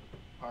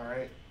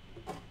 Alright?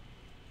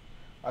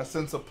 I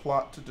sense a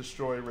plot to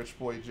destroy Rich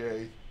Boy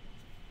J.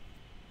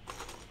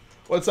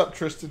 What's up,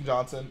 Tristan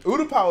Johnson?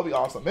 Utapau would be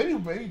awesome. Maybe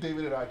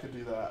David and I could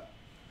do that.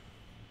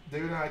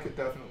 David and I could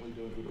definitely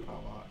do an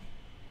Utapau mock.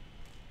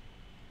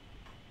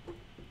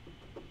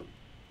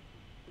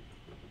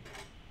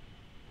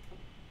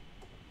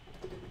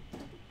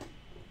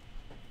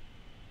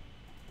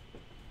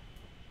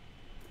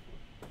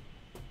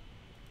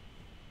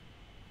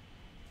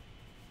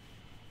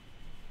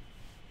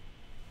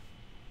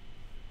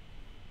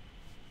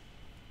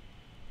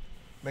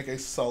 Make a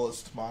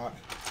Sullust mock.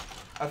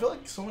 I feel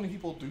like so many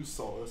people do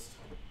Sullust.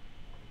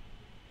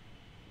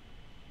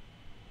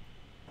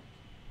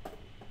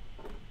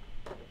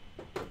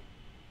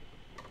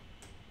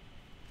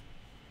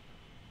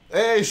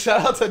 Hey, shout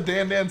out to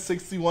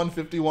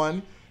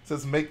DanDan6151.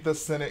 Says make the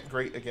Senate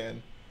great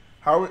again.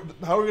 How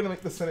are we gonna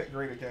make the Senate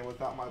great again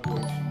without my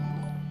boy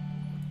Sheev?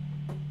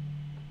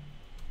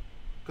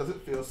 Because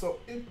it feels so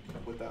empty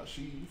without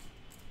Sheev.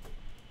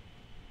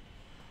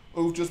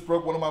 Oof, just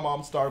broke one of my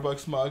mom's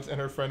Starbucks mugs and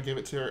her friend gave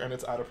it to her and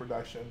it's out of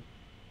production.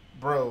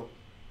 Bro,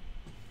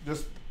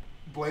 just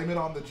blame it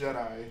on the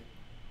Jedi.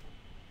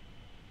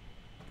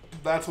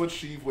 That's what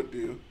Sheev would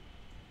do.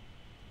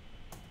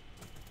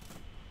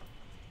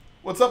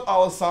 What's up,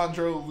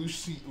 Alessandro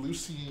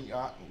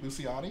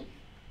Luciani?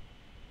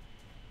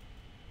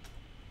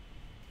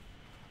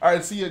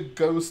 Alright, see ya,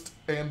 Ghost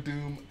and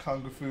Doom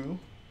Kung Fu.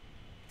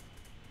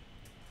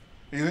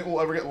 Do you think we'll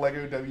ever get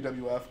Lego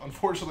WWF?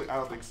 Unfortunately, I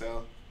don't think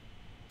so.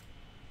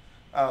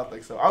 I don't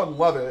think so. I would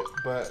love it,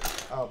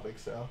 but I don't think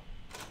so.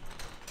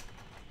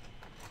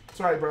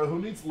 Sorry, bro. Who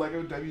needs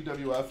Lego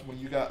WWF when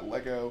you got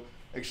Lego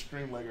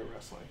Extreme Lego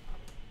Wrestling?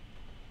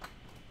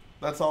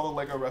 That's all the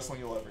Lego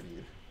Wrestling you'll ever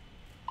need.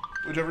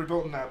 Would you ever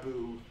build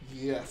Naboo?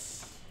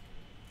 Yes.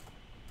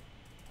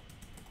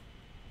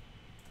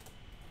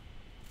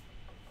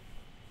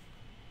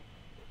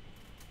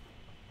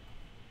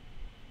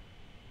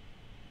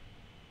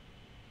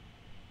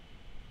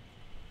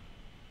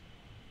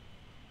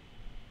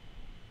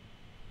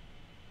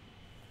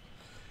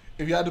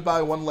 If you had to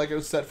buy one Lego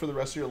set for the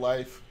rest of your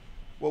life,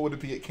 what would it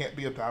be? It can't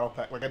be a battle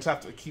pack. Like, I just have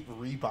to keep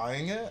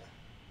rebuying it?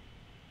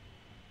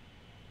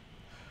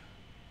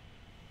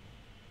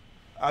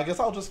 I guess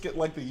I'll just get,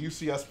 like, the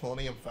UCS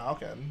Millennium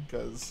Falcon,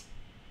 because,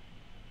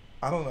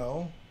 I don't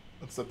know.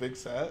 It's a big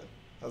set.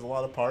 Has a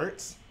lot of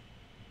parts.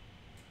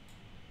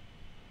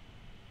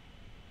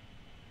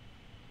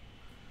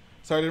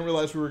 Sorry, I didn't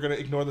realize we were going to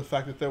ignore the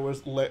fact that there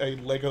was a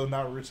Lego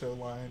Naruto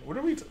line.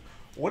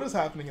 What is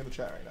happening in the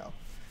chat right now?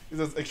 It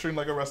says Extreme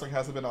Lego Wrestling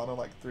hasn't been on in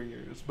like 3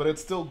 years, but it's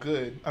still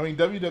good. I mean,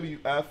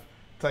 WWF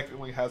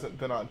technically hasn't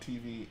been on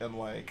TV in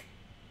like,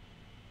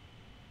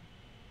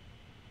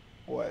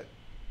 what,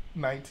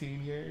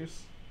 19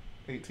 years?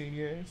 18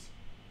 years?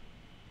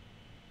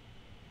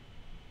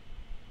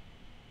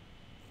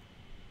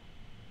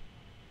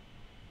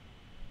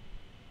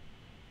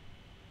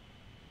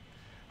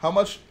 How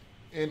much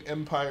in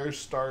Empire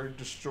Star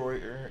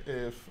Destroyer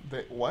if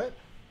they, what?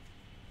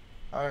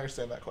 I don't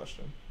understand that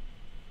question.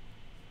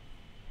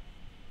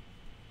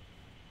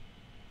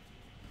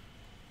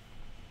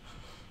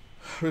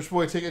 Rich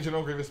Boy, take a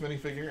General Grievous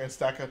minifigure and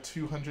stack a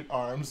 200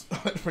 arms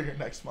for your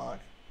next mock.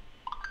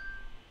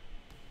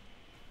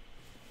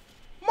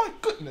 My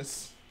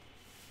goodness.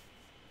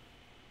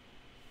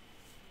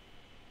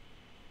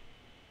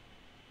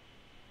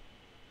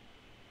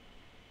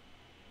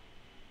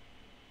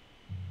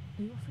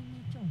 Are you offering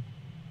me a job?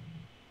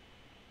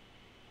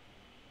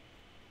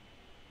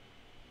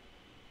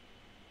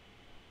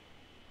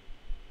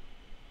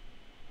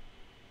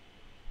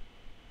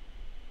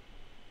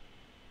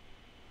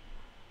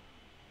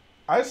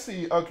 I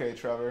see. Okay,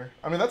 Trevor.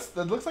 I mean, that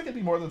looks like it'd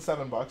be more than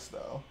 $7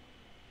 though.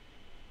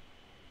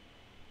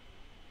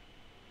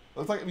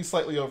 Looks like it'd be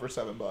slightly over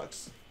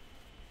 $7.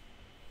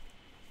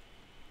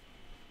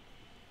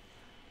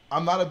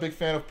 I'm not a big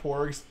fan of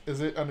porgs.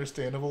 Is it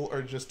understandable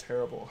or just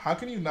terrible? How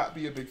can you not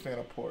be a big fan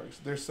of porgs?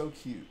 They're so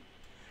cute.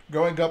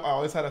 Growing up, I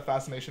always had a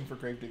fascination for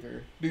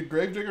Gravedigger. Dude,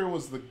 Gravedigger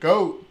was the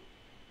GOAT.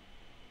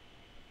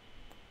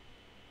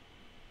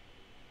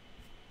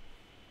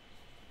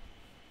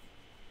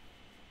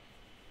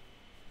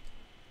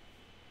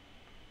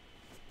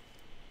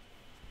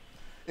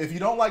 If you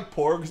don't like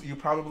porgs, you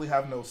probably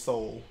have no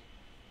soul.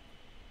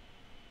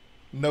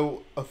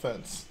 No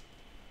offense.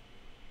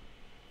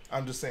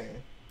 I'm just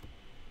saying.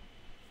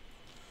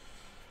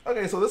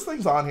 Okay, so this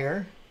thing's on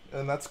here,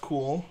 and that's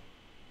cool.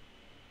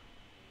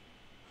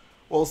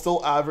 Well,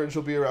 still average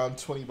will be around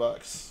 $20.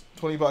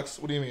 $20,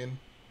 what do you mean?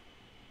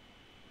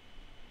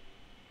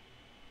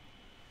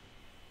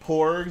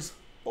 Porgs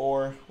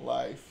or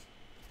life?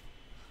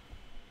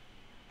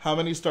 How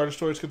many Star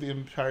Destroyers could the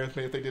Empire have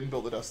made if they didn't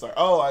build the Death Star?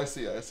 Oh, I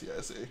see. I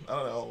don't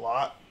know, a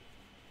lot.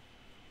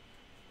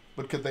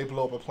 But could they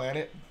blow up a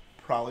planet?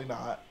 Probably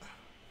not.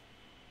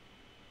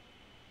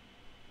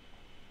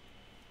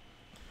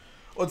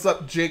 What's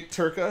up, Jake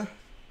Turka?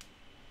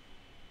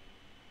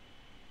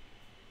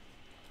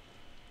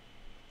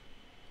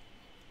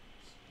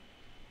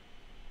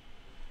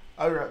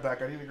 I'll be right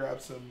back. I need to grab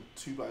some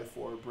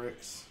 2x4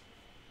 bricks.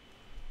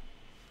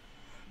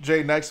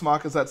 Jay, next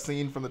mock is that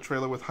scene from the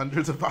trailer with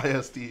hundreds of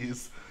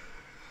ISDs.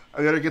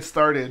 I gotta get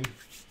started.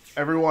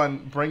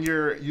 Everyone, bring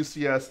your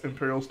UCS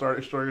Imperial Star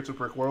Destroyer to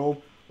Brick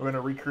World. We're gonna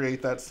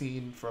recreate that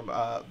scene from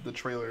the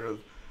trailer of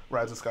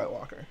Rise of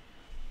Skywalker.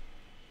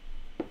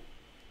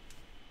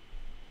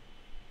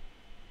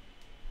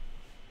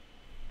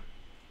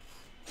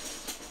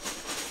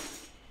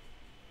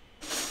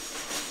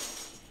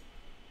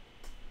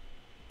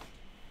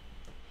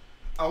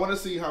 I want to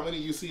see how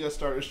many UCS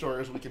Star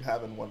Destroyers we can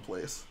have in one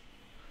place.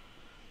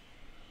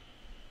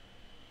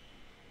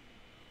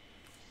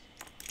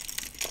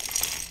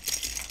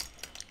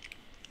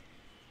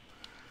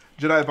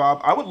 Jedi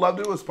Bob, I would love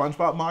to do a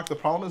SpongeBob mock. The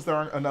problem is there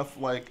aren't enough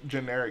like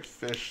generic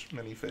fish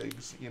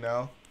minifigs, you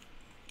know?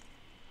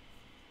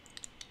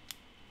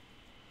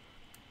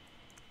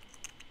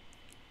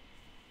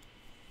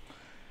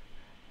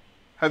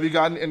 Have you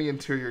gotten any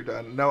interior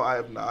done? No, I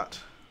have not.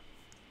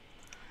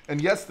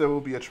 And yes, there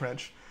will be a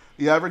trench.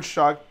 The average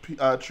shock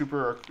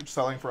trooper are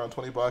selling for around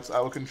 $20. I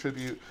will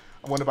contribute.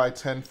 I want to buy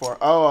 10 for.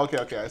 Oh,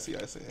 okay. I see.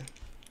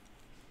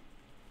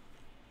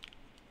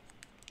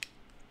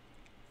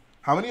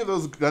 How many of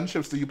those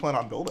gunships do you plan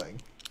on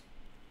building?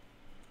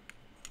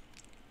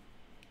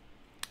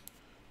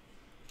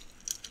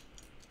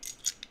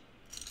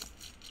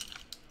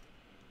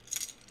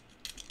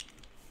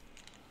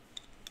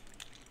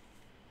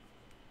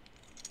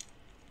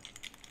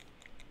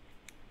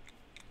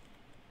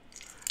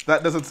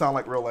 That doesn't sound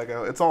like real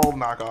Lego. It's all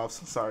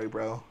knockoffs. Sorry,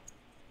 bro.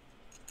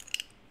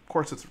 Of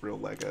course it's real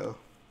Lego.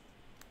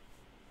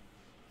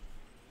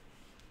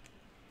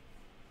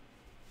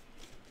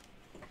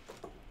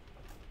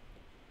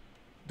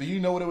 Do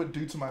you know what it would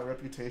do to my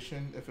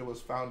reputation if it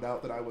was found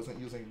out that I wasn't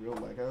using real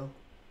Lego?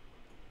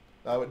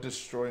 That would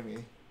destroy me.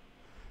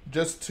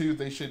 Just two,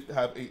 they should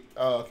have 8.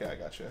 Oh, okay, I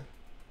gotcha.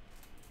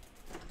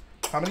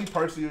 How many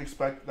parts do you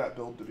expect that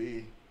build to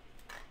be?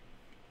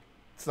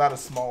 It's not a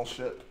small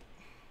ship.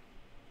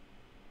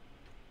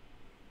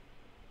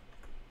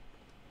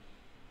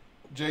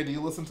 Jay, do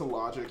you listen to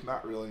Logic?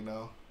 Not really,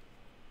 no.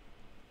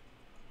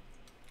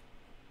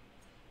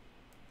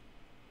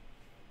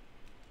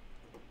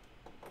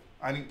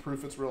 I need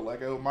proof it's real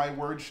Lego. My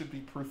word should be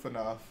proof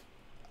enough.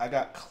 I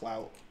got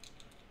clout.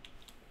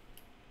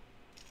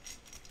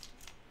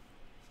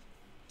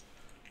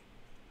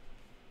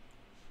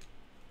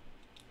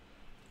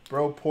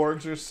 Bro,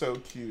 porgs are so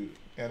cute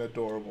and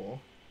adorable.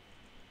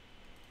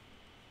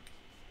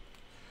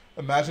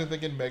 Imagine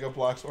thinking Mega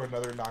Bloks or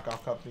another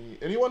knockoff company.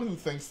 Anyone who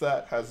thinks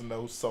that has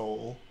no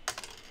soul.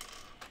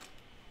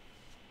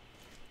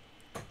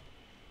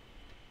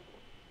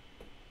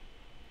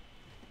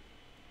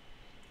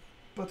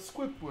 But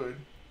Squidward,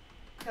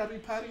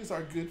 Krabby Patties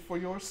are good for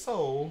your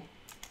soul.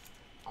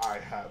 I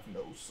have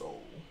no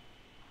soul.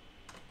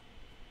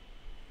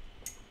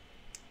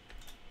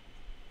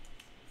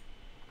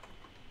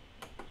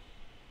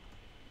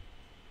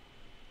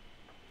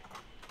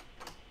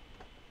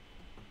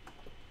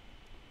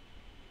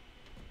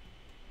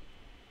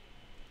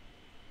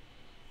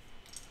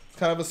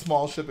 Kind of a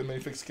small ship in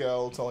minifig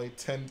scale. It's only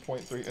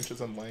 10.3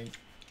 inches in length.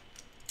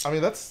 I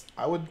mean,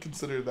 I would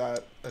consider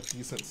that a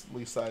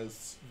decently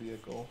sized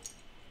vehicle.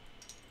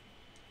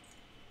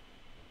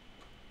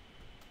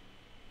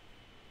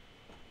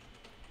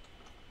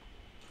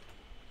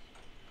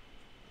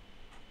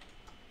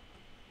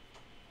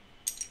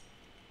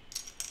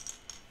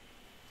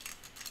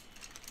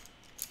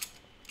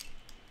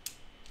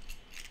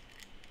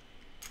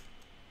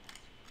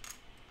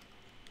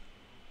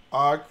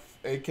 Arc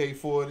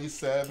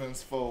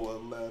AK-47s,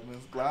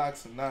 411s,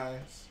 Glocks, and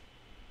knives.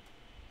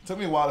 It took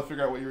me a while to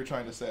figure out what you were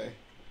trying to say.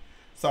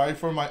 Sorry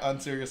for my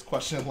unserious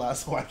question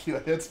last week.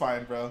 It's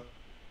fine, bro.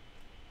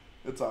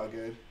 It's all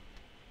good.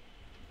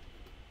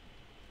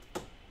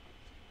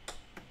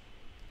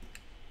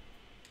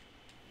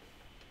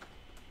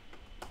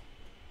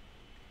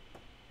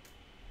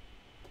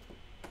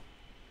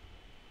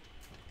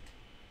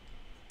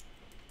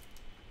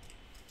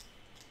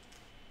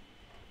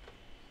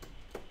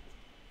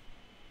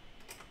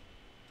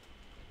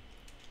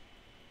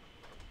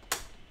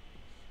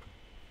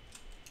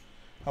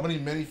 How many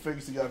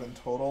minifigs do you have in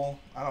total?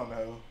 I don't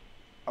know.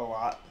 A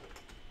lot.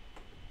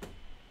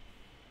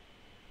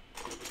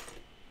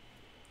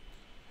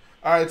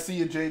 Alright, see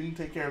you, Jaden.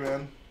 Take care,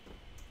 man.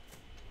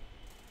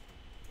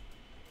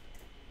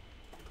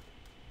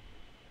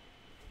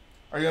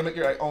 Are you going to make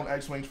your own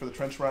X-Wings for the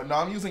trench run? No,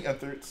 I'm using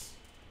Entherts.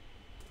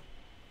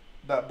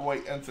 That boy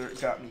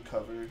Enthert got me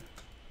covered.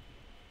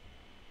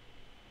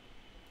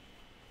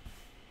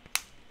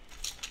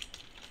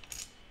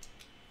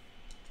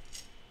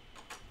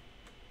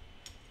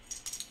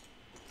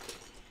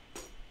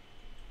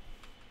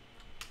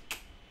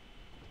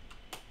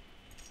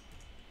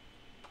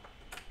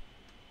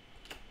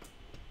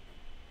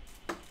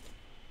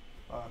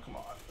 Come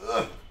on.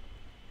 Ugh.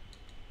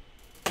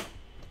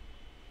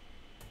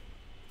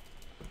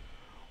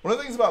 One of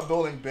the things about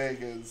building big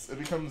is it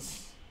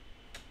becomes...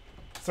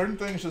 certain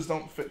things just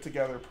don't fit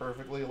together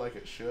perfectly like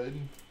it should.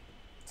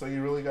 So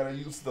you really gotta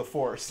use the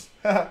force.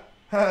 Get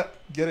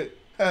it? Get it?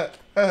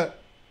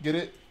 Get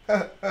it?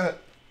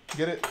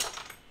 Get it?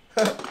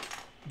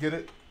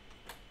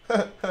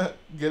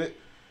 Get it?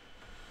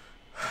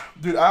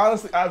 Dude, I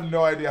have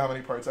no idea how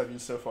many parts I've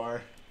used so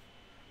far.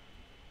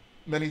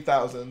 Many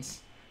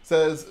thousands.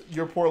 Says,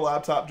 your poor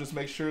laptop, just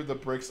make sure the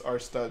bricks are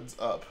studs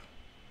up.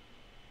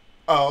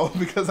 Oh,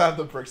 because I have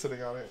the brick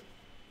sitting on it.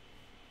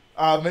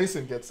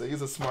 Mason gets it.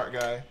 He's a smart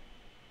guy.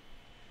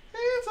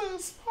 He's a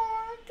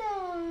smart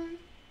guy.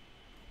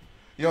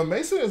 Yo,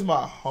 Mason is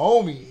my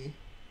homie.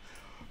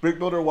 Brick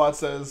Builder Watt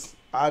says,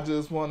 I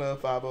just want a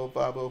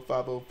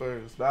 505050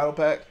 first battle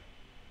pack.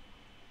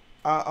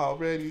 I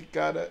already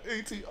got an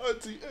AT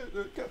and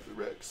a Captain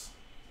Rex.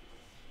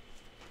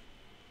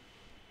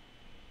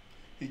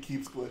 He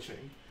keeps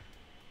glitching.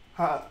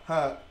 Ha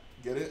ha.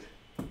 Get it?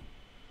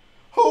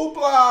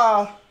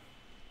 Hoopla!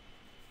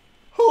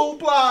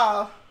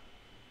 Hoopla!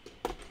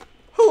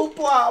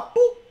 Hoopla!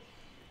 Boop!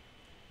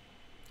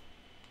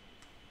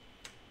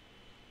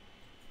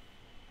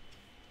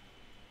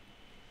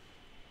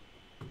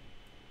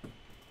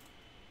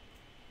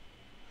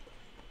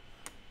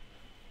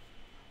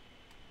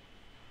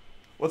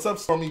 What's up,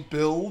 Stormy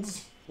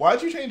Builds?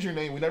 Why'd you change your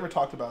name? We never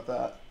talked about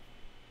that.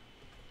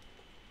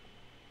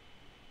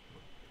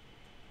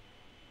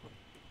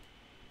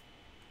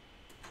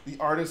 The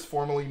artist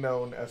formerly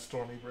known as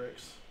Stormy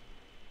Bricks.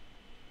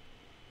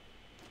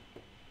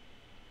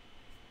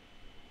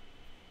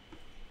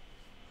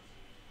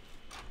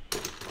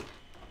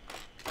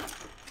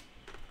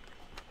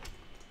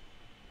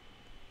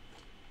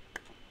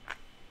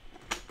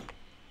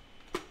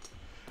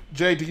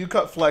 Jay, do you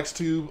cut flex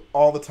tube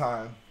all the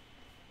time?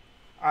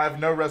 I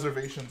have no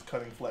reservations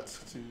cutting flex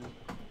tube.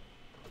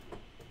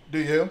 Do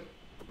you?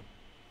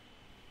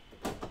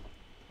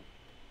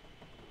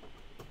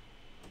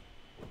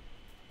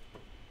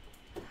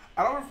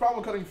 I don't have a problem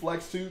with cutting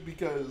flex tube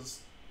because,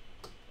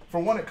 for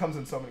one, it comes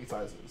in so many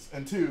sizes,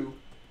 and two,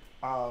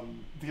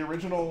 the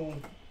original,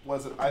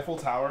 was it Eiffel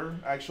Tower,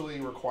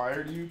 actually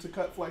required you to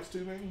cut flex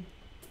tubing,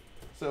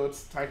 so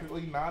it's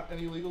technically not an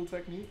illegal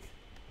technique.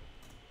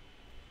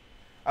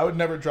 I would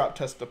never drop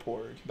test a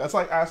porg. That's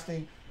like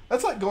asking.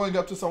 That's like going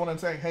up to someone and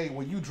saying, "Hey,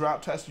 will you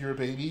drop test your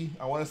baby?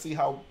 I want to see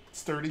how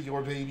sturdy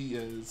your baby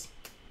is."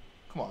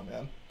 Come on,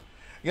 man.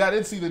 Yeah, I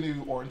did see the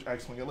new orange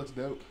X-Wing. It looks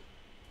dope.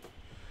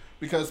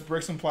 Because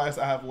bricks implies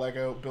I have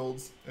Lego,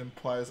 builds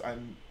implies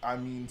I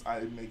means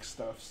I make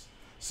stuffs.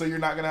 So you're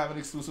not gonna have an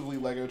exclusively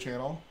Lego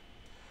channel.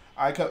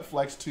 I cut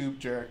flex tube.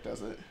 Jarek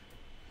does it.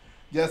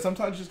 Yeah,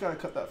 sometimes you just gotta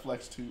cut that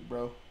flex tube,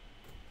 bro.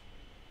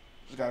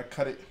 Just gotta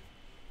cut it,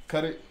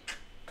 cut it,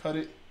 cut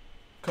it,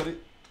 cut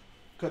it,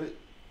 cut it.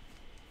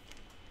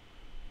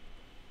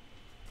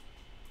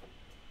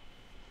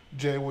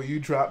 Jay, will you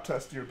drop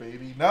test your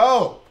baby?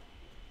 No!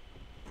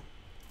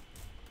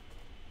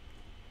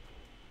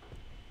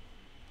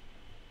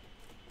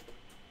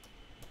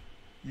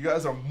 You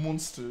guys are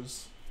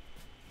monsters.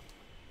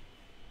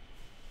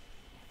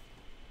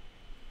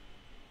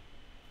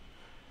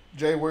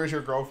 Jay, where's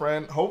your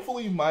girlfriend?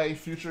 Hopefully my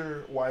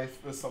future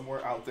wife is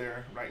somewhere out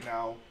there right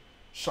now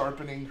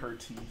sharpening her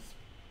teeth.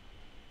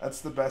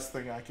 That's the best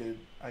thing I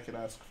could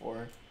ask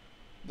for.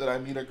 That I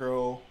meet a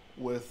girl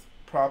with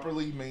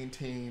properly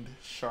maintained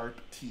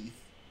sharp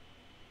teeth.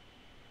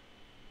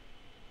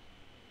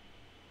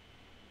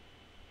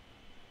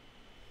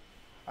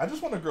 I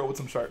just want a girl with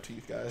some sharp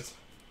teeth, guys.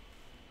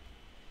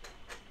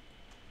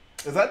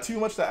 Is that too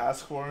much to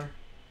ask for?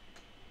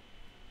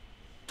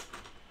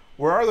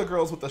 Where are the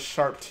girls with the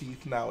sharp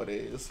teeth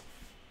nowadays?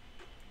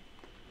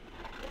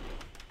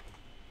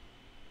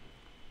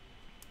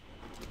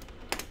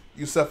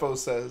 Yusefo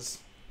says,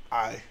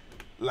 I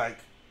like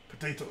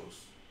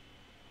potatoes.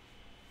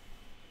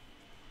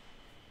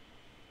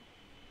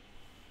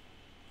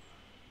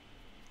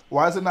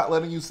 Why is it not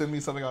letting you send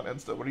me something on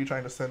Insta? What are you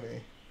trying to send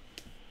me?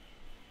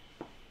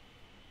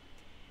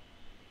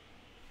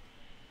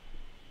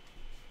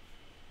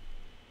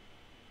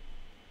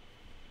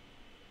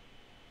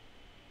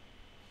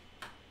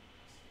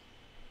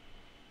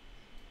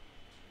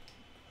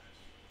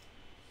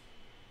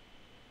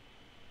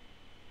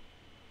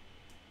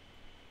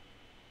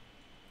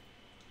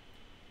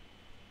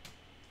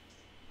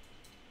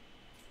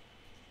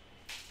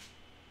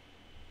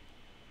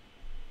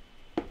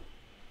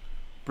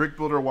 Brick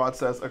Builder Watt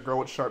says, a girl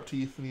with sharp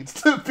teeth needs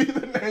to be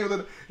the name of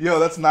the... Yo,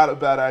 that's not a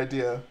bad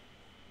idea.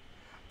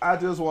 I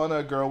just want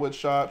a girl with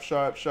sharp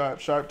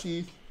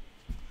teeth.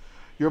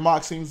 Your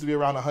MOC seems to be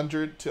around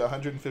 100 to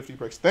 150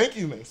 bricks. Thank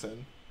you,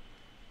 Mason.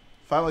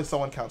 Finally,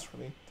 someone counts for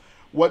me.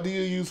 What do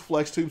you use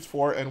flex tubes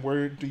for, and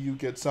where do you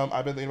get some?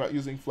 I've been thinking about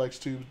using flex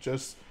tubes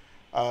just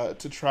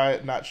to try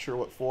it, not sure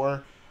what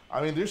for.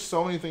 I mean, there's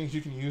so many things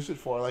you can use it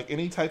for. Like,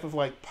 any type of,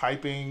 like,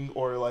 piping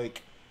or,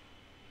 like,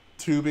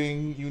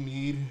 tubing you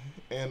need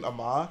in a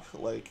MOC,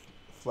 like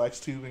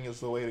flex tubing is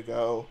the way to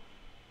go.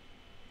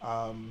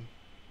 I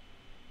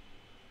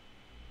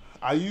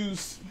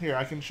use, here,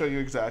 I can show you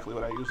exactly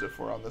what I use it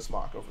for on this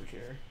MOC over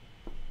here.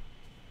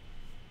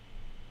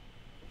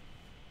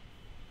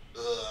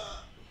 Ugh.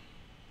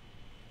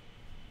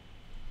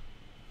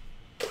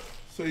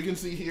 So you can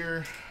see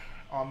here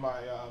on my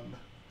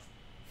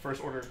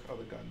first order, oh,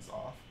 the gun's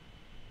off.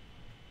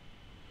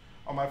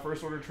 On my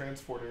first order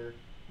transporter,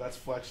 that's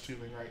flex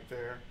tubing right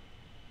there.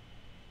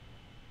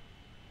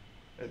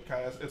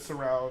 It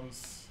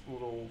surrounds a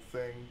little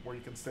thing where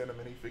you can stand a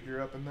minifigure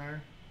up in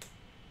there.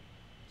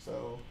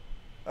 So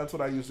that's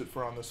what I used it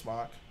for on this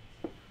MOC.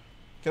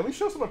 Can we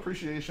show some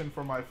appreciation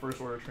for my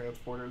first order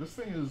transporter? This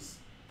thing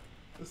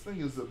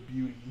is a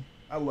beauty.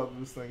 I love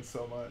this thing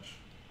so much.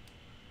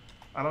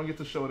 I don't get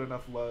to show it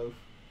enough love.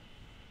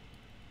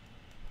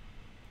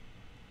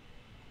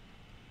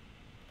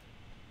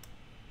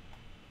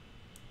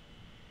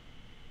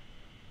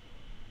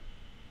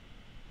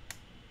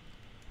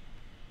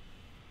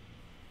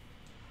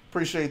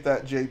 Appreciate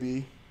that,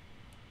 JB.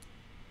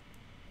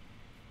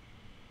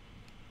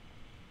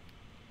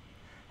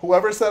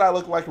 Whoever said I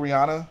look like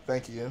Rihanna,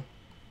 thank you.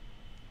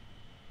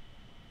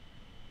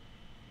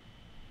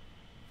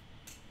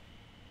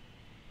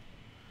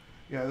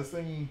 Yeah, this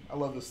thing, I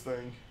love this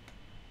thing.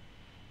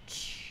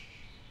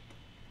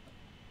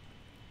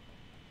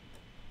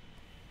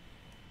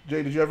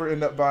 Jay, did you ever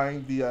end up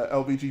buying the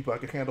LVG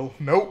bucket handle?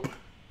 Nope.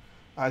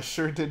 I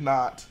sure did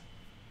not.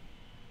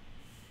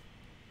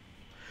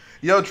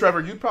 Yo, Trevor,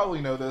 you'd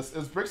probably know this.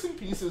 Is Bricks and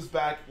Pieces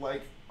back,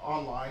 like,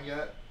 online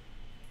yet?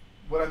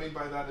 What I mean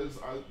by that is,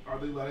 are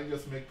they letting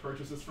us make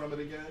purchases from it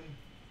again?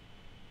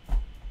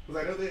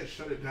 Because I know they had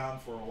shut it down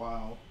for a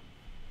while.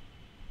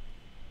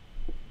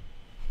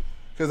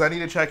 Because I need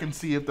to check and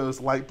see if those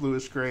light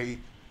bluish gray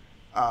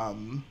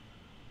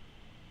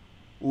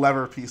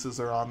lever pieces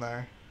are on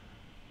there.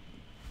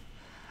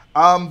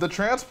 The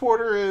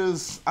transporter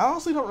is, I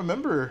honestly don't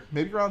remember.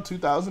 Maybe around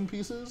 2,000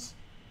 pieces?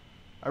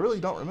 I really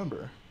don't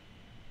remember.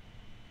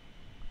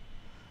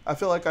 I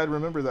feel like I'd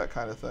remember that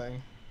kind of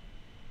thing.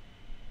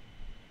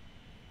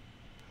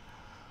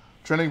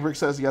 Trending Brick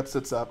says, yes,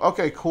 it's up.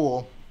 Okay,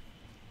 cool.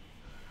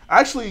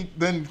 Actually,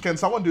 then can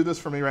someone do this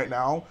for me right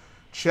now?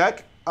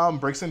 Check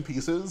Bricks and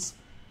Pieces.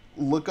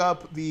 Look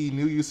up the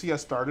new UCS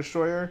Star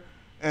Destroyer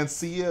and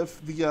see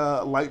if the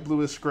light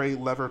bluish gray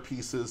lever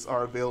pieces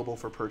are available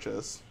for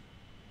purchase.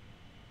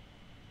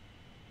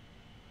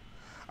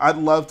 I'd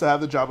love to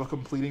have the job of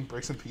completing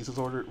Bricks and Pieces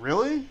order.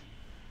 Really?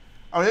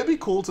 I mean, it'd be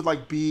cool to,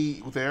 like,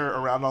 be there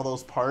around all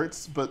those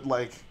parts, but,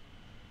 like,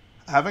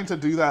 having to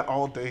do that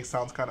all day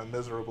sounds kind of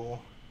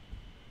miserable.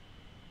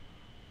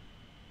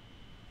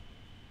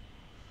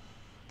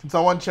 Can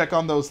someone check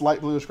on those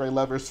light bluish gray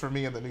levers for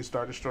me in the new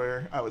Star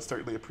Destroyer? I would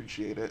certainly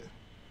appreciate it.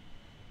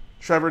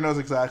 Trevor knows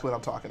exactly what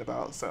I'm talking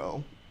about,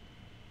 so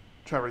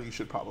Trevor, you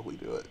should probably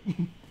do it.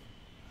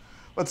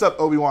 What's up,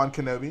 Obi-Wan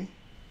Kenobi?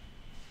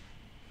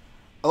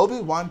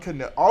 Obi-Wan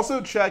Kenobi. Also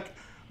check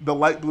the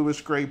light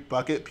bluish gray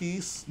bucket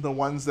piece, the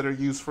ones that are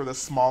used for the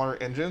smaller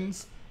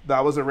engines.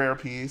 That was a rare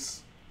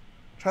piece.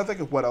 I'm trying to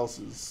think of what else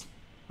is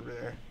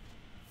rare.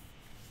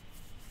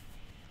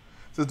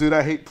 So, dude,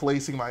 I hate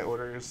placing my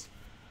orders.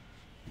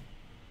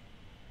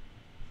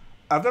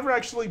 I've never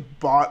actually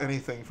bought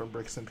anything from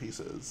Bricks and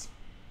Pieces.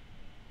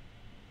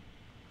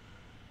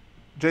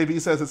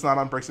 JB says it's not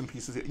on Bricks and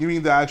Pieces yet. You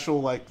mean the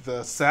actual, like,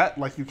 the set?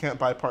 Like, you can't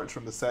buy parts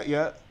from the set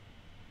yet?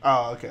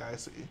 Oh, okay, I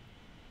see.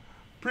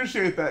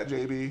 Appreciate that,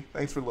 JB.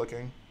 Thanks for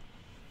looking.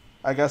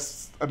 I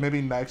guess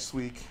maybe next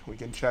week we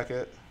can check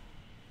it.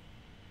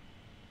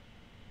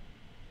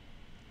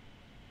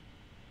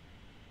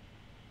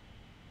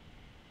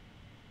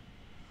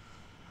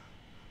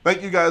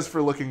 Thank you guys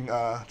for looking,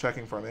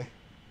 checking for me.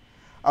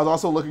 I was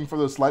also looking for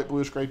those light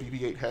bluish gray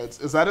BB-8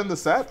 heads. Is that in the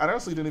set? I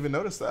honestly didn't even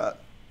notice that.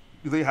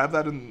 Do they have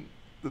that in?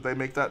 Did they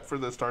make that for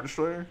the Star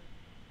Destroyer?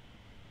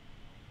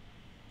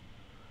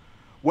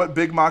 What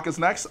big MOC is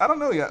next? I don't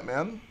know yet,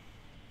 man.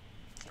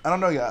 I don't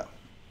know yet.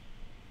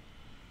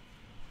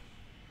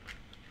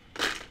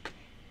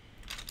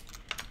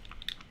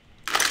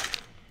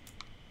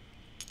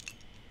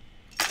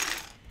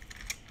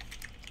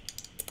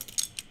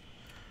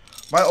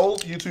 My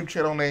old YouTube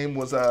channel name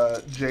was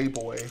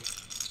J-Boy.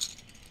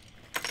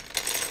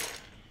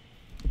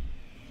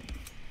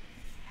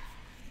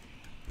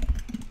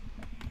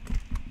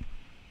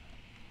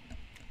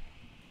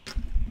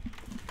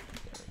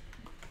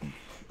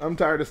 I'm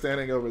tired of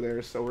standing over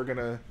there, so we're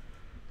gonna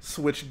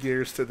switch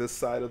gears to this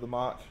side of the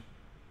MOC.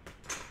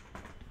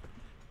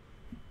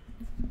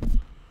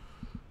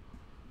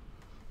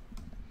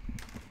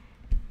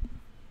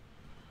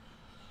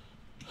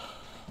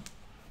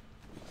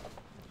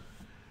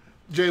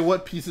 Jay,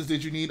 what pieces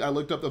did you need? I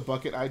looked up the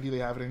bucket ID. They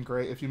have it in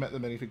gray. If you meant the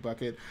minifig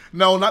bucket.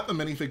 No, not the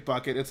minifig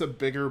bucket. It's a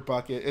bigger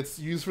bucket. It's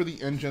used for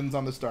the engines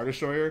on the Star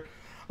Destroyer.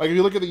 Like, if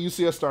you look at the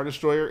UCS Star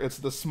Destroyer, it's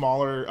the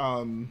smaller,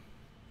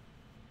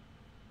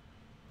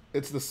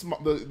 it's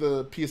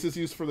the pieces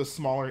used for the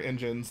smaller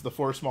engines, the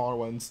 4 smaller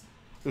ones.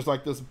 There's,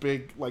 like, this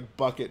big, like,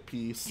 bucket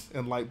piece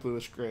in light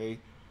bluish gray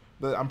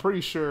that I'm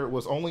pretty sure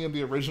was only in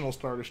the original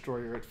Star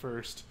Destroyer at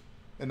first,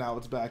 and now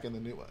it's back in the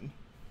new one.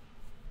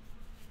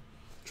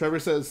 Trevor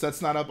says,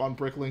 set's not up on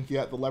Bricklink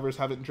yet. The levers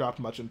haven't dropped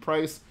much in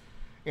price.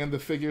 And the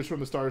figures from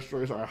the Star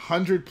Destroyers are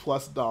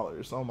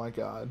 $100+. Oh my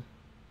god.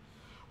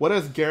 What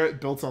has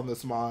Garrett built on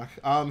this mock?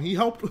 He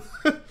helped.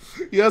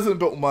 He hasn't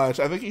built much.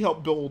 I think he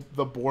helped build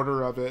the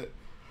border of it.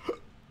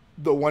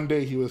 The one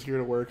day he was here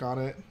to work on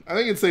it. I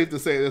think it's safe to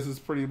say this is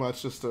pretty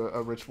much just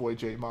a Rich Boy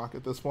J mock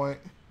at this point.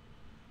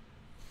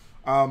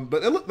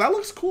 But that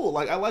looks cool.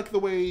 Like I like the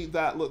way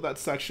that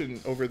section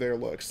over there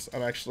looks.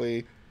 I'm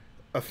actually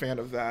a fan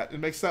of that.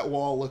 It makes that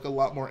wall look a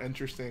lot more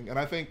interesting. And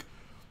I think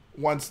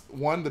once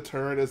one, the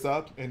turret is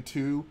up, and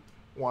two,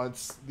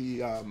 once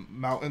the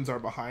mountains are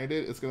behind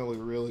it, it's gonna look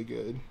really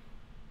good.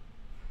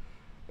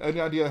 Any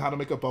idea how to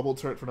make a bubble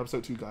turret for an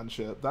episode 2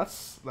 gunship?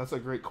 That's a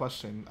great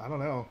question. I don't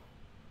know.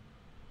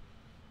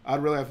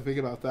 I'd really have to think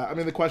about that. I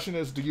mean, the question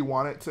is, do you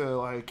want it to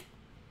like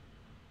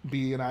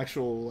be an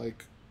actual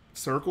like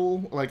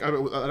circle, like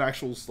an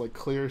actual like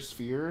clear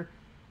sphere,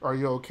 or are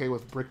you okay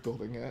with brick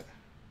building it?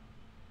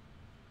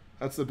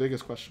 That's the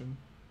biggest question.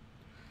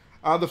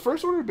 The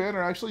first order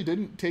banner actually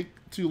didn't take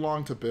too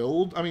long to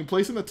build. I mean,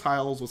 placing the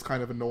tiles was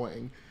kind of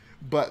annoying,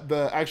 but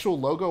the actual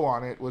logo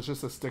on it was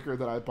just a sticker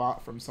that I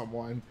bought from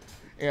someone,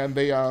 and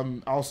they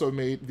also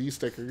made these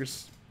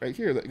stickers right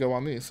here that go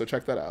on these. So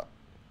check that out.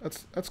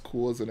 That's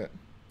cool, isn't it?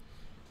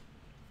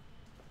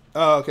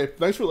 Oh, okay.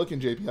 Thanks for looking,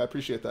 JP. I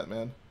appreciate that,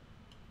 man.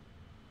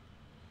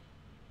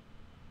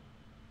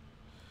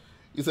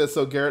 He says,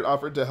 so Garrett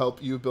offered to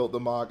help you build the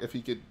mock if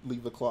he could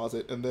leave the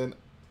closet, and then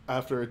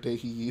after a day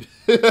he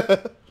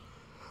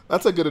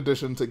That's a good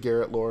addition to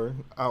Garrett lore.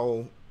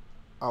 I'll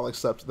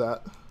accept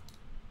that.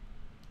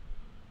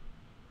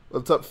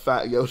 What's up,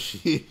 Fat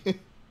Yoshi?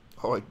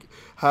 Oh my,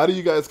 how do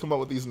you guys come up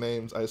with these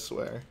names? I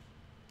swear.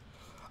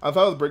 I'm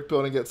fine with brick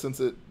building it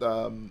since it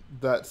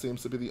that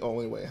seems to be the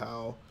only way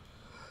how.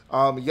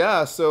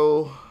 Yeah,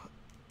 so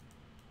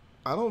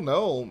I don't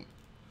know.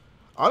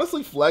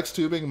 Honestly, flex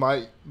tubing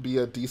might be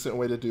a decent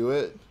way to do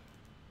it.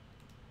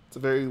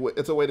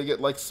 It's a way to get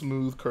like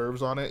smooth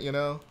curves on it, you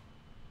know.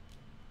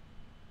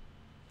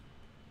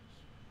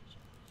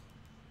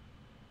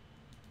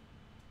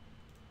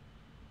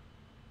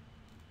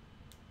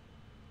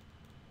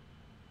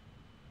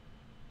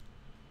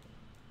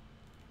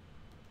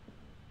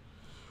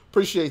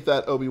 Appreciate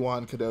that,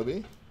 Obi-Wan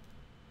Kenobi.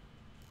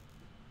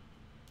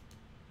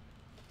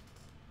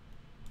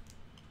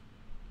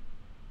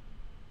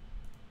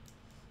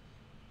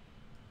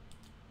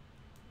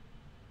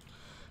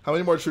 How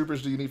many more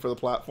troopers do you need for the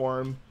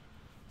platform?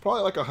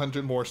 Probably like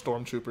 100 more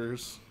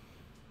stormtroopers.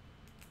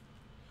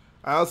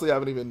 I honestly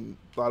haven't even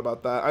thought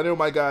about that. I know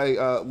my guy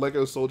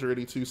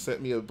Legosoldier82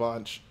 sent me a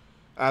bunch.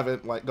 I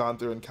haven't like gone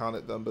through and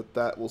counted them, but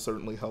that will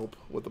certainly help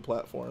with the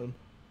platform.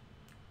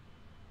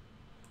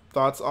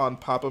 Thoughts on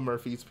Papa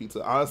Murphy's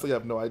Pizza? Honestly, I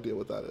have no idea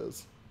what that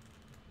is.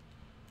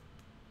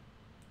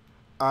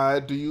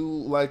 Do you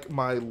like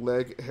my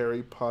Leg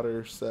Harry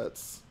Potter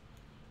sets?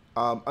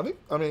 I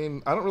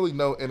mean, I don't really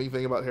know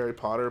anything about Harry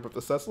Potter, but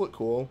the sets look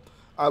cool.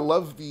 I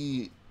love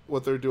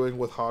what they're doing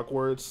with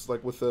Hogwarts,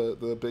 like with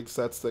the big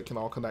sets that can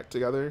all connect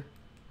together.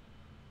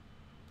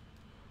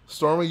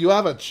 Stormy, you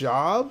have a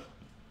job?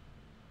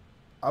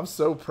 I'm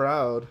so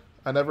proud.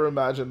 I never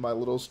imagined my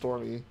little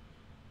Stormy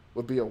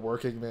would be a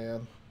working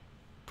man,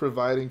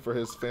 providing for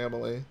his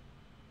family.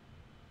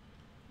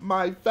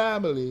 My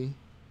family.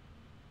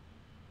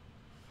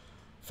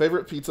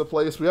 Favorite pizza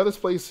place? We have this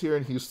place here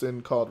in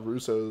Houston called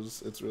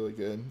Russo's. It's really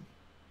good.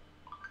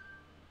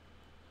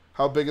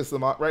 How big is the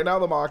mock? Right now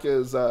the mock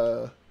is,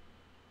 everyone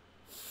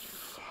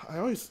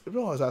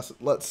always ask,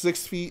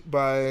 6 feet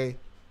by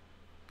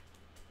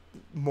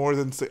more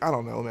than 6, I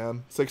don't know,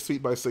 man. 6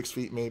 feet by 6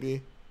 feet,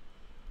 maybe.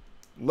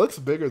 Looks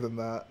bigger than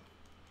that.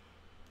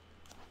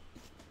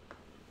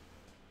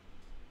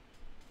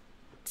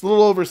 It's a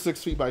little over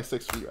 6 feet by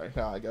 6 feet right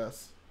now, I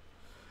guess.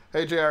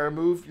 Hey, Jay, I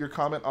removed your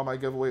comment on my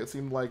giveaway. It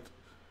seemed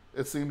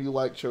you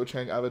liked Cho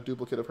Chang. I have a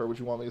duplicate of her. Would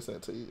you want me to send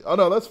it to you? Oh,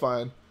 no, that's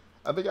fine.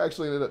 I think I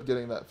actually ended up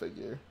getting that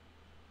figure.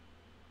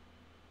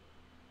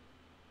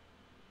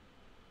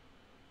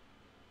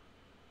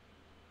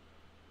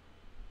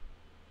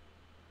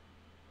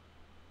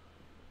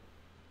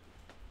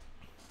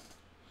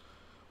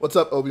 What's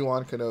up,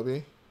 Obi-Wan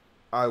Kenobi?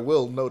 I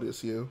will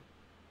notice you.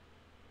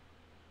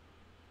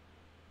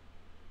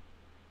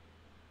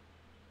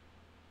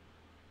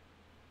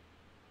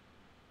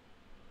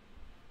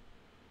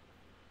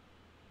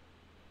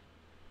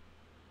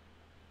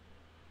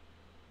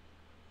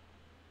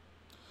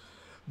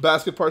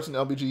 Basket parts in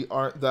LBG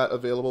aren't that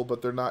available,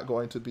 but they're not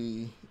going to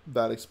be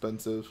that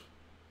expensive.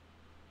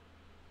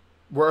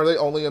 Were they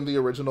only in the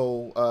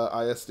original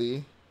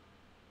ISD?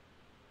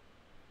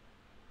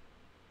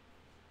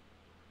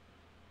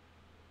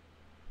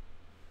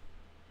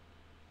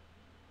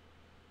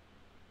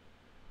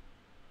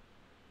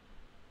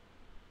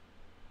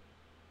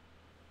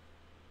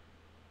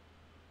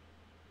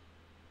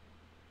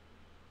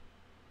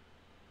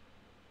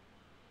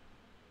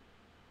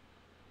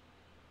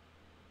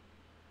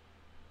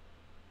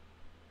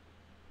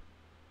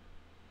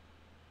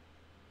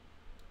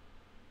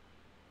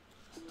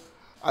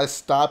 I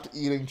stopped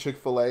eating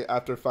Chick-fil-A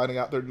after finding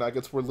out their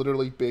nuggets were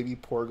literally baby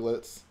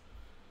porglets.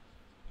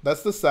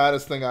 That's the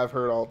saddest thing I've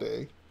heard all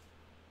day.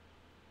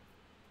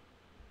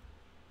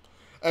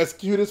 As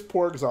cute as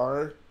porgs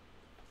are,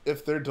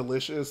 if they're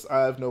delicious,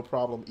 I have no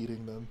problem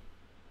eating them.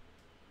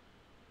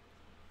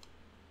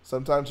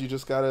 Sometimes you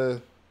just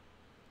gotta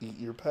eat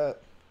your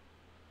pet.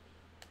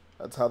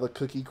 That's how the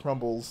cookie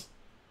crumbles.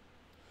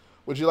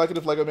 Would you like it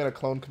if Lego made a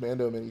Clone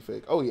Commando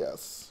minifig? Oh,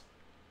 yes.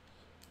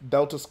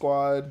 Delta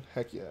Squad,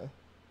 heck yeah.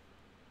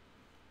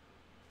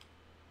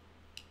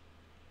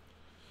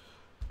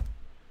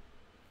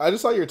 I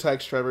just saw your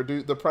text, Trevor.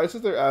 Dude, the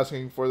prices they're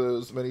asking for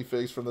those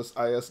minifigs from this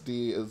ISD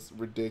is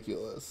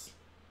ridiculous.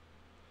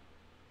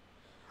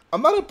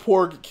 I'm not a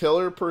porg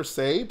killer per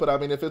se, but I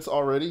mean, if it's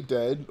already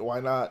dead, why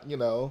not, you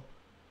know,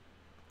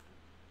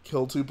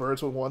 kill two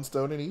birds with one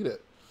stone and eat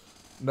it?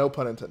 No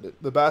pun intended.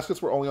 The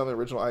baskets were only on the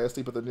original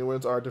ISD, but the new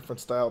ones are a different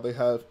style. They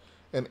have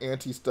an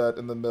anti-stud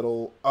in the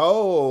middle.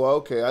 Oh,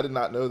 okay. I did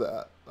not know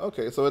that.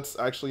 Okay, so it's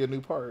actually a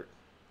new part.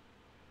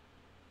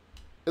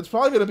 It's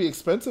probably going to be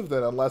expensive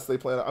then, unless they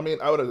plan. I mean,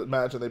 I would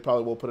imagine they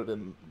probably will put it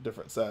in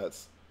different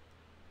sets.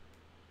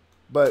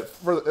 But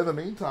in the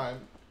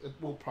meantime, it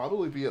will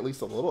probably be at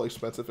least a little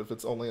expensive if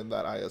it's only in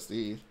that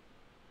ISD.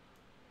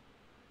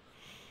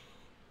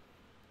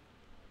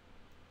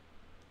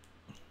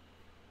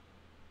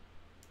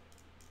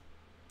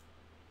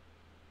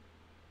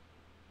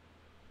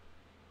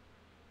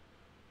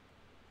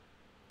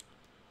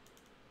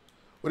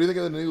 What do you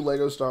think of the new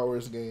Lego Star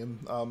Wars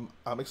game?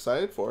 I'm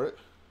excited for it.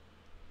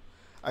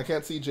 I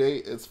can't see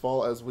Jay as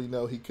fall as we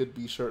know he could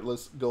be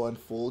shirtless going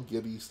full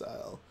Gibby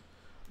style.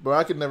 But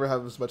I could never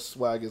have as much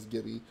swag as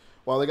Gibby.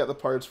 While they got the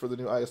parts for the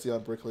new ISD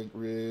on Bricklink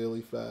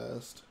really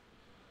fast.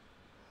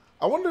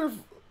 I wonder if,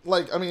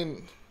 like, I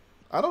mean,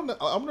 I don't know.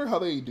 I wonder how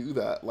they do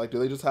that. Like, do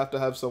they just have to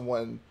have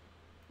someone,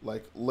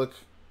 like, look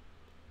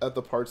at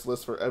the parts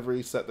list for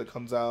every set that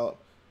comes out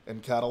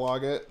and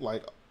catalog it,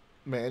 like,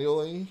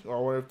 manually? Or I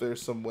wonder if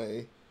there's some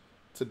way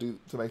to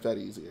make that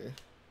easier.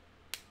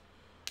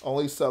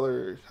 Only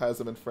seller has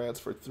them in France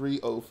for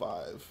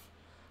 $305.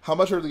 How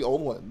much are the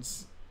old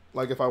ones?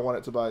 Like if I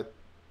wanted to buy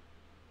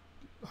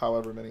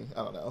however many,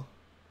 I don't know.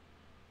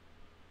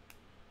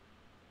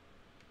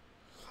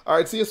 All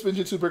right, see you,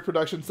 Spinjitzu Brick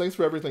Productions. Thanks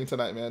for everything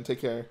tonight, man.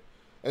 Take care.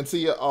 And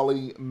see you,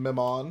 Ollie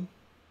Memon.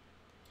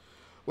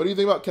 What do you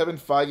think about Kevin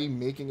Feige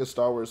making a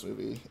Star Wars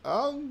movie?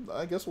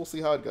 I guess we'll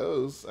see how it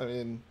goes. I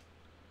mean,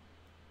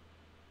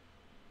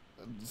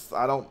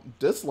 I don't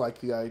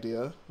dislike the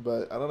idea,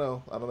 but I don't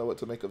know. I don't know what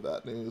to make of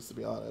that news, to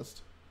be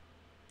honest.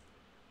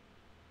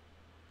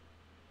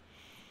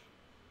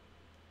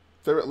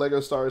 Favorite Lego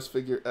Star Wars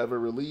figure ever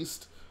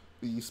released?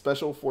 The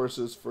Special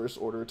Forces First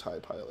Order TIE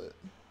Pilot.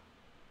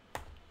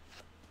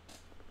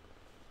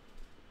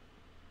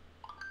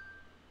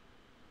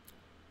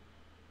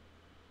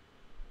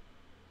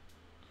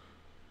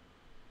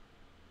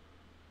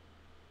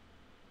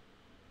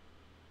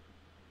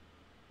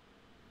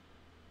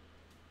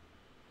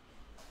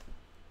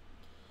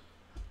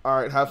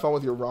 Alright, have fun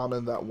with your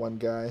ramen, that one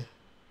guy.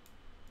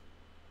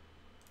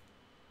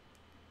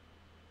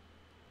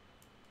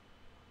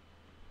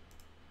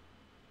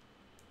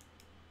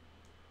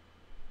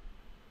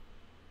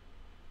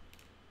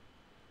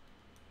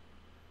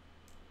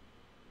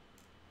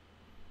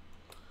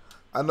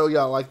 I know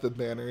y'all like the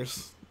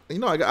banners. You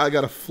know, I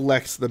gotta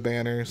flex the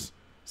banners.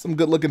 Some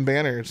good looking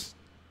banners.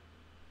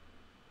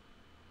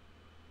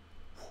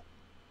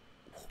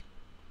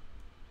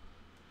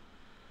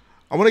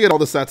 I want to get all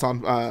the sets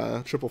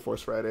on Triple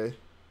Force Friday.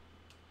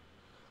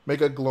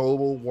 Make a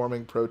global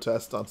warming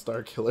protest on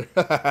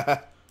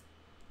Starkiller.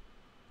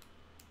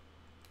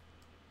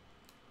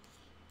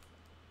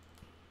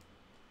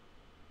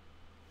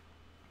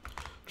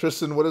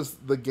 Tristan, what is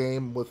the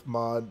game with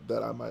mod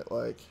that I might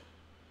like?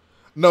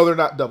 No, they're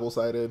not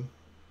double-sided.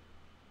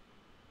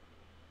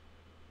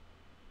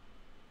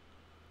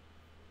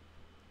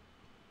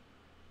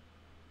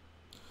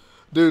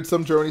 Dude,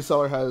 some Germany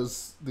seller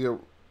has the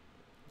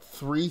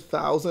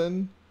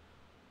 3,000,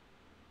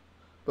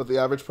 but the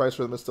average price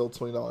for them is still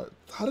 $20.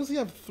 How does he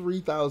have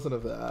 3,000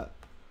 of that?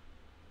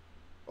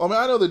 I mean,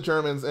 I know the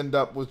Germans end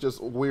up with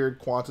just weird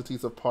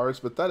quantities of parts,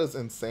 but that is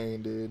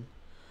insane, dude.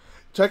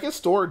 Check his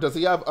store. Does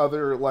he have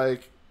other,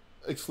 like,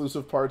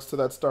 exclusive parts to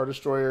that Star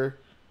Destroyer?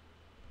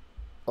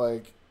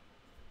 Like,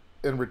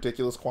 in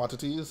ridiculous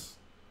quantities?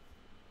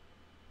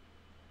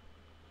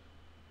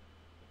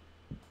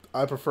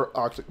 I prefer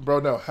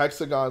Bro, no.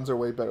 Hexagons are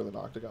way better than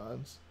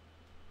octagons.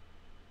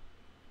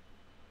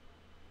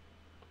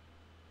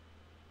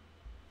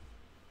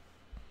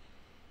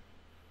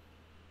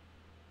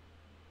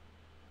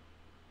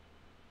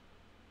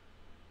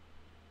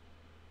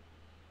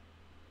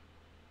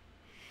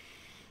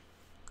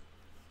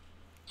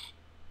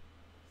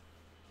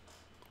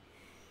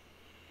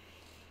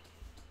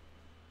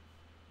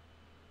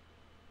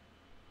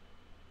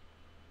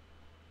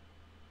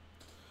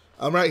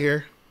 I'm right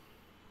here.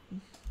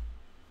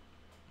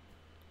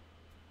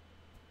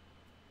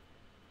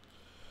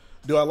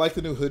 Do I like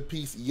the new hood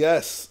piece?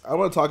 Yes. I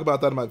want to talk about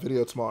that in my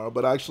video tomorrow,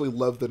 but I actually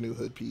love the new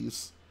hood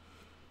piece.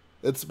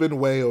 It's been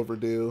way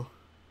overdue.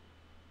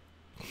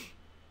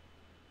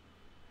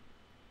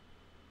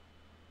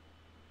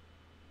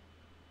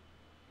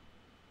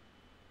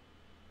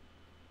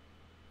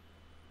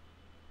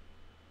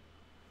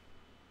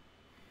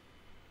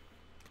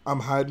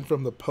 I'm hiding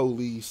from the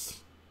police.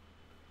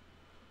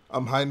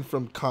 I'm hiding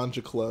from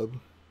Conja Club.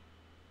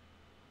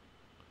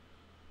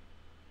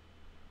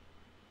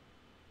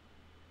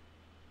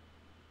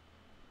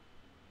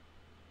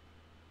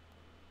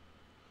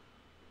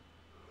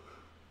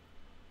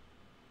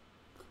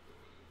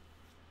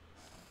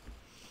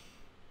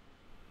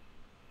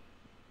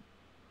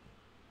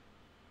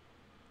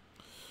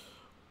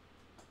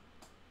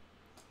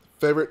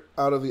 Favorite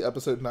out of the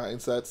episode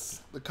 9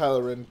 sets, the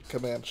Kylo Ren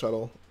command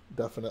shuttle,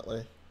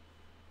 definitely.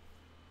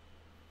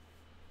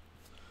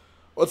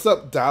 What's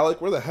up, Dalek?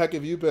 Where the heck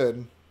have you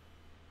been?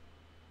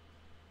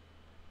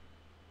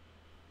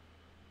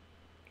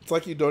 It's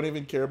like you don't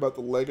even care about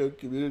the Lego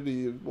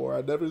community anymore.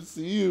 I never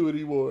see you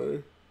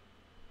anymore.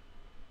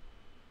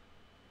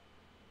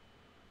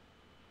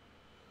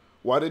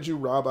 Why did you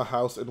rob a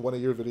house in one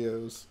of your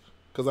videos?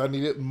 Because I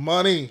needed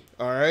money,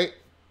 alright?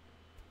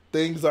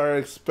 Things are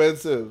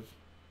expensive.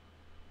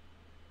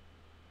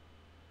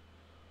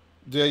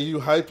 Yeah, you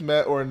hyped,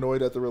 met, or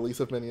annoyed at the release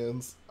of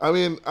Minions? I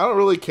mean, I don't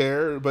really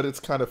care, but it's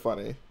kind of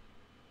funny.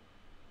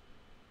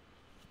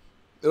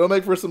 It'll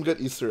make for some good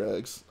Easter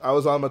eggs. I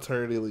was on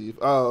maternity leave.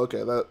 Oh,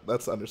 okay,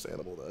 that's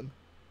understandable then.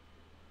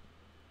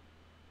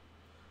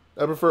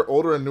 I prefer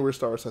older and newer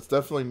Star Wars sets.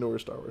 Definitely newer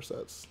Star Wars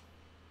sets.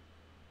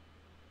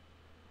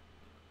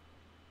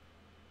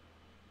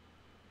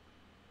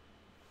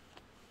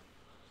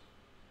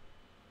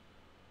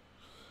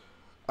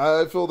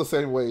 I feel the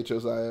same way,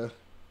 Josiah.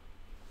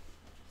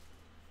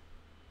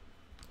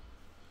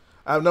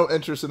 I have no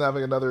interest in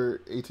having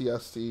another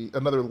ATST,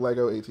 another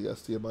Lego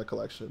ATST in my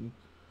collection,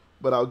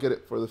 but I'll get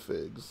it for the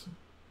figs.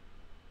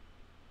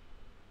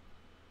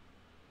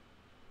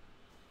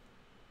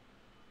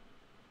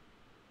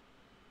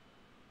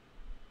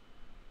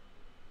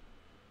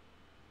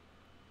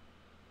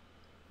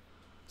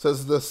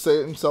 Says the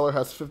same seller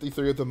has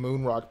 53 of the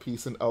Moonrock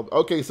piece in El.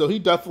 Okay, so he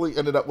definitely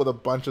ended up with a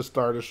bunch of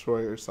Star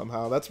Destroyers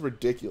somehow. That's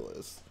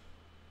ridiculous.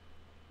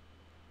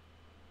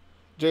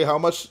 Jay, how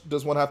much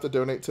does one have to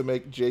donate to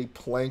make Jay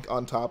plank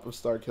on top of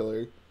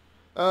Starkiller?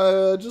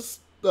 Just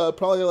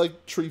probably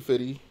like tree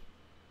fitty.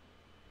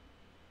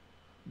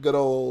 Good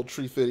old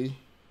tree fitty.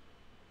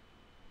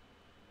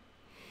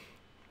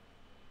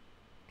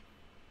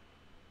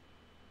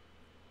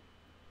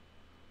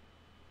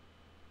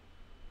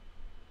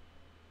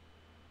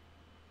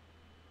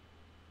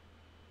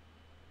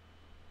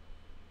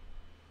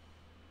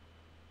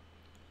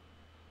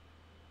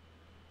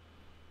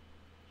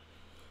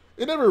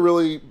 It never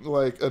really,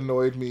 like,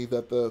 annoyed me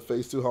that the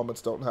Phase 2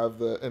 helmets don't have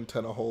the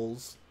antenna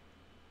holes.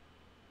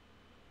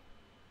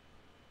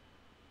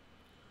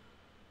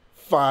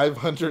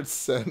 500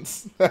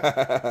 cents.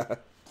 I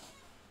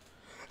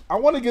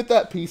want to get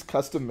that piece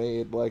custom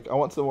made. Like, I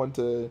want someone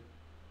to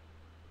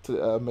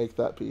make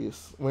that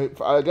piece. Wait,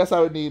 I guess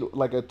I would need,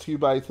 like, a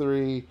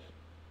 2x3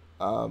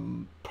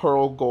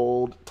 pearl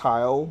gold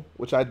tile,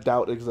 which I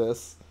doubt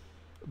exists.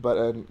 But,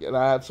 and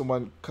I have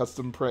someone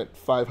custom print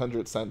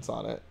 500 cents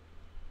on it.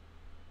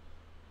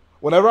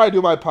 Whenever I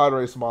do my pod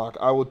race mock,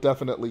 I will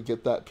definitely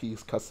get that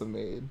piece custom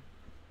made.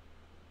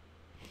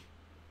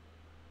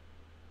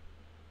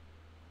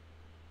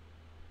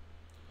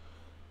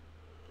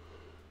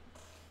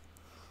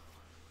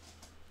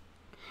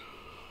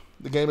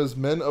 The game is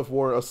Men of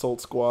War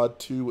Assault Squad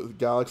 2 with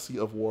Galaxy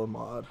of War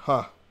mod.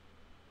 Huh.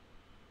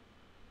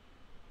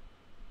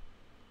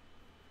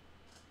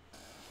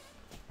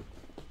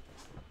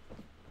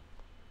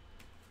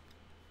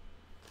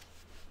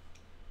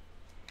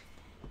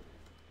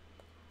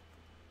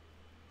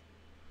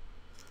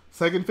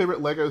 Second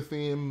favorite Lego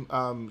theme,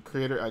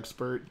 creator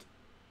expert,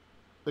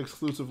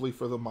 exclusively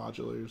for the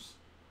modulars.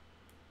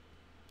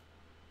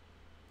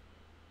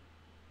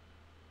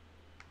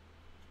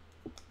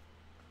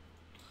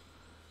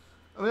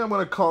 I think I'm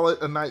going to call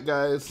it a night,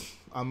 guys.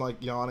 I'm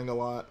like yawning a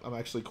lot. I'm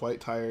actually quite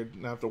tired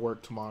and I have to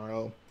work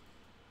tomorrow.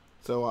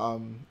 So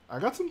I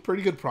got some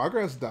pretty good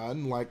progress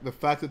done. Like the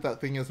fact that that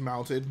thing is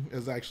mounted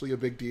is actually a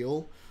big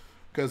deal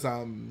because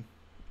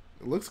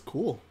it looks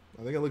cool.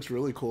 I think it looks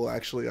really cool,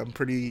 actually. I'm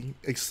pretty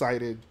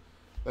excited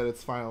that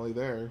it's finally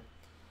there.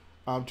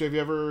 Jay, have you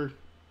ever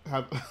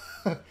have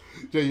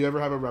Jay, you ever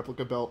have a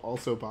replica belt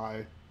also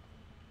buy?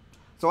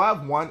 So I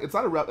have one. It's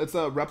not it's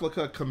a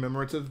replica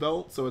commemorative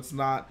belt, so it's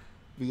not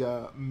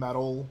the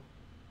metal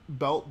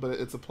belt, but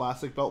it's a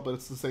plastic belt, but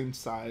it's the same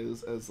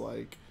size as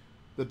like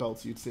the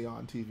belts you'd see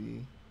on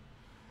TV.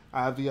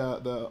 I have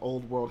the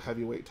old world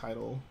heavyweight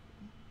title.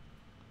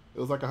 It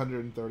was like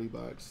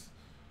 $130.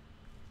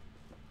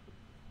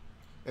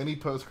 Any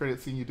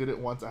post-credit scene, you did it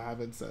once, I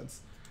haven't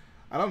since.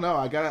 I don't know.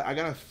 I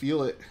gotta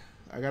feel it.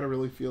 I gotta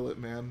really feel it,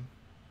 man.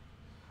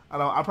 I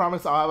don't. I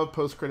promise I'll have a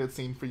post-credit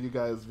scene for you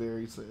guys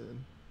very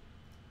soon.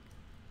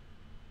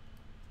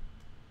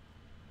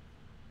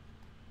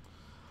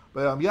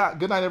 But yeah,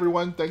 good night,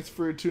 everyone. Thanks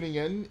for tuning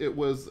in. It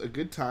was a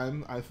good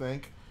time, I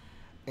think,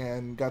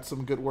 and got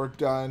some good work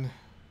done.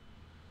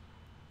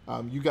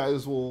 You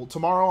guys will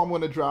tomorrow. I'm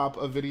going to drop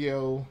a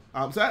video.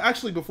 So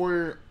actually,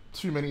 before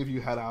too many of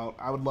you head out,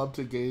 I would love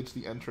to gauge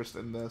the interest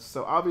in this.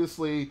 So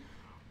obviously,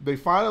 they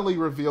finally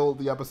revealed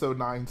the episode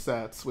 9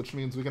 sets, which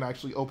means we can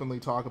actually openly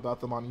talk about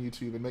them on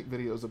YouTube and make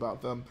videos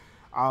about them.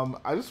 I'm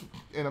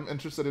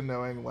interested in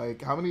knowing,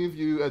 like, how many of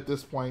you at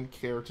this point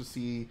care to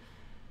see,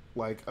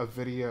 like, a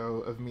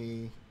video of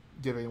me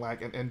giving,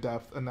 like, an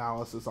in-depth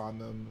analysis on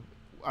them?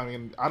 I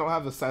mean, I don't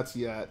have the sets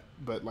yet,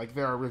 but, like,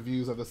 there are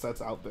reviews of the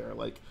sets out there.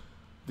 Like,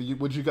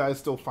 would you guys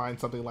still find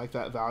something like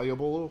that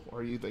valuable,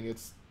 or do you think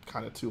it's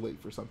kind of too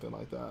late for something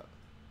like that?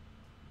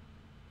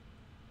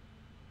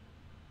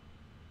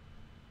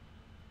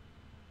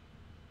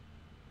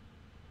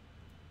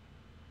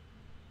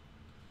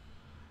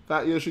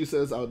 Fat Yoshi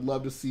says, I would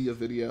love to see a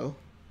video.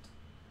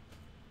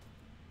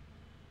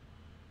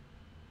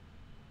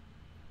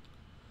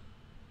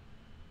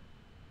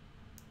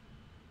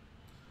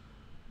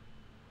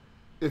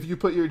 If you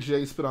put your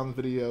J spit on the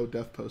video,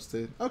 Def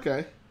posted.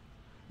 Okay.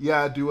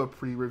 Yeah, do a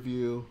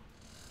pre-review.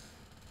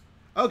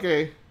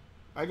 Okay.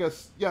 I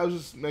guess, yeah, I was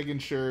just making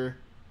sure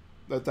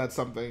that that's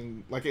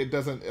something, like, it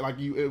doesn't, like,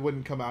 it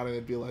wouldn't come out and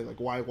it'd be like,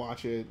 why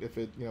watch it if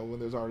it, you know, when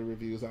there's already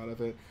reviews out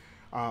of it.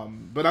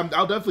 But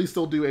I'll definitely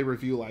still do a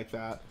review like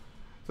that.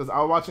 It says,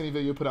 I'll watch any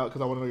video you put out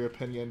because I want to know your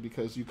opinion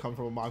because you come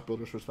from a mock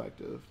builder's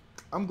perspective.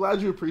 I'm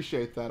glad you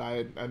appreciate that.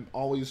 I'm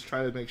always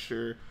try to make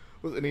sure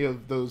with any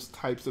of those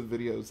types of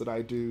videos that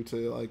I do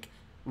to, like,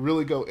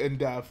 really go in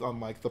depth on,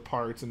 like, the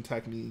parts and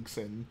techniques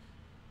and,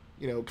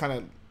 you know, kind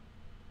of,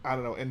 I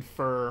don't know,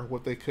 infer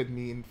what they could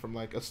mean from,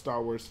 like, a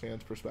Star Wars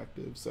fan's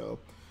perspective. So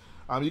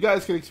you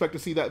guys can expect to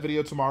see that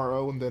video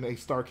tomorrow and then a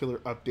Starkiller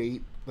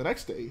update the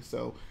next day.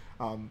 So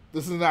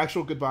this is an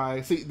actual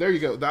goodbye. See, there you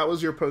go. That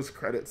was your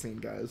post-credit scene,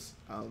 guys.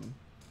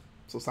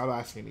 So stop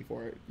asking me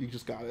for it. You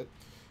just got it.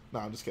 No,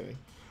 I'm just kidding.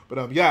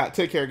 But yeah,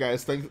 take care,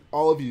 guys. Thank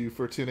all of you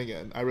for tuning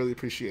in. I really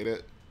appreciate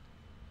it.